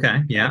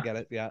 okay, yeah, I get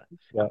it, yeah.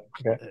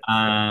 Okay.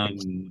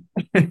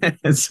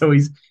 So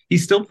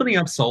he's still putting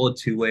up solid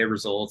two-way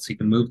results. He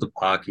can move the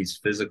puck. He's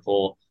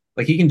physical.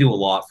 Like he can do a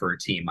lot for a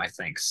team, I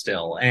think,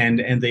 still.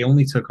 And they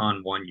only took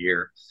on 1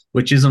 year,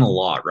 which isn't a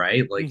lot,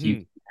 right? Like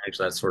you manage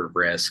that sort of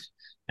risk.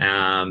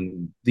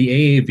 The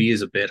AAV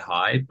is a bit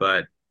high,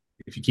 but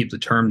if you keep the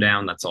term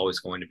down, that's always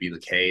going to be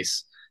the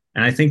case.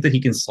 And I think that he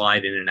can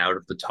slide in and out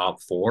of the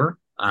top 4,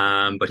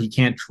 but he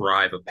can't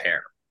drive a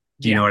pair.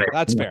 Do you know what I mean?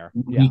 That's fair.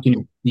 He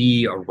can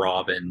be a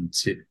Robin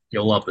to.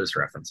 You'll love this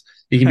reference.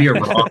 He can be a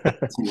Robin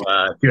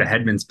to a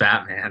Hedman's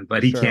Batman,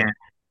 but he can't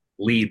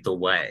lead the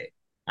way.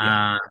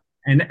 And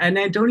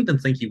I don't even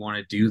think you want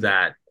to do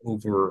that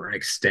over an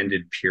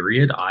extended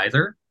period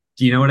either.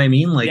 Do you know what I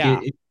mean? Like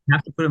if you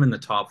have to put him in the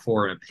top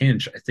 4 in a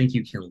pinch, I think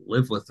you can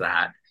live with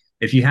that.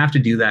 If you have to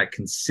do that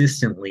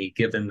consistently,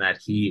 given that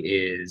he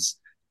is,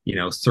 you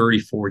know,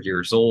 34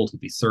 years old, he'll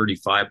be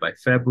 35 by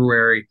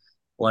February.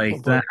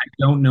 Like that, I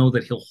don't know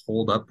that he'll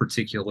hold up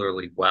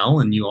particularly well.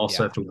 And you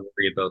also have to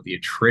worry about the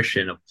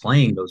attrition of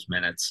playing those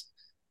minutes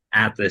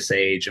at this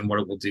age and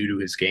what it will do to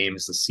his game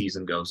as the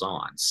season goes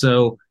on.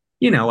 So,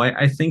 you know,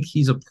 I think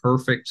he's a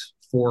perfect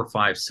 4,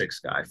 5, 6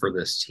 guy for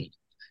this team.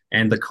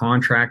 And the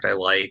contract I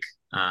like,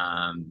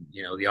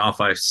 you know, the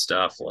off-ice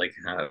stuff, like,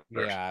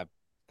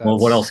 well,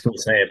 what else can we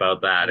say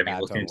about that? I mean,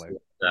 look into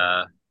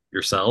it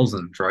yourselves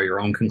and draw your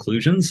own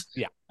conclusions.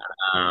 Yeah.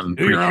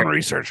 Do your own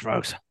research,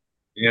 folks.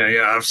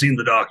 Yeah, I've seen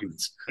the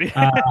documents.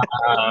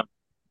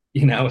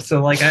 You know,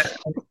 so like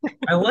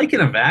I like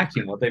in a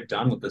vacuum what they've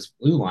done with this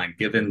blue line,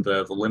 given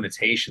the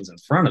limitations in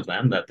front of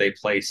them that they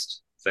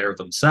placed there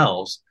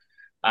themselves.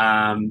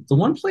 The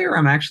one player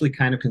I'm actually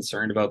kind of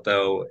concerned about,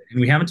 though, and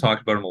we haven't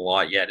talked about him a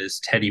lot yet, is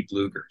Teddy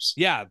Bluegers.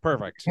 Yeah,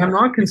 perfect. I'm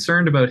not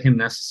concerned about him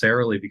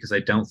necessarily because I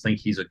don't think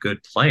he's a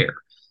good player.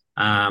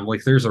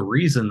 Like there's a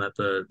reason that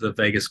the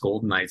Vegas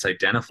Golden Knights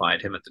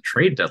identified him at the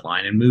trade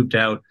deadline and moved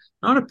out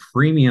not a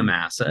premium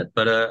asset,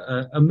 but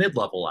a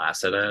mid-level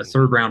asset, a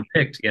third round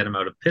pick to get him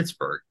out of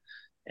Pittsburgh.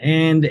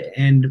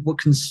 And what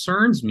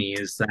concerns me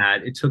is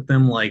that it took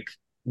them like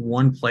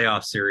one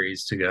playoff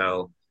series to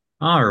go,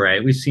 all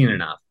right, we've seen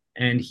enough.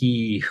 And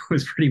he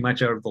was pretty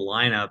much out of the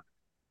lineup.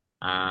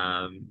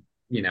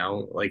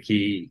 Like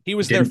He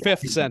was their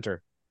fifth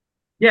center.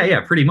 Yeah,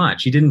 pretty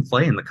much. He didn't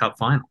play in the Cup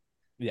final.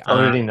 Yeah.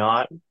 Oh, did he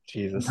not?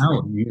 Jesus.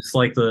 No, he was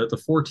like the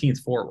 14th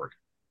forward.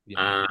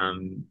 Yeah.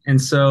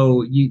 And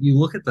so you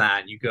look at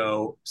that and you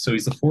go, so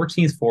he's the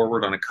 14th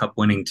forward on a Cup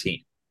winning team.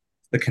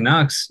 The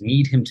Canucks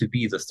need him to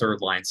be the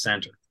third line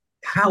center.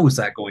 How is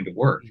that going to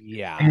work?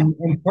 Yeah.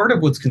 And part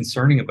of what's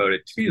concerning about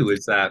it too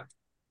is that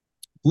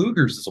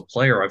Blugers is a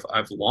player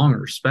I've long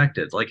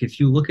respected. Like if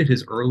you look at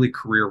his early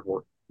career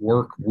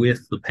work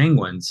with the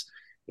Penguins,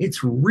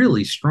 it's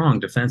really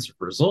strong defensive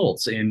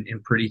results in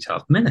pretty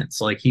tough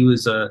minutes. Like he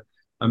was a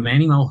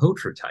Manny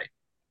Malhotra type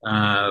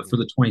for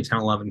the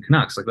 2010-11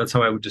 Canucks. Like that's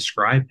how I would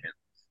describe him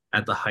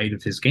at the height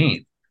of his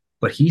game.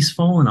 But he's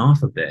fallen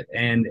off a bit,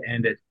 and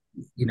it,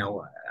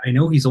 I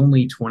know he's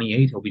only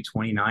 28. He'll be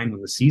 29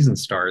 when the season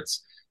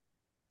starts.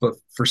 But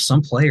for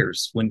some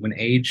players, when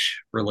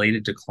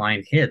age-related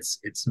decline hits,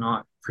 it's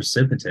not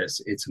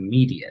precipitous; it's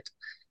immediate.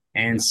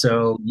 And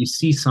so you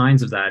see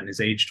signs of that in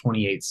his age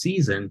 28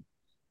 season.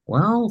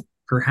 Well,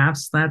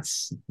 perhaps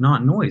that's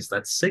not noise;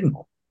 that's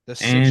signal. The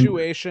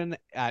situation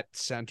at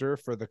center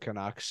for the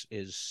Canucks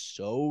is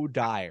so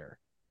dire.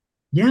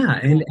 Yeah,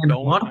 and a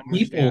lot of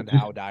people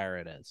how dire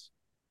it is.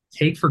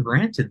 Take for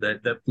granted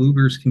that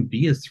Blugers can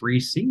be a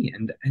 3C,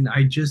 and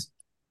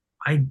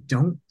I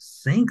don't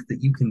think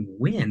that you can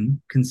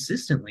win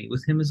consistently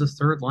with him as a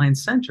third line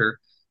center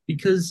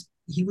because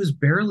he was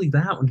barely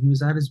that when he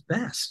was at his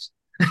best.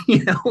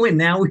 And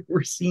now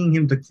we're seeing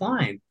him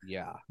decline.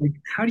 Yeah. Like,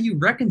 how do you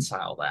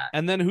reconcile that?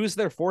 And then who's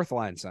their fourth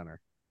line center?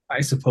 I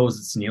suppose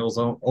it's Niels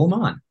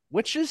Oman.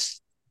 Which is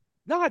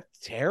not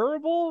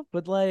terrible,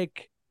 but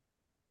like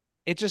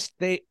it just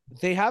they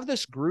have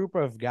this group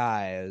of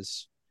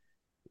guys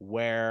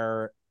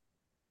where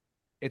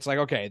it's like,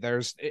 okay,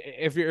 there's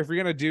if you're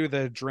gonna do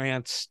the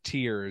Drance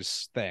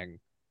tiers thing,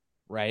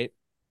 right?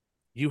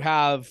 You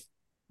have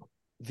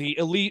the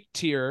elite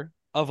tier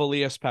of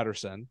Elias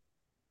Pettersson,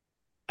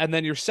 and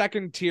then your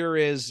second tier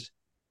is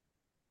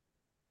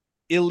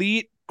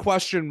elite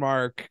question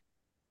mark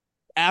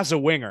as a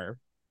winger.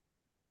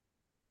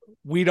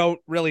 We don't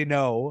really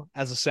know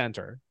as a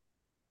center.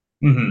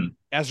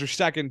 As your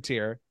second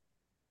tier.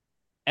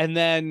 And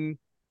then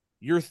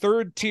your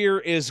third tier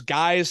is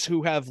guys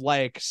who have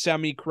like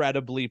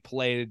semi-credibly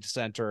played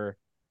center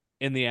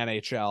in the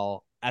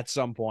NHL at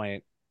some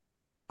point.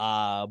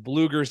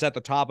 Blugers at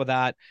the top of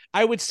that.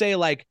 I would say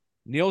like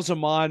Niels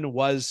Aman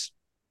was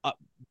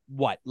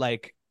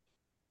like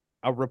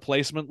a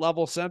replacement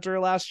level center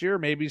last year,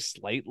 maybe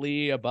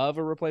slightly above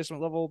a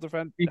replacement level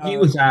defense. He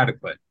was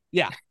adequate.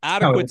 Yeah,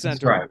 adequate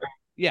center.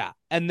 Yeah,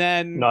 and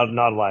then not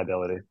a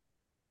liability.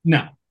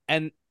 No.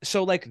 And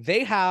so like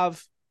they have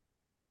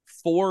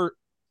four,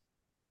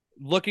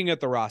 looking at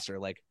the roster,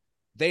 like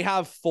they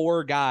have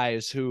four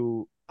guys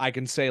who I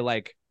can say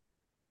like,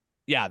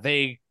 yeah,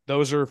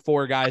 those are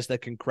four guys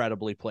that can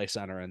credibly play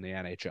center in the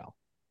NHL,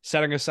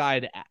 setting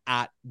aside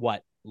at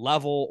what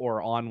level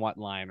or on what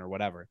line or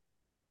whatever.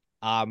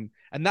 And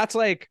that's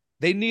like,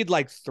 they need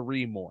like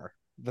three more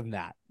than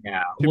that.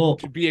 Yeah.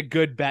 To be a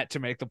good bet to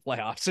make the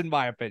playoffs, in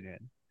my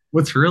opinion.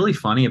 What's really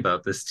funny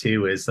about this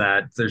too is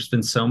that there's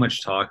been so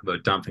much talk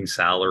about dumping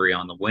salary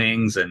on the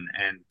wings and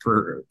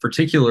for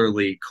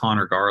particularly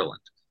Connor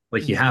Garland.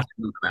 Like you have to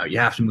move him out. You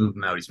have to move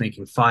him out. He's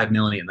making $5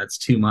 million. That's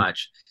too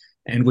much.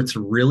 And what's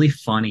really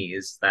funny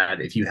is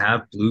that if you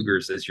have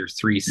Blugers as your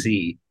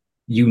 3C,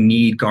 you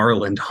need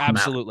Garland on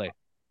absolutely that.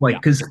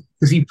 Like because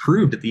he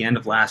proved at the end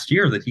of last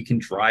year that he can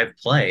drive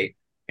play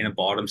in a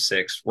bottom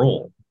six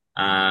role,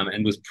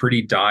 and with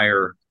pretty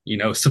dire,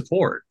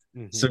 support.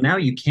 So now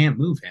you can't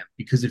move him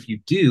because if you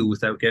do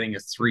without getting a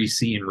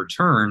 3C in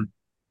return,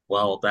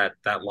 well,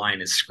 that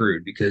line is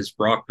screwed because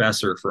Brock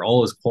Besser, for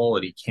all his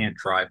quality, can't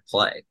drive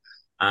play.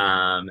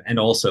 And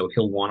also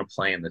he'll want to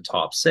play in the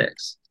top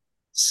six.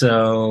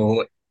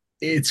 So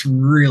it's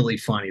really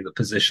funny the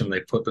position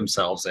they put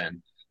themselves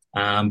in.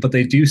 But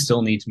they do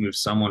still need to move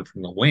someone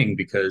from the wing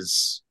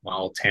because,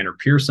 well, Tanner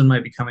Pearson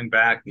might be coming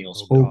back.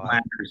 Niels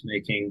Höglander is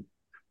making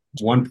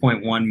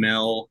 1.1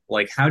 mil.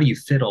 Like, how do you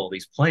fit all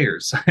these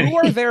players? Who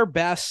are their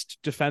best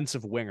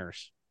defensive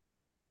wingers?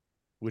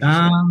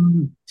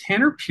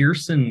 Tanner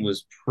Pearson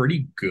was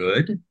pretty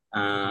good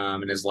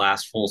in his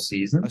last full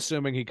season,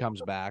 assuming he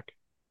comes back,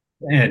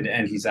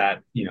 and he's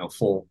at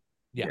full.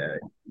 Yeah,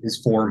 his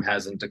form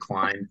hasn't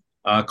declined.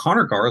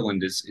 Connor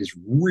Garland is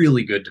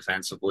really good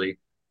defensively.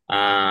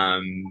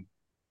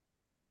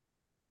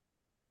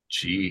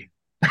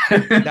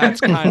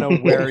 That's kind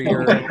of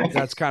where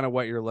that's kind of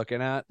what you're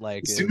looking at.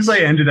 Like, As soon as I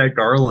ended at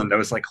Garland, I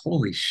was like,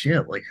 holy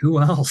shit, like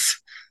who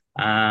else?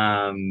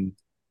 Um,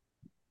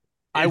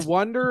 I it's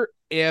wonder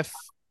if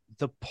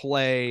the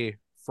play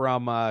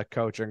from a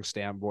coaching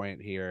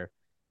standpoint here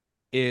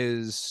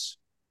is,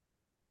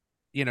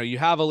 you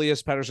have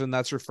Elias Pettersson,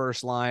 that's your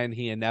first line.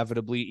 He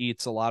inevitably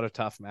eats a lot of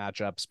tough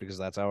matchups because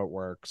that's how it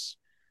works.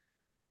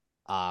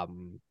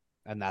 And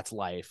that's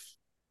life.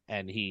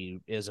 And he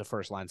is a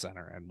first line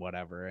center and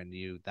whatever. And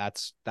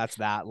that's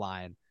that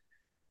line.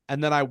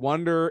 And then I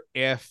wonder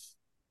if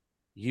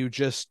you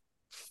just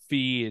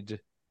feed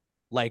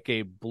like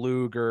a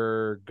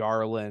Bluger,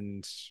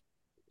 Garland,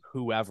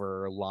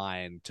 whoever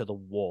line to the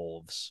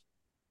Wolves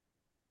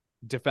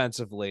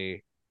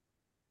defensively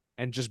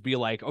and just be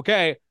like,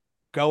 okay,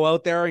 go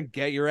out there and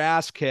get your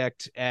ass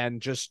kicked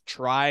and just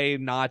try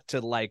not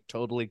to like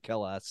totally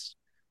kill us.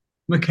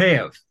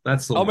 Mikheyev.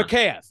 That's the Oh, one.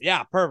 Mikheyev.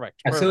 Yeah,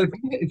 perfect. Yeah, so Perfect.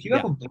 if you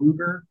have a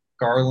Bluger,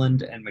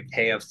 Garland, and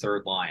Mikheyev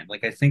third line,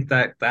 like I think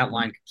that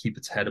line could keep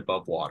its head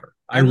above water.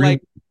 And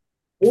like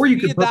or you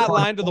could feed put that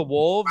line to the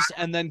Wolves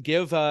and then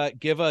give a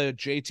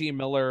JT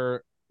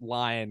Miller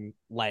line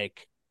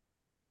like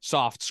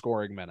soft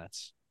scoring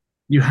minutes.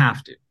 You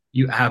have to.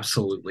 You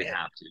absolutely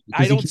have to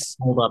because I don't he can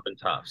hold up in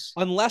toughs.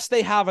 unless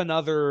they have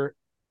another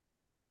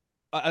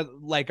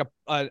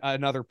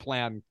another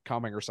plan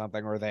coming or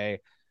something, or they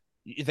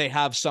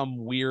have some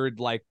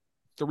weird like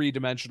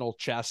 3-dimensional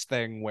chess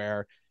thing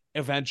where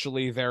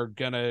eventually they're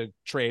gonna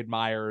trade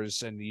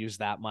Myers and use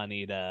that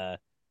money to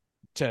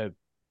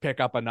pick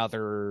up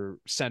another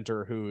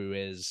center who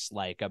is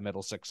like a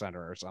middle six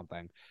center or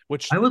something.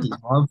 Which I would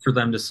love for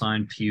them to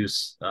sign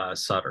Pius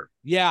Sutter.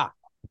 yeah,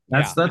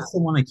 That's the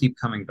one I keep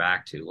coming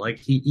back to. Like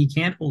he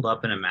can't hold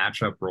up in a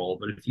matchup role,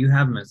 but if you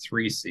have him at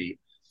 3C,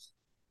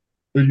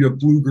 or you have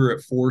Bluger at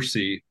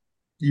 4C,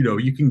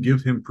 you can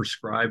give him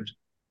prescribed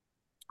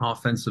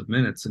offensive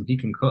minutes and he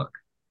can cook.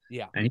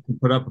 Yeah. And he can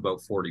put up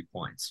about 40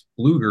 points.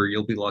 Bluger,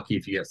 you'll be lucky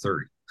if you get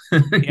 30.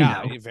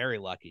 Yeah, you're very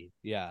lucky.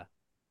 Yeah.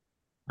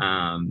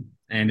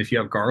 And if you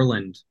have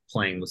Garland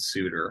playing with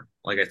Suter,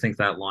 like I think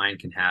that line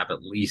can have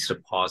at least a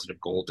positive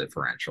goal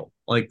differential.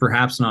 Like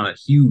perhaps not a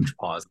huge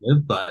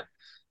positive, but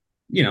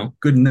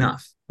good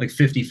enough. Like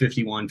 50,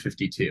 51,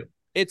 52.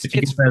 If you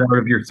get that out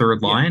of your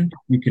third line,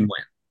 you can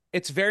win.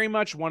 It's very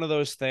much one of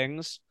those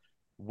things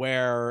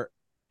where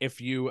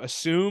if you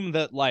assume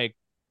that like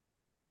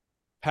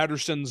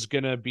Pettersson's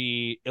gonna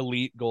be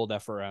elite goal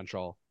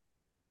differential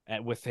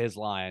with his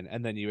line,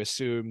 and then you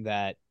assume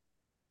that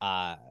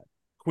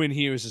Quinn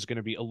Hughes is going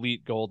to be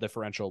elite goal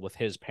differential with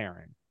his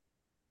pairing.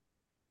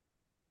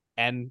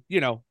 And,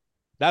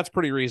 that's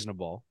pretty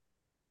reasonable.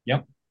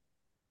 Yep.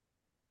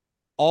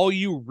 All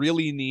you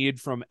really need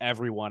from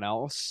everyone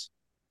else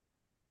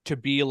to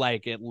be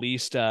like at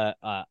least a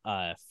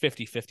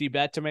 50-50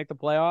 bet to make the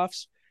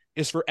playoffs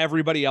is for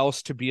everybody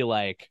else to be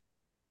like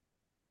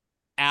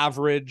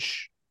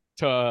average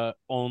to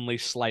only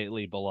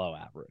slightly below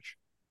average.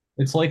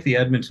 It's like the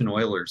Edmonton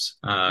Oilers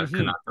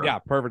conundrum. Yeah,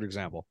 perfect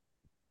example.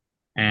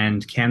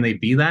 And can they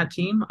be that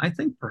team? I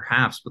think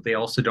perhaps, but they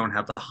also don't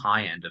have the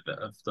high end of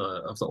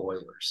the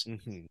Oilers.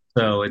 Mm-hmm.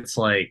 So it's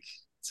like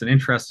it's an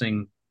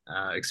interesting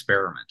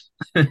experiment.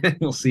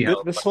 We'll see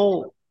how this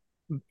whole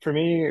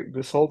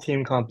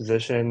team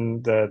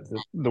composition, the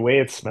way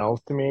it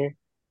smells to me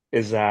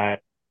is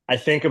that I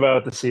think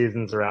about the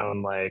seasons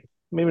around like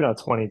maybe not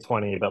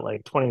 2020, but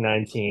like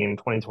 2019,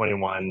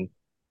 2021,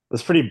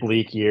 those pretty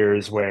bleak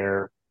years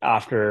where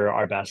after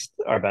our best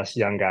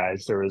young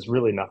guys, there was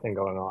really nothing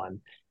going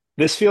on.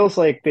 This feels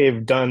like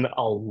they've done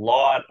a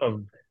lot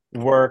of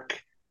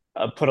work,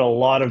 put a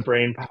lot of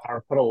brain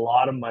power, put a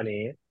lot of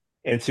money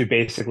into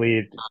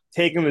basically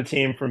taking the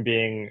team from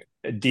being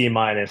a D-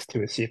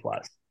 to a C+.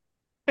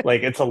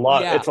 Like it's a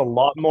lot, Yeah. it's a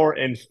lot more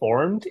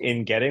informed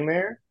in getting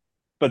there,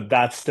 but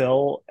that's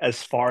still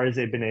as far as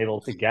they've been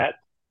able to get,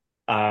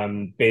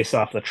 based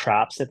off the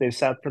traps that they've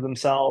set for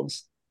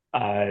themselves.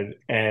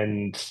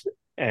 And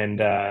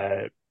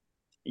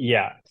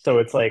yeah, so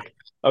it's like,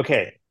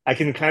 okay, I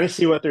can kind of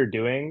see what they're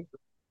doing.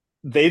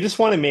 They just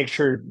want to make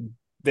sure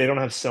they don't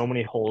have so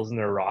many holes in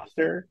their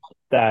roster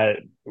that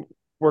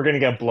we're going to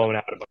get blown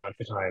out a bunch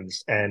of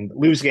times and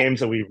lose games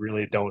that we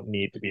really don't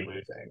need to be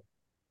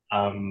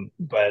losing.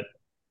 But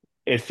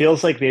it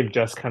feels like they've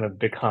just kind of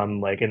become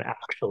like an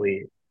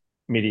actually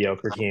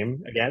mediocre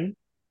team again.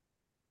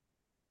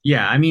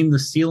 Yeah, I mean the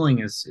ceiling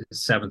is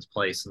seventh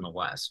place in the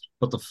West,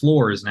 but the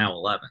floor is now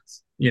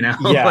 11th. Yeah,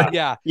 Like,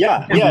 yeah,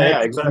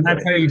 exactly. And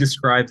that's how you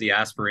describe the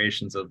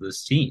aspirations of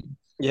this team.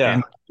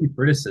 Yeah, And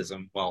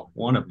criticism, well,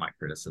 one of my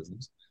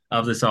criticisms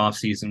of this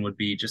offseason would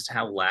be just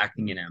how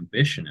lacking in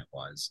ambition it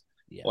was.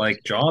 Yes.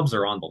 Like jobs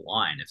are on the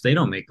line. If they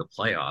don't make the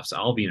playoffs,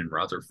 Albion and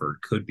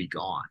Rutherford could be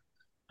gone.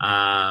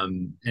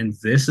 And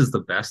this is the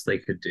best they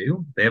could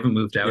do. They haven't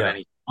moved out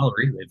any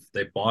salary.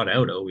 They've bought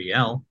out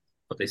OEL,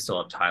 but they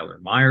still have Tyler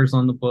Myers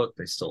on the book.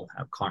 They still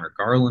have Connor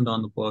Garland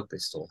on the book. They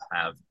still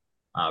have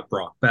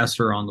Brock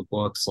Besser on the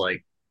books.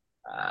 Like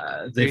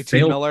they JT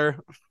failed. Miller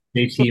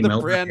JT with the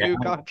Miller, brand new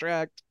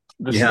contract.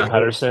 This is Yeah. the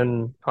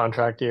Pedersen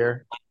contract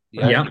year.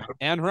 Yeah.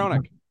 And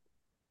Hronik.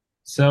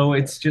 So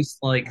it's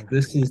just like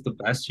this is the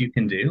best you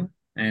can do,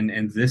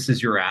 and this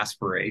is your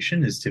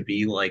aspiration is to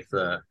be like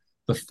the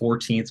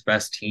 14th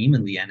best team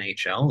in the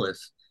NHL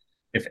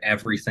if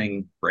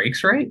everything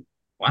breaks right.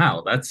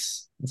 Wow,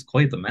 that's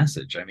quite the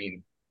message. I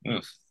mean,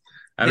 ugh,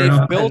 I don't They've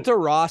know. built a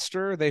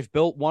roster. They've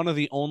built one of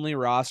the only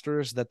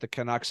rosters that the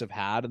Canucks have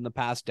had in the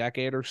past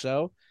decade or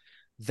so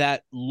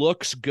that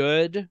looks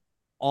good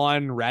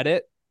on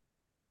Reddit,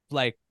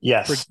 like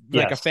Yes,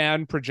 like a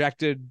fan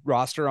projected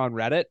roster on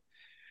Reddit,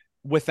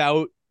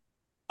 without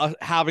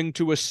having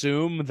to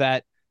assume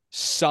that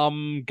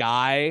some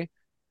guy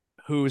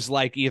who's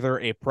like either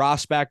a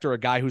prospect or a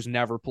guy who's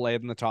never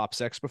played in the top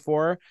six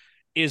before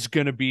is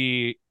going to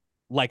be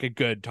like a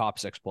good top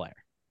six player.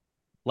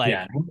 Like,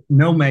 Yeah,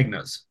 no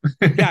Magnas.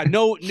 yeah,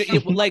 no,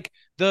 like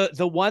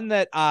the one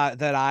that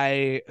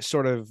I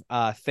sort of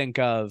think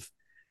of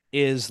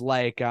is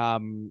like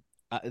the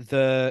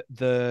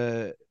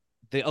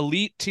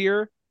elite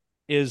tier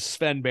is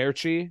Sven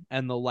Berchi,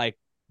 and the like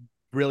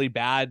really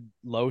bad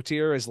low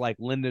tier is like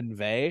Lyndon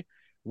Vey,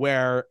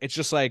 where it's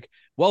just like,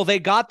 well, they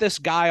got this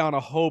guy on a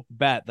hope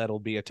bet that'll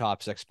be a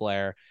top six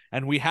player,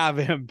 and we have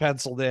him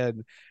penciled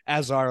in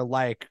as our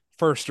like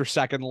first or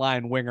second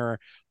line winger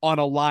on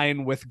a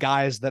line with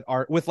guys that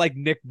are with like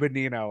Nick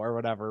Bonino or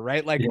whatever,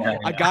 right? Like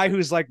a guy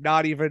who's like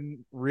not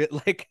even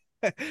like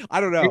I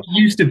don't know. It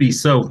used to be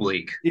so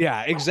bleak.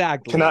 Yeah,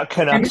 exactly.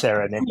 Canucks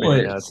era Nick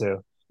Bonino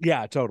too.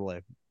 Yeah,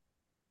 totally.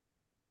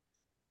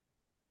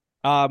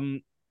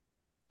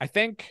 I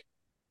think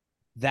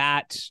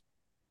that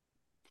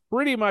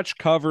pretty much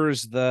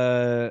covers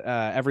the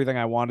everything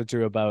I wanted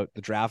to about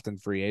the draft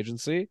and free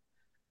agency.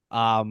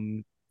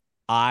 I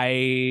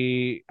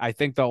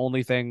think the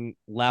only thing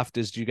left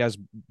is, do you guys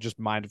just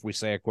mind if we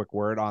say a quick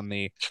word on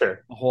the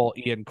whole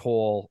Ian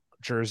Cole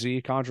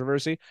jersey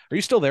controversy? Are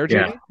you still there,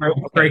 Jamie? Yeah,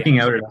 breaking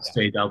out at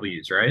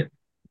SJWs, right?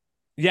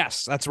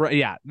 Yes, that's right.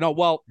 Yeah, no,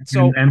 well,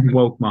 so and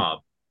woke mob.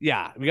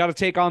 Yeah, we got to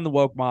take on the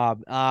woke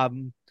mob.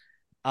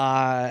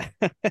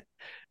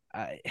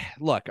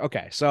 Look,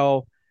 okay,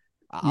 so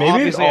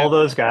maybe all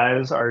those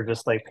guys are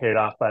just like paid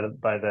off by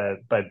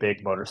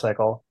big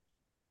motorcycle,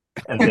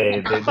 and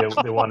they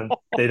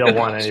don't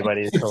want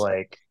anybody to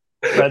like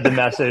spread the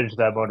message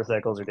that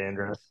motorcycles are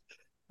dangerous.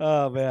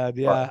 Oh man,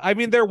 yeah. I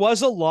mean, there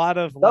was a lot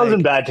of that like, was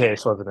in bad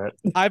taste, wasn't it?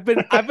 I've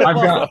got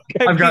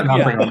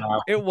nothing on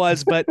that. It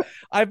was, but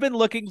I've been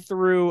looking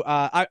through.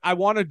 I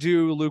want to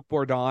do Luc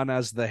Bourdon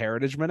as the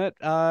Heritage Minute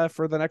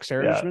for the next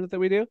Heritage Minute that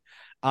we do,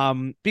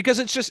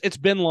 because it's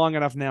been long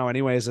enough now,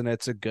 anyways, and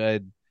it's a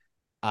good.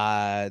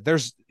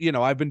 There's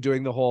I've been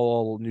doing the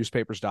whole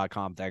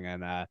newspapers.com thing,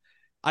 and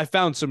I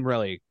found some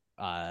really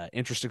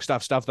interesting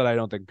stuff that I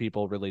don't think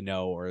people really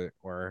know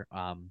or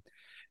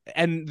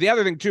and the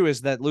other thing too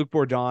is that Luc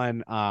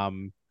Bourdon,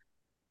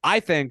 I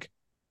think,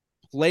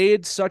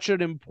 played such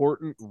an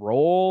important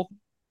role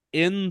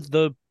in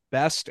the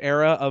best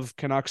era of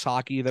Canucks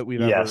hockey that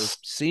we've ever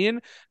seen,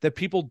 that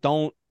people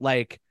don't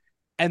like.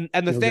 And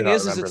the thing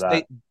is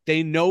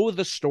they know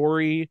the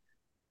story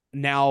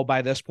now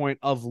by this point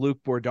of Luc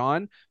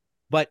Bourdon,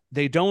 but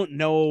they don't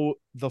know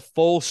the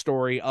full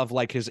story of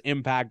like his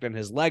impact and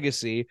his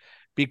legacy,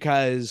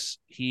 because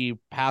he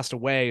passed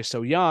away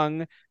so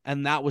young,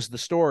 and that was the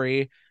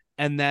story.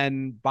 And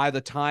then by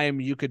the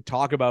time you could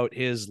talk about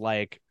his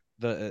like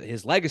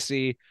his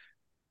legacy,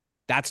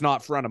 that's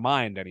not front of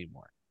mind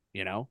anymore,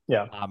 Yeah.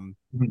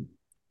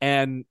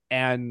 And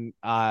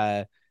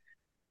I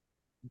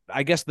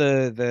guess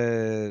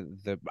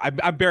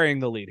I'm burying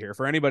the lead here.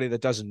 For anybody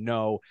that doesn't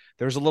know,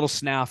 there's a little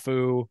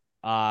snafu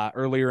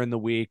earlier in the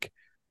week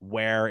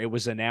where it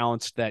was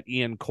announced that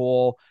Ian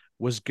Cole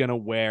was gonna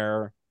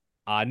wear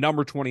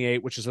number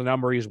 28, which is a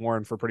number he's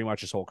worn for pretty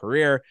much his whole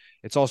career.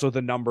 It's also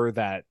the number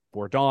that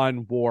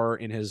Bourdon wore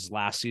in his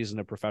last season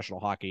of professional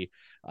hockey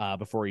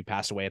before he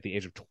passed away at the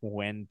age of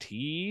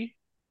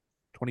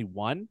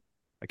 21.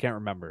 I can't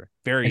remember.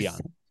 Very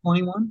young.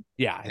 21?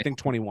 Yeah, I think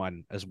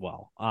 21 as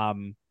well.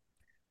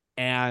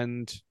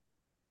 And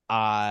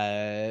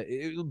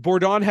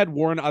Bourdon had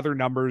worn other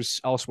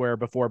numbers elsewhere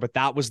before, but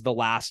that was the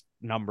last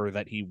number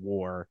that he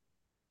wore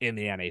in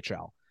the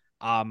NHL.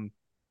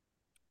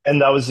 And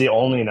that was the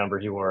only number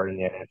he wore in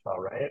the NHL,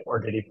 right? Or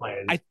did he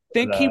play? I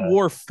think he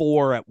wore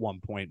 4 at one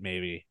point,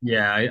 maybe.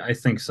 Yeah, I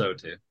think so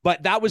too.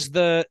 But that was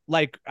the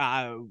like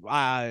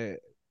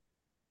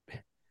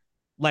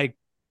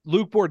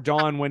Luc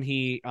Bourdon, when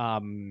he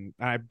and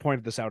I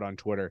pointed this out on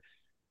Twitter,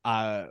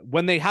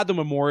 when they had the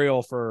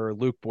memorial for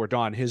Luc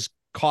Bourdon, his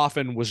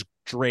coffin was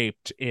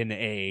draped in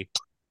a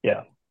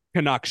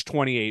Canucks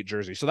 28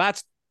 jersey. So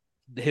that's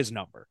his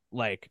number.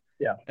 Like,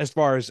 as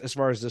far as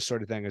this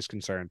sort of thing is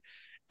concerned.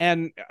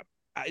 And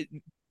I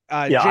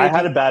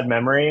had a bad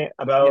memory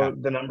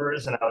about the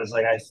numbers, and I was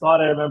like, I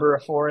thought I remember a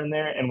 4 in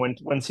there. And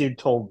once you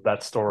told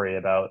that story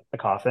about the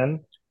coffin,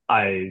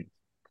 I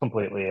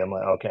completely am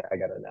like, okay, I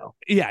gotta know.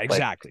 Yeah,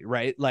 exactly.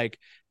 Right. Like,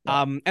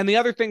 and the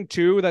other thing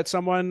too, that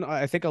someone,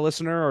 I think a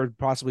listener or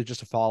possibly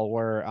just a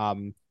follower,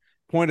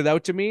 pointed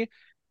out to me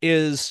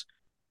is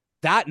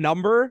that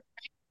number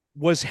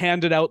was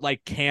handed out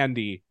like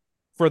candy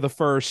for the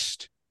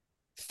first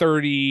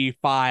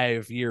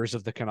 35 years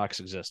of the Canucks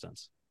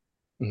existence.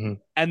 Mhm.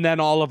 And then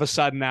all of a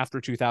sudden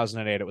after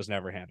 2008 it was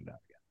never handed out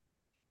again.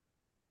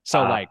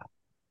 So like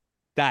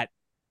that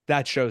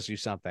shows you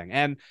something.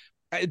 And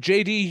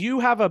JD, you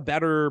have a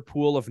better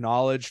pool of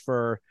knowledge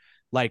for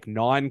like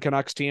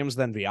non-Canucks teams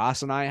than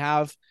Vyas and I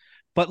have.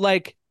 But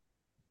like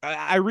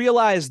I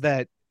realize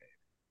that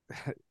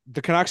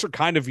the Canucks are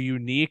kind of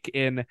unique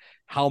in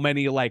how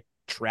many like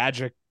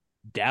tragic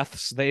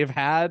deaths they've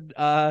had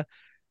for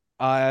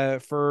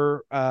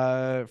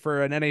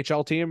an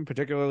NHL team,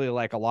 particularly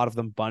like a lot of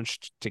them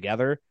bunched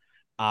together.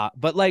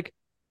 But like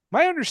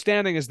my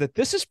understanding is that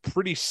this is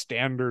pretty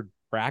standard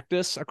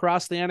practice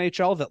across the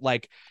NHL, that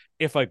like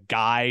if a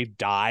guy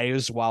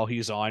dies while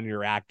he's on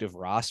your active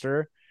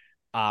roster,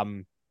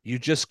 you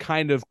just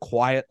kind of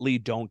quietly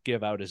don't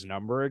give out his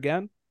number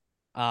again.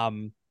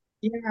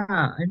 Yeah,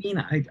 I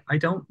mean, I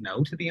don't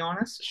know, to be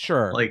honest.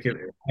 Sure. Like,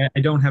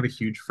 I don't have a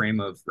huge frame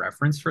of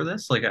reference for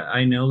this. Like,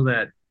 I know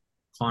that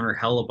Connor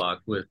Hellebuck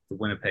with the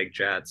Winnipeg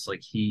Jets,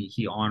 like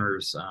he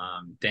honors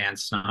Dan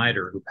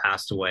Snyder, who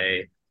passed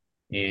away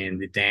in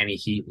the Danny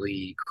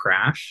Heatley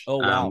crash Oh,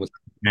 wow. with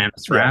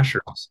Mammoth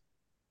Thrashers,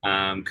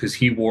 because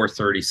he wore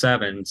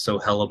 37. So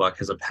Hellebuck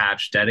has a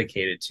patch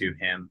dedicated to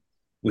him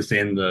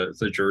within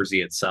the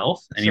jersey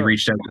itself, and he Sure.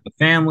 reached out to the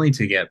family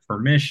to get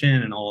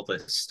permission and all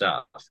this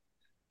stuff.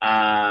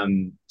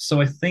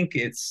 So I think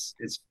it's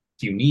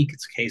unique.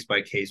 It's a case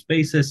by case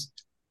basis,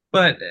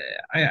 but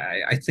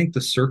I think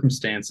the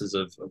circumstances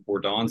of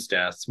Bourdon's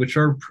deaths, which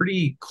are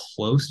pretty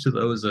close to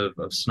those of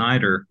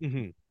Snyder,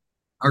 Mhm.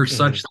 are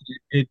such that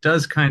it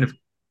does kind of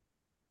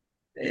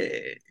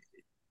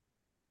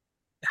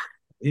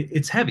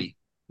it's heavy.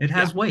 It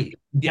has weight.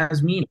 It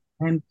has meaning.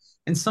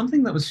 And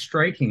something that was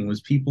striking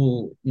was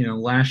people,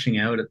 lashing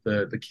out at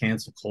the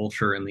cancel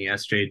culture and the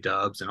SJ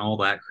dubs and all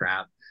that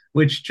crap,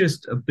 which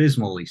just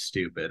abysmally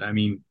stupid. I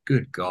mean,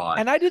 good God.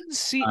 And I didn't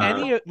see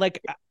any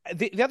like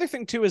the other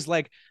thing too is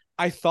like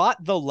I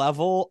thought the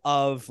level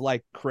of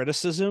like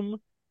criticism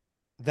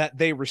that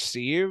they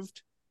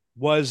received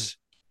was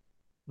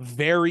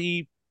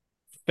very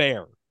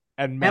fair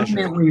and measured.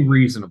 Eminently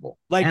reasonable.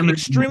 Like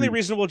extremely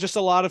reasonable. Just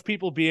a lot of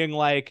people being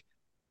like,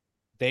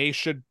 they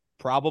should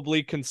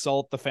probably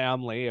consult the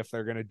family if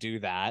they're going to do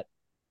that.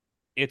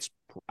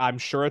 I'm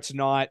sure it's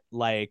not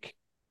like,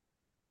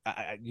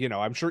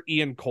 I'm sure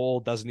Ian Cole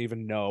doesn't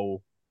even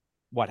know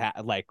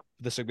like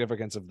the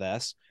significance of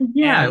this.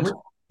 Yeah. And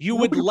you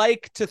would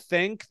like to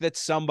think that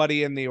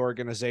somebody in the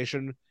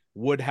organization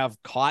would have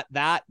caught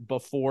that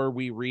before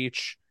we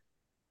reach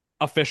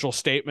official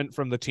statement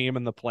from the team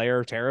and the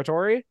player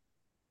territory.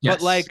 Yes.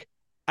 But like,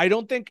 I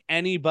don't think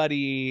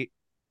anybody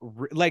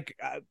like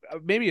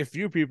maybe a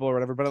few people or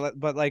whatever,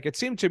 but like it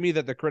seemed to me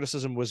that the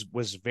criticism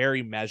was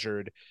very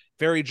measured,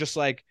 very just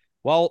like,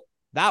 well,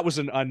 that was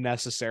an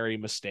unnecessary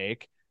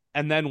mistake.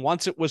 And then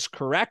once it was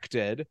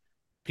corrected,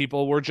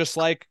 people were just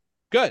like,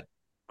 good,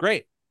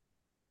 great.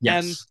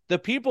 Yes. And the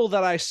people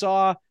that I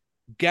saw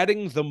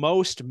getting the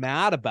most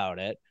mad about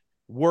it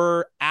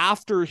were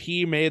after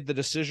he made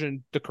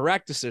the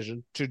correct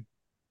decision to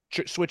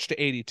switch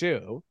to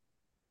 82.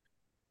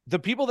 The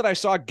people that I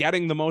saw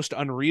getting the most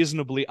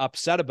unreasonably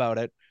upset about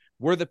it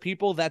were the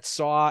people that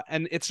saw,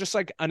 and it's just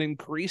like an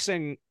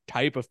increasing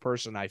type of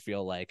person, I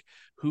feel like,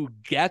 who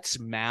gets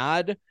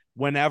mad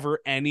whenever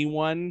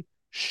anyone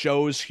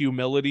shows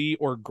humility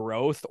or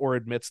growth or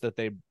admits that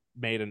they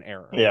made an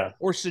error. Yeah.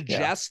 Or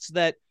suggests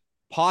that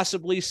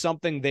possibly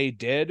something they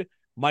did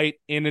might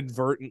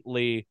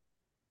inadvertently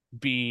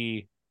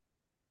be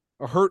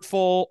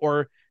hurtful,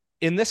 or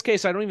in this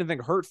case, I don't even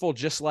think hurtful,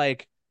 just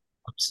like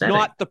upsetting.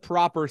 Not the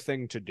proper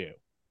thing to do.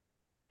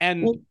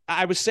 And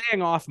I was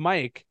saying off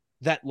mic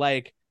that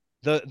like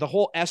the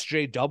whole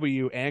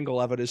SJW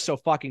angle of it is so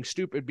fucking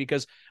stupid,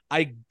 because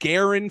I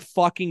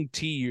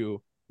guarantee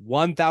you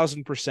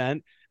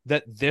 1000%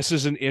 that this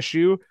is an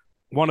issue,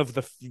 one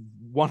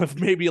of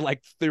maybe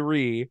like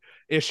 3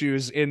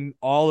 issues in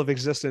all of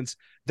existence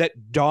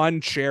that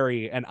Don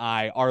Cherry and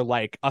I are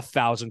like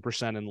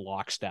 1000% in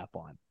lockstep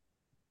on.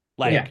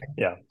 Like,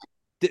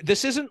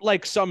 this isn't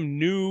like some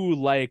new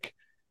like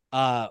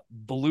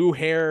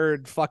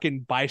blue-haired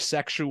fucking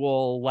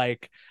bisexual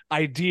like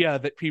idea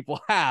that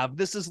people have.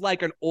 This is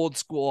like an old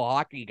school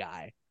hockey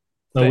guy.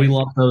 So we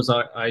love those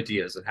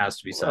ideas. It has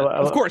to be said.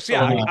 Of course,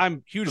 yeah.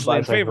 I'm hugely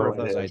in favor of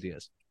those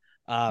ideas.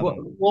 Well,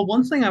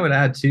 one thing I would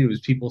add too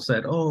is people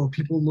said, "Oh,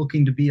 people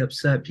looking to be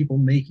upset, people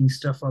making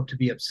stuff up to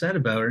be upset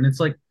about it," and it's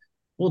like,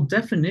 well,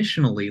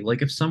 definitionally,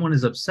 like if someone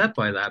is upset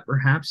by that,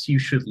 perhaps you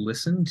should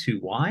listen to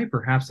why.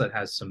 Perhaps that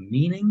has some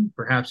meaning.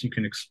 Perhaps you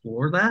can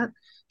explore that.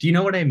 Do you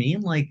know what I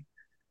mean? Like,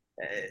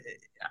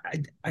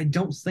 I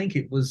don't think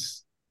it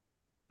was.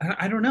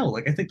 I don't know.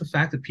 Like, I think the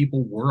fact that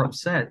people were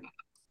upset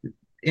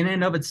in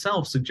and of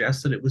itself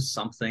suggests that it was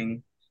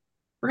something,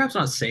 perhaps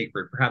not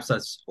sacred, perhaps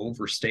that's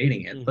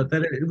overstating it, but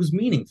that it was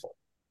meaningful.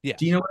 Yeah.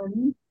 Do you know what I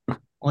mean?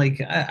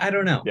 Like, I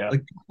don't know. Yeah.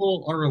 Like,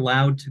 people are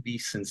allowed to be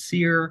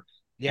sincere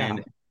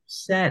and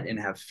upset and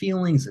have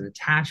feelings and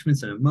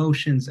attachments and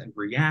emotions and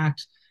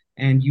react,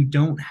 and you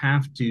don't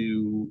have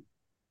to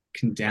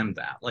condemn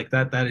that. Like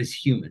that is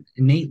human,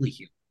 innately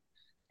human.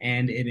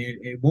 And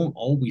it won't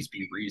always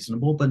be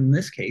reasonable, but in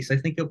this case, I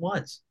think it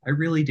was. I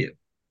really do.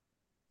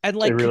 And It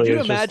like, could really you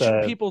is just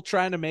imagine people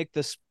trying to make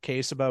this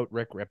case about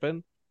Rick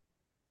Rippon?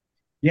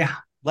 Yeah.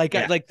 Like,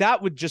 Yeah. like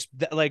that would just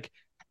like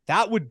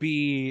that would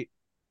be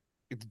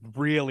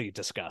really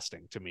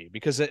disgusting to me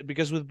because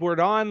with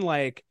Bourdon,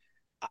 like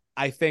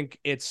I think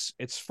it's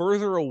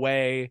further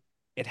away.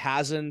 It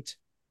hasn't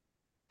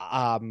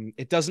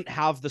it doesn't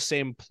have the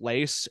same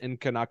place in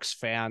Canucks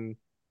fan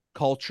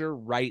culture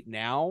right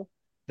now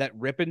that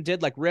Rippon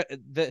did. Like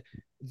the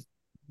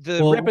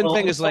Rippon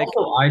thing is it's like,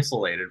 also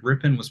isolated.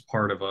 Rippon was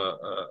part of a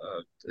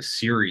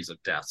series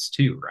of deaths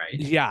too, right?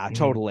 yeah,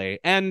 totally.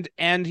 And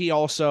he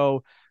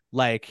also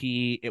like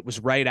it was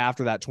right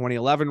after that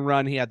 2011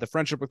 run. He had the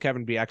friendship with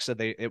Kevin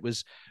Bieksa. It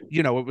was,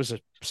 you know, it was a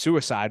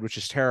suicide, which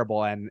is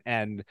terrible,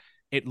 and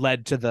it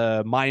led to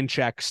the mind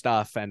check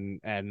stuff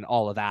and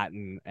all of that,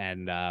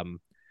 and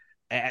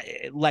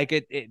like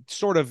it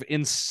sort of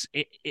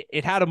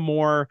it had a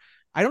more,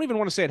 I don't even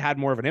want to say it had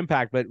more of an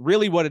impact, but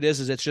really what it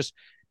is it's just,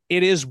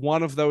 it is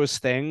one of those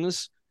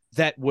things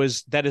that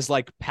is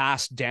like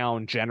passed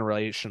down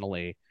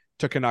generationally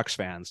to Canucks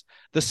fans,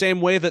 the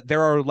same way that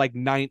there are like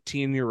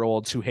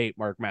 19-year-olds who hate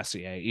Mark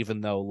Messier,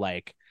 even though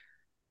like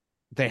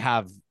they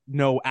have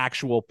no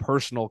actual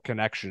personal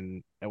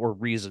connection or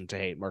reason to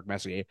hate Mark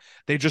Messier.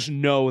 They just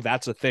know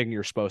that's a thing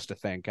you're supposed to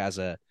think as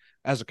a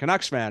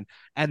Canucks fan.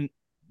 And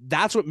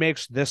that's what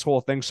makes this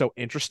whole thing so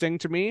interesting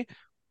to me,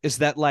 is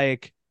that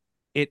like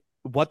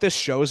what this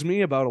shows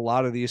me about a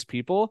lot of these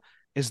people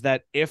is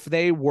that if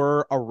they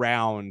were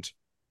around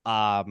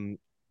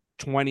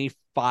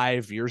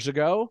 25 years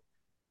ago,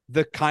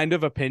 the kind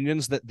of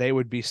opinions that they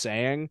would be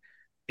saying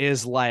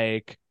is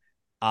like,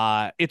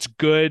 it's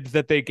good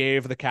that they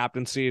gave the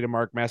captaincy to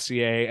Mark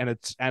Messier,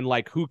 and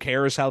like, who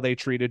cares how they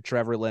treated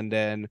Trevor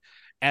Linden,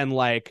 and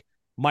like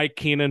Mike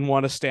Keenan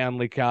won a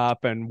Stanley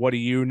Cup, and what do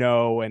you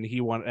know, and he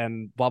won,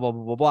 and blah blah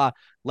blah blah blah.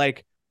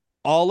 Like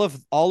all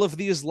of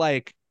these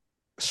like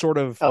sort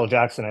of, L.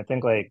 Jackson, I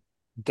think like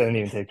didn't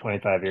even take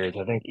 25 years.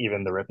 I think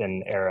even the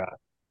Ripon era,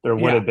 there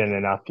would yeah, have been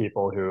enough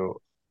people who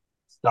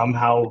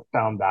somehow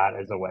found that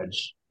as a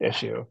wedge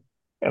issue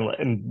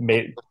and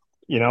made,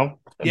 you know,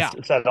 and yeah.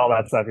 said all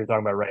that stuff you're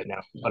talking about right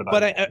now. What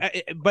about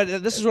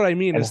But this is what I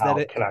mean, and is that how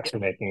it Canucks are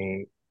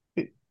making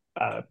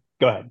go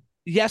ahead.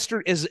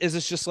 yesterday is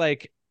it's just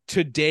like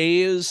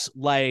today's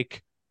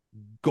like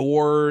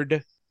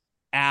gourd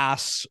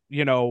ass,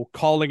 you know,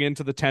 calling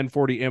into the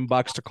 1040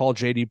 inbox to call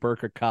JD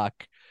Burke a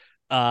cuck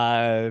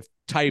type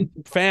I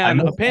fan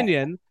missed that.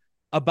 opinion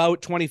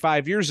about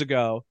 25 years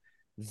ago.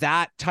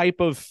 That type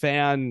of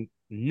fan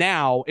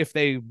now, if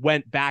they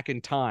went back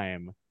in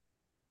time,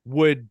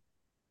 would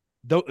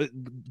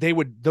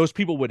those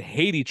people would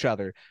hate each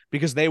other,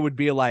 because they would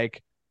be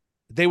like,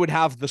 they would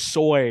have the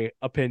soy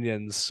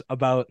opinions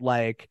about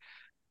like,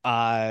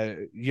 oh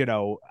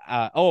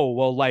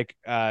well, like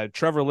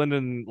Trevor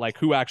Linden, like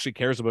who actually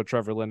cares about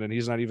Trevor Linden,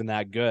 he's not even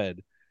that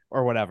good,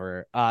 or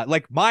whatever.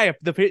 Like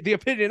the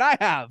opinion I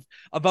have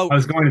about I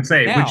was going to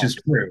say, which now. is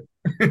true.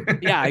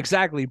 Yeah,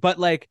 exactly. But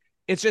like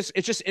it's just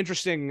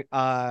interesting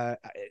to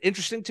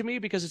me,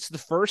 because it's the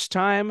first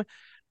time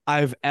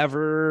I've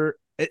ever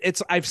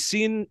it's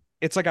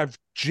like I've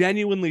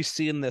genuinely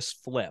seen this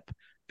flip,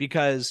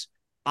 because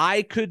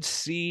I could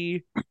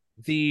see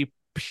the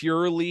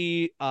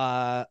purely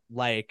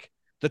like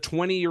the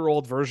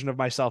 20-year-old version of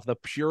myself, the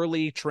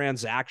purely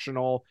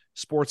transactional,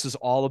 sports is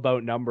all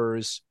about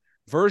numbers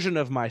version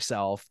of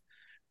myself,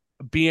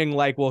 being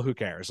like, well, who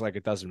cares, like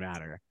it doesn't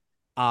matter.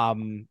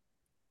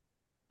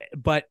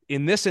 But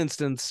in this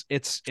instance,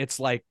 it's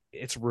like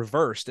it's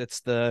reversed. It's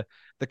the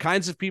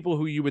kinds of people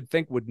who you would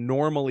think would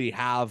normally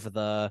have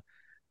the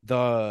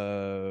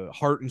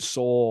heart and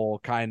soul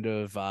kind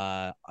of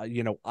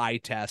eye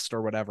test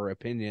or whatever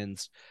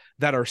opinions,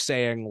 that are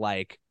saying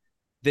like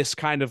this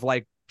kind of,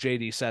 like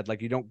JD said,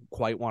 like you don't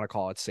quite want to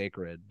call it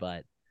sacred,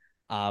 but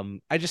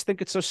I just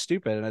think it's so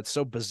stupid and it's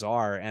so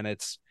bizarre, and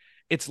it's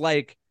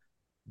like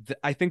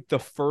I think the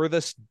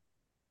furthest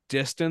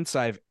distance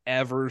I've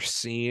ever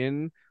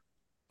seen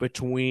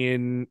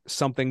between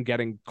something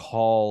getting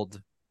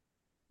called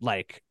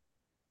like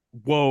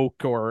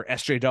woke or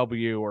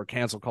SJW or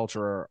cancel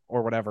culture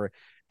or whatever,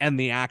 and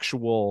the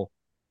actual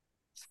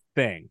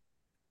thing.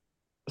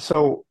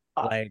 So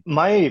Like,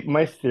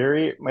 my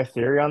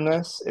theory on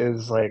this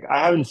is like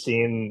I haven't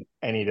seen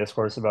any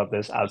discourse about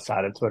this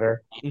outside of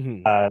Twitter.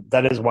 mm-hmm,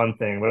 That is one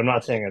thing, but I'm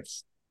not saying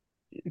it's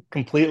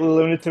completely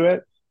limited to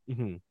it.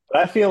 mm-hmm,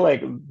 But I feel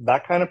like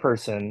that kind of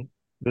person,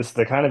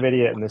 the kind of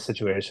idiot in this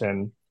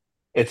situation,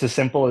 it's as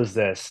simple as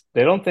this.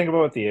 They don't think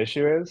about what the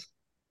issue is.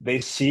 They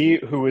see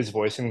who is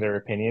voicing their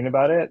opinion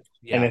about it.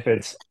 And yeah, if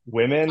it's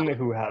women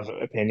who have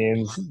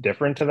opinions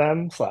different to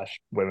them, slash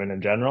women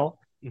in general,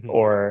 mm-hmm,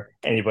 or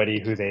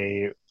anybody who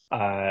they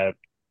uh,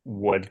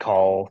 would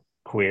call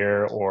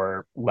queer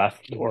or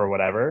left or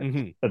whatever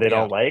mm-hmm, that they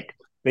yeah, don't like,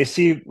 they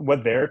see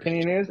what their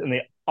opinion is and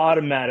they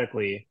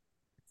automatically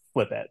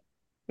flip it.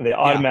 They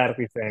Yeah.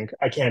 automatically think,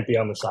 I can't be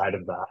on the side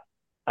of that.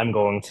 I'm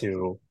going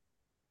to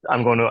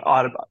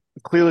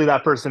clearly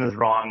that person is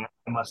wrong.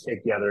 I must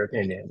take the other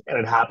opinion. And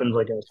it happens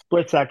like in a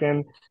split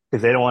second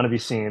because they don't want to be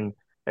seen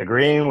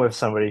agreeing with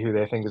somebody who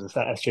they think is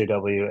a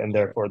SJW, and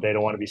therefore they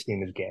don't want to be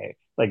seen as gay.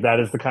 Like that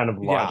is the kind of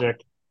Yeah.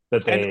 logic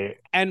that And they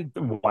and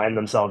wind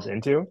themselves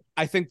into.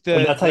 I think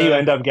And that's how you the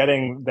end up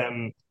getting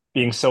them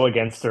being so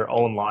against their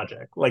own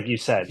logic. Like you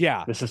said,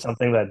 yeah, this is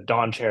something that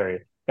Don Cherry,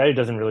 guy who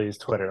doesn't really use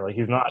Twitter, like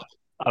he's not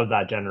of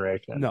that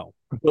generation, no.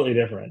 completely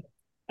different.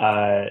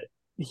 Uh,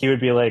 he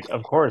would be like,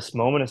 of course,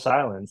 moment of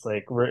silence,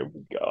 like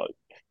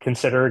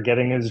consider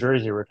getting his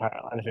jersey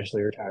retired,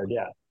 unofficially retired.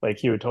 Yeah, like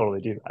he would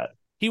totally do that.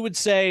 He would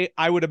say,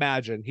 I would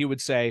imagine, he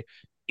would say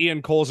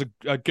Ian Cole's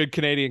a good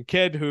Canadian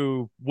kid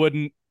who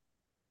wouldn't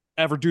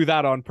ever do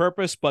that on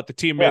purpose, but the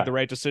team made Yeah, the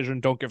right decision.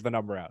 Don't give the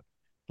number out.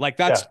 Like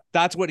yeah,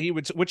 that's what he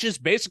would, which is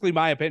basically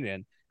my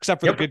opinion,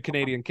 except for the Yep. good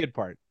Canadian kid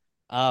part.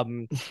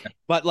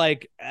 But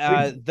like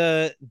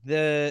the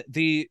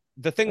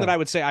thing that I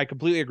would say, I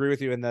completely agree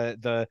with you, and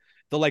the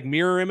like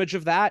mirror image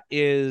of that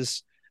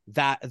is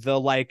that the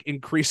like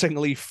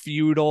increasingly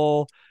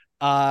feudal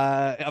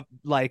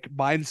like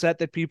mindset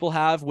that people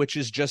have, which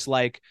is just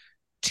like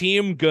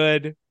team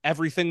good,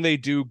 everything they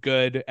do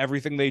good,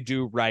 everything they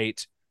do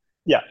right.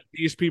 yeah,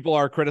 These people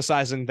are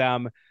criticizing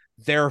them,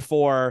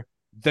 therefore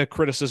the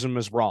criticism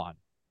is wrong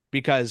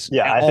because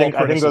yeah. all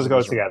I think those criticism go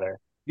is wrong. together.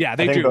 Yeah, I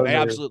they think do. those They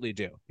are absolutely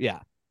do. Yeah.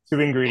 two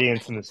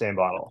ingredients in the same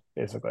bottle,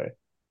 basically.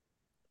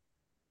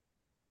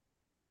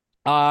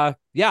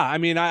 Yeah, I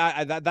mean,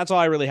 that's all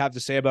I really have to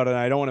say about it.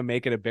 I don't want to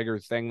make it a bigger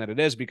thing than it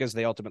is because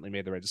they ultimately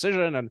made the right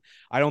decision, and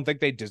I don't think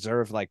they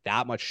deserve like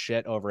that much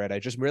shit over it. I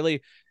just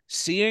really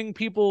seeing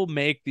people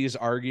make these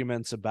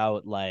arguments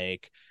about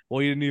like,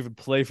 well, you didn't even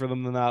play for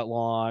them that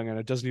long and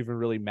it doesn't even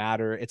really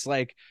matter. It's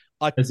like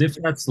As if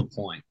that's the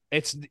point.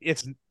 it's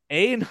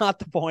A, not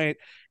the point,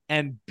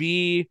 and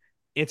B,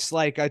 it's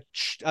like a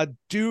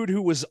dude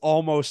who was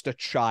almost a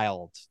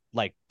child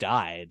like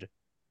died,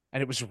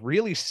 and it was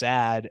really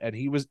sad, and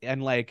he was,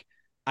 and like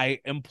I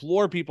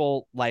implore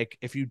people, like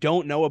if you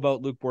don't know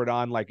about Luc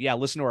Bourdon, like yeah,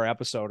 listen to our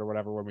episode or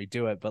whatever when we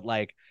do it, but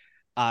like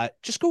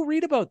just go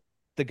read about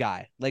the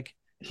guy. Like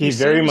he He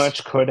very seems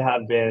much could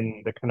have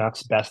been the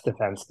Canucks' best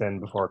defenseman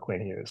before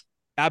Quinn Hughes.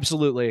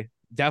 absolutely,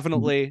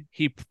 definitely,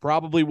 he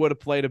probably would have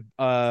played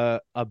a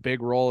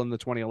big role in the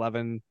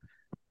 2011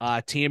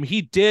 team.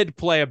 He did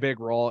play a big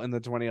role in the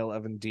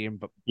 2011 team,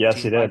 but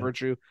Yes, he team by did.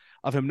 virtue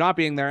of him not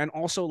being there, and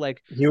also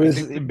like He I was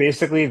think the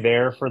basically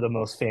there for the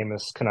most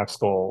famous Canucks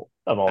goal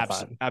of all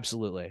time.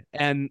 absolutely,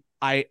 and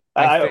I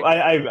think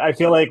I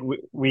feel like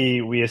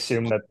we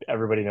assume that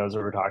everybody knows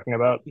what we're talking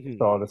about. mhm,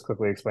 So I'll just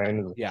quickly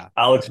explain. yeah,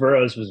 Alex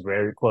Burrows was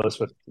very close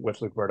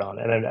with Luc Bourdon,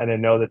 and I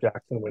know that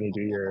Jackson, when you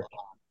do your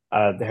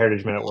the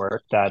Heritage Minute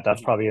work, that's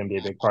mhm, probably going to be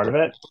a big part of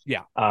it.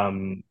 yeah,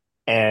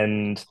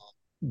 And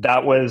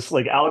that was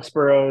like Alex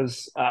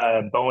Burrows'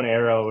 bow and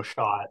arrow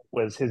shot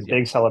was his yeah,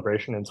 big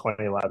celebration in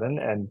 2011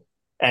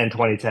 and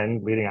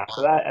 2010 leading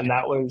after that, and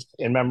that was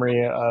in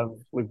memory of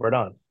Luc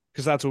Bourdon.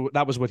 because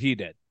that was what he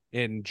did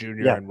in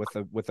junior Yeah, and with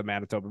the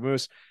Manitoba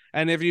Moose.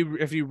 And if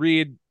you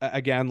read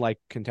again like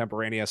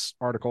contemporaneous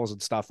articles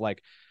and stuff,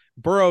 like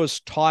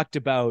Burroughs talked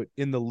about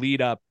in the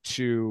lead up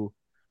to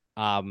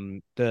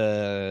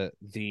the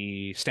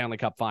Stanley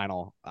Cup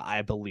final,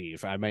 I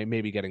believe. I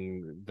may be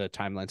getting the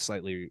timeline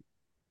slightly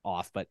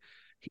off, but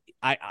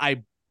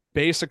I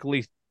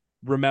basically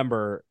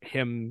remember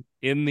him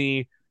in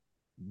the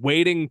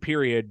waiting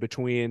period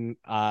between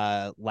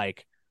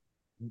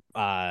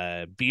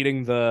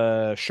beating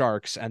the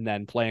Sharks and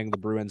then playing the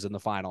Bruins in the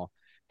final,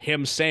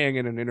 him saying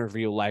in an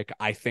interview like,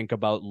 I think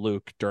about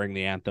Luke during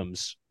the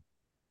anthems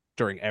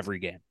during every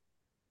game.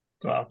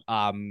 well,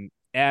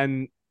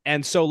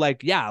 And so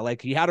like yeah,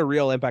 like he had a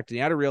real impact and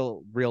he had a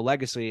real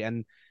legacy.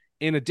 And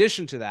in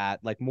addition to that,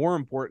 like more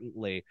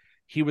importantly,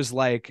 he was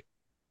like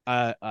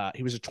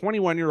he was a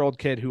 21-year-old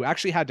kid who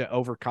actually had to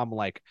overcome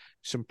like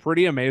some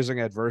pretty amazing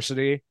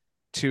adversity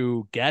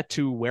to get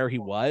to where he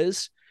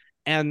was.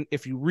 And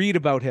if you read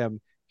about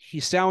him, he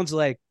sounds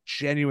like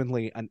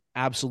genuinely an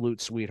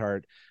absolute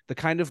sweetheart, the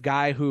kind of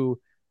guy who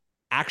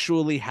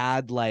actually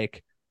had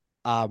like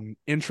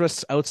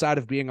interests outside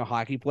of being a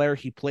hockey player.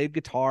 He played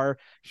guitar,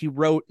 he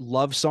wrote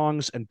love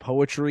songs and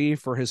poetry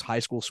for his high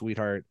school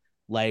sweetheart.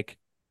 Like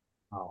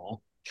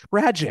Oh,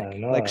 yeah, tragic,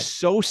 no, like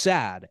so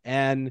sad.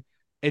 And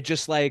it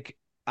just like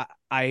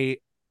I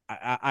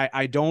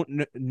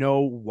don't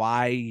know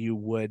why you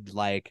would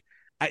like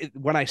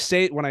when I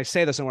say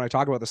this and when I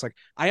talk about this, like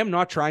I am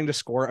not trying to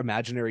score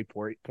imaginary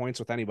points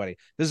with anybody.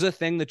 This is a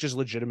thing that just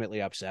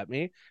legitimately upset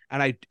me,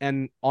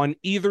 and on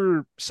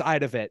either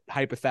side of it,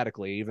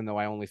 hypothetically, even though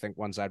I only think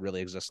one side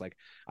really exists, like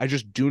I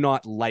just do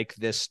not like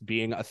this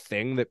being a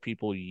thing that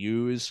people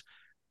use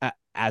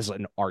as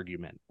an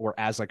argument or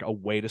as like a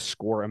way to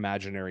score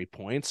imaginary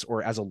points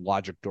or as a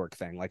logic dork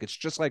thing. Like it's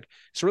just like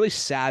it's a really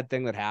sad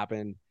thing that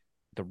happened.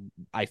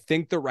 I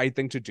think the right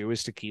thing to do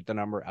is to keep the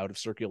number out of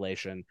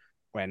circulation.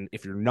 when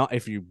if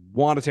you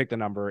want to take the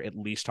number, at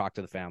least talk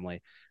to the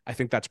family. I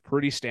think that's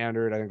pretty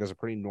standard. I think that's a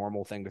pretty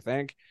normal thing to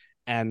think.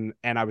 And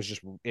I was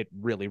just, it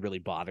really, really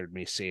bothered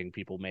me seeing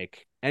people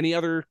make any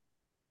other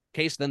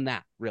case than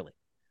that, really.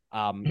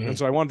 And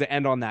so I wanted to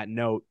end on that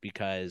note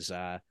because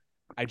I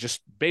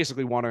just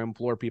basically want to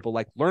implore people,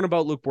 like, learn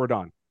about Luke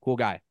Bourdon. Cool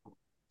guy.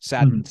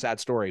 Sad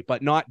story,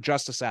 but not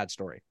just a sad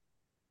story.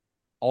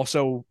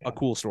 Also a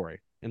cool story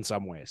in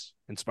some ways,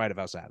 in spite of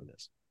how sad it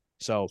is.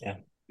 So,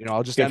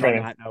 I'll just end on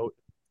that note.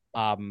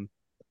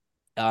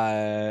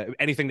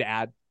 Anything to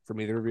add from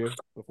either of you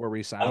before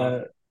we sign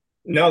off?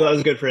 No, that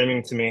was good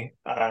framing to me.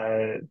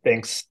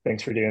 Thanks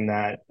for doing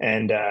that,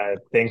 and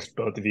thanks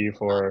both of you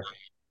for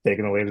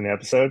taking the lead in the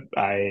episode.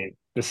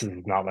 This is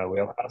not my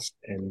wheelhouse,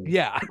 and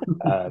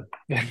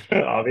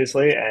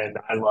obviously, and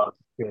I love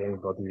hearing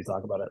both of you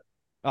talk about it.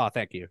 Oh,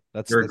 thank you.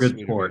 You're a good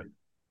sport.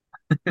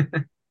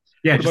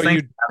 Yeah, just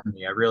thanks for having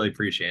me. I really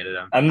appreciate it.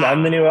 I'm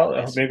the new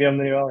Elliot. Maybe I'm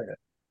the new Elliot.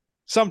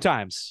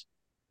 Sometimes,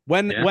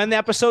 when the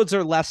episodes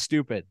are less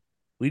stupid,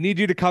 we need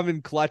you to come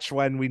in clutch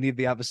when we need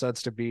the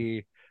episodes to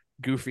be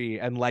goofy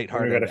and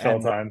lighthearted. We got to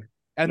fill time.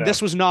 And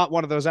this was not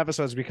one of those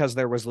episodes because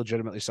there was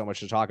legitimately so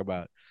much to talk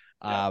about.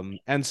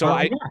 And so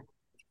I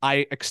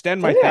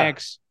extend my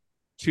thanks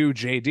to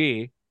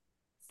JD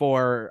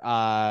for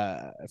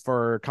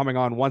coming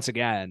on once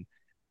again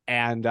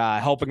and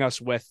helping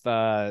us with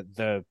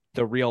the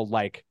real,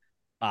 like,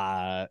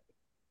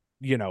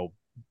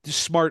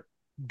 smart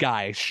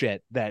guy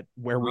shit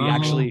where we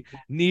actually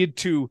need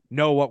to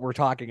know what we're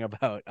talking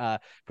about,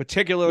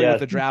 particularly with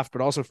the draft,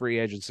 but also free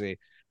agency.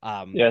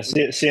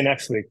 See you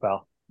next week,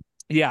 pal.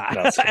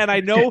 And I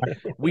know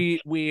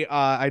we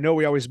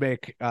always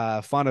make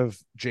fun of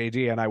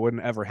JD, and I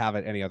wouldn't ever have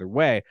it any other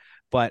way,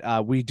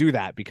 but we do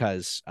that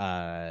because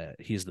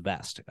he's the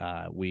best.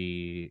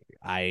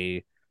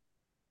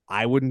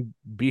 I wouldn't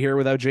be here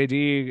without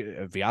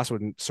JD. Vyas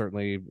wouldn't,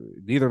 certainly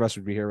neither of us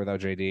would be here without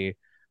JD.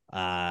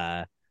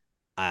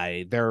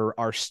 There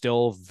are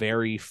still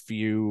very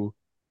few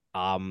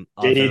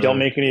JD, don't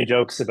make any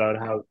jokes about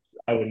how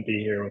I wouldn't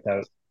be here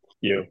without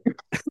you.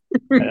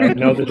 I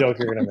know the joke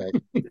you're gonna make.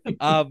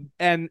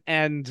 And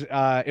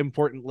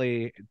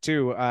importantly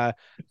too,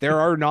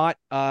 there are not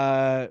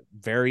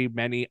very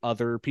many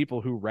other people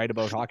who write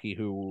about hockey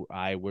who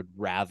I would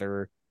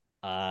rather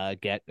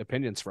get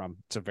opinions from.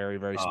 It's a very,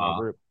 very small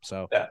group.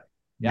 So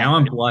now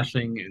I'm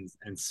blushing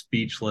and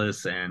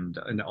speechless, and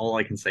all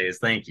I can say is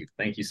thank you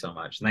so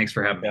much. Thanks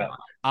for having me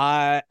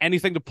on.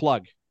 Anything to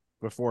plug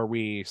before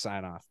we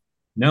sign off?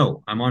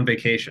 No, I'm on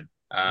vacation.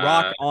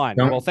 Rock on.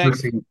 Well,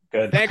 thanks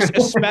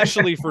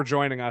especially for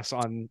joining us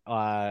on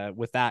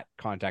with that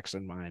context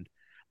in mind.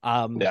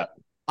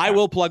 I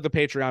will plug the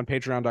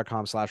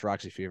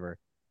patreon.com/RoxyFever.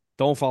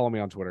 Don't follow me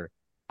on Twitter.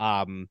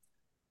 I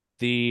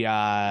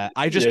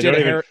just did don't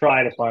even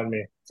try to find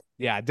me.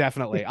 Yeah,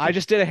 definitely. I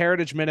just did a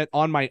Heritage Minute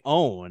on my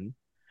own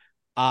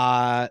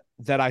that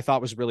I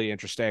thought was really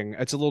interesting.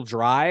 It's a little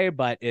dry,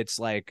 but it's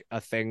like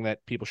a thing that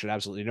people should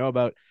absolutely know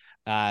about.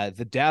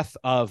 The death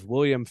of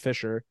William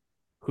Fisher,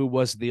 who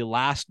was the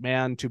last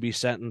man to be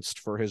sentenced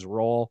for his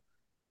role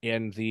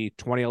in the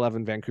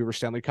 2011 Vancouver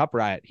Stanley Cup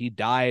riot. He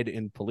died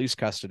in police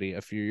custody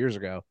a few years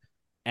ago.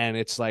 And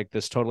it's like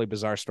this totally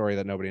bizarre story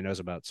that nobody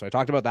knows about. So I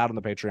talked about that on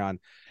the Patreon.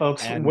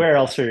 Folks, where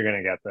else are you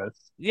going to get this?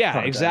 Yeah,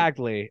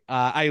 exactly.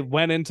 I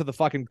went into the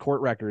fucking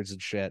court records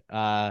and shit.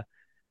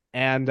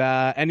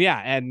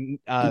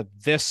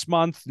 This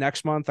month,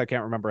 next month, I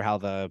can't remember how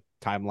the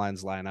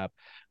timelines line up.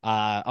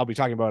 I'll be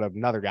talking about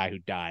another guy who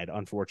died,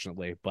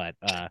 unfortunately, but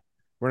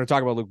we're going to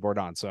talk about Luke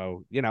Bourdon.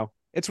 So,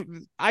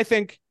 I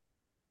think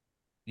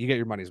you get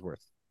your money's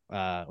worth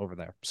over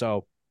there.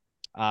 So,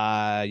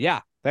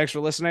 thanks for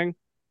listening.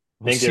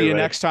 We'll see you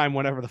next time,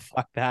 whenever the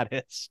fuck that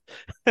is.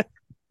 All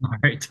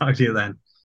right. Talk to you then.